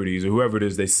celebrities or whoever it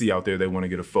is they see out there they want to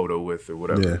get a photo with or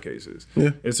whatever the case is.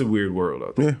 Yeah. It's a weird world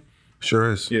out there. Yeah.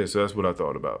 Sure is. Yeah, so that's what I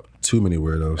thought about. Too many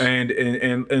weirdos.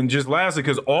 And just lastly,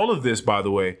 because all of this, by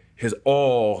the way, has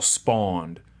all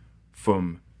spawned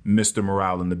from Mr.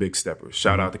 Morale and the Big Steppers.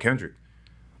 Shout out to Kendrick.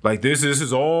 Like this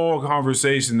is all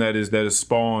conversation that is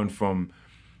spawned from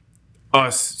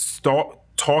us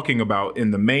talking about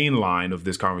in the main line of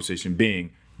this conversation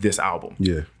being this album.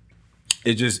 Yeah.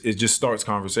 It just starts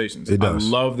conversations. It does. I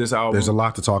love this album. There's a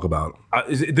lot to talk about.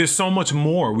 There's so much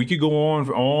more. We could go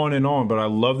on and on, but I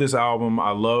love this album. I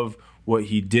love what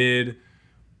he did,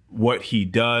 what he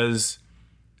does,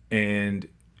 and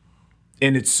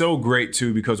it's so great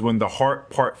too because when The Heart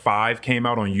Part 5 came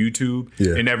out on YouTube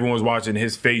and everyone was watching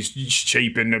his face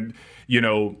shaping the,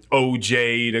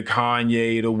 OJ to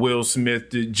Kanye to Will Smith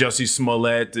to Jussie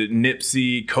Smollett to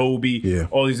Nipsey, Kobe,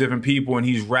 all these different people, and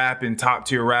he's rapping, top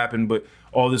tier rapping, but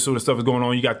all this sort of stuff is going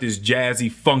on. You got this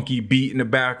jazzy, funky beat in the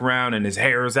background, and his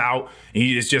hair is out, and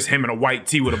it's just him in a white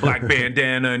tee with a black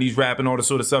bandana, and he's rapping all this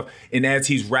sort of stuff. And as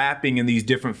he's rapping and these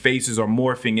different faces are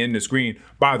morphing in the screen,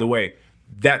 by the way,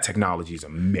 that technology is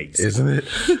amazing. Isn't it?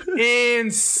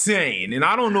 Insane. And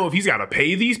I don't know if he's got to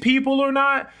pay these people or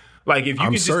not. Like if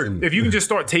you can just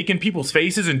start taking people's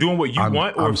faces and doing what you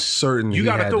want, or I'm certain you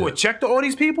got to throw a check to all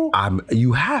these people.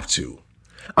 You have to,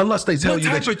 unless they tell you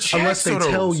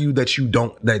that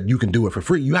you can do it for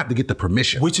free. You have to get the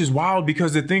permission, which is wild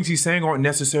because the things he's saying aren't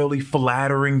necessarily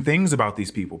flattering things about these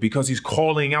people because he's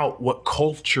calling out what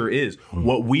culture is,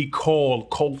 what we call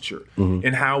culture,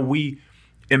 and how we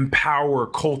empower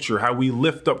culture, how we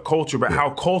lift up culture, but how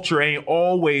culture ain't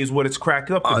always what it's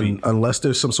cracked up to be. Unless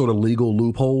there's some sort of legal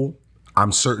loophole,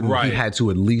 I'm certain he had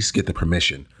to at least get the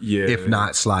permission. Yeah. If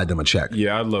not, slide them a check.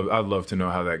 Yeah, I'd love to know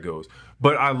how that goes.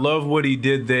 But I love what he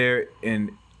did there.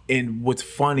 And what's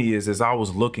funny is as I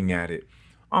was looking at it,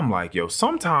 I'm like, yo,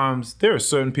 sometimes there are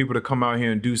certain people that come out here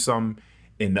and do something,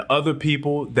 and the other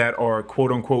people that are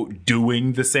quote unquote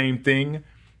doing the same thing,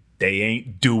 they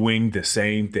ain't doing the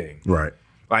same thing. Right.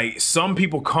 Like some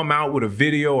people come out with a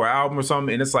video or album or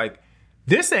something, and it's like,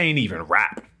 this ain't even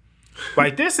rap.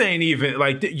 Like this ain't even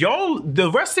like y'all. The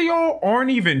rest of y'all aren't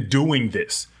even doing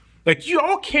this. Like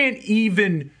y'all can't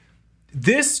even.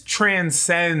 This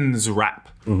transcends rap.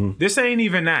 This ain't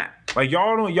even that. Like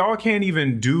y'all can't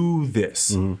even do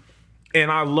this. And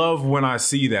I love when I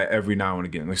see that every now and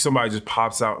again. Like somebody just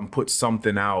pops out and puts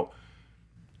something out.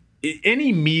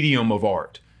 Any medium of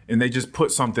art. And they just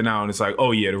put something out and it's like,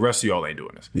 oh yeah, the rest of y'all ain't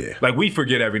doing this. Yeah. Like we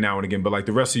forget every now and again, but like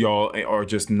the rest of y'all are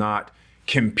just not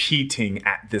competing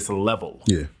at this level.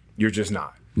 Yeah. You're just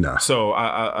not. Nah. So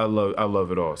I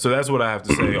love it all. So that's what I have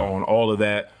to say on all of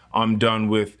that. I'm done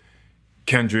with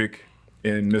Kendrick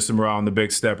and Mr. Morale and the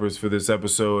Big Steppers for this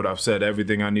episode. I've said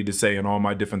everything I need to say and all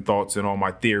my different thoughts and all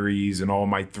my theories and all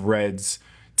my threads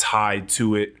tied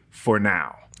to it for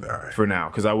now. All right. For now,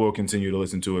 because I will continue to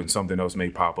listen to it and something else may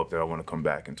pop up that I want to come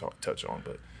back and touch on.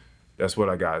 But that's what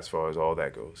I got as far as all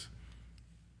that goes.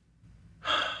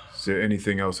 Is there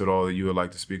anything else at all that you would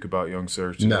like to speak about, Young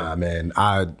Sir? Nah, man.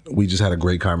 We just had a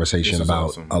great conversation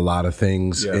about a lot of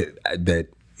things that,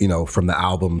 from the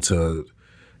album to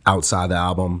outside the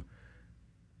album.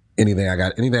 Anything I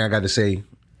got to say,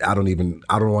 I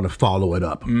don't want to follow it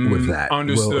up with that.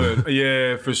 Understood.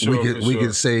 Yeah, for sure. We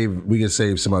could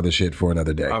save some other shit for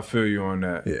another day. I feel you on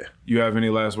that. Yeah. You have any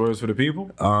last words for the people?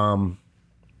 I'm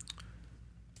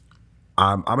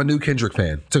a new Kendrick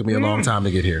fan. Took me a long time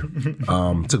to get here.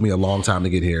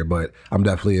 But I'm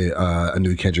definitely a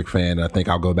new Kendrick fan. I think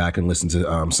I'll go back and listen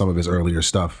to some of his earlier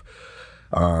stuff.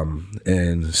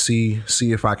 And see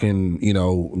if I can,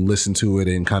 listen to it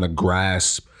and kind of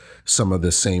grasp some of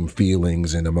the same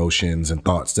feelings and emotions and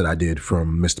thoughts that I did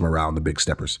from Mr. Morale and the Big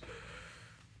Steppers.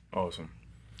 Awesome.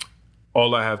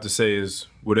 All I have to say is,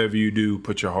 whatever you do,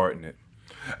 put your heart in it.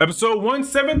 Episode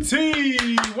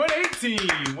 117, 118,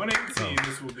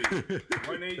 this will be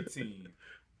 118.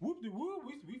 Whoop-de-whoop,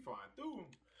 we flying through them.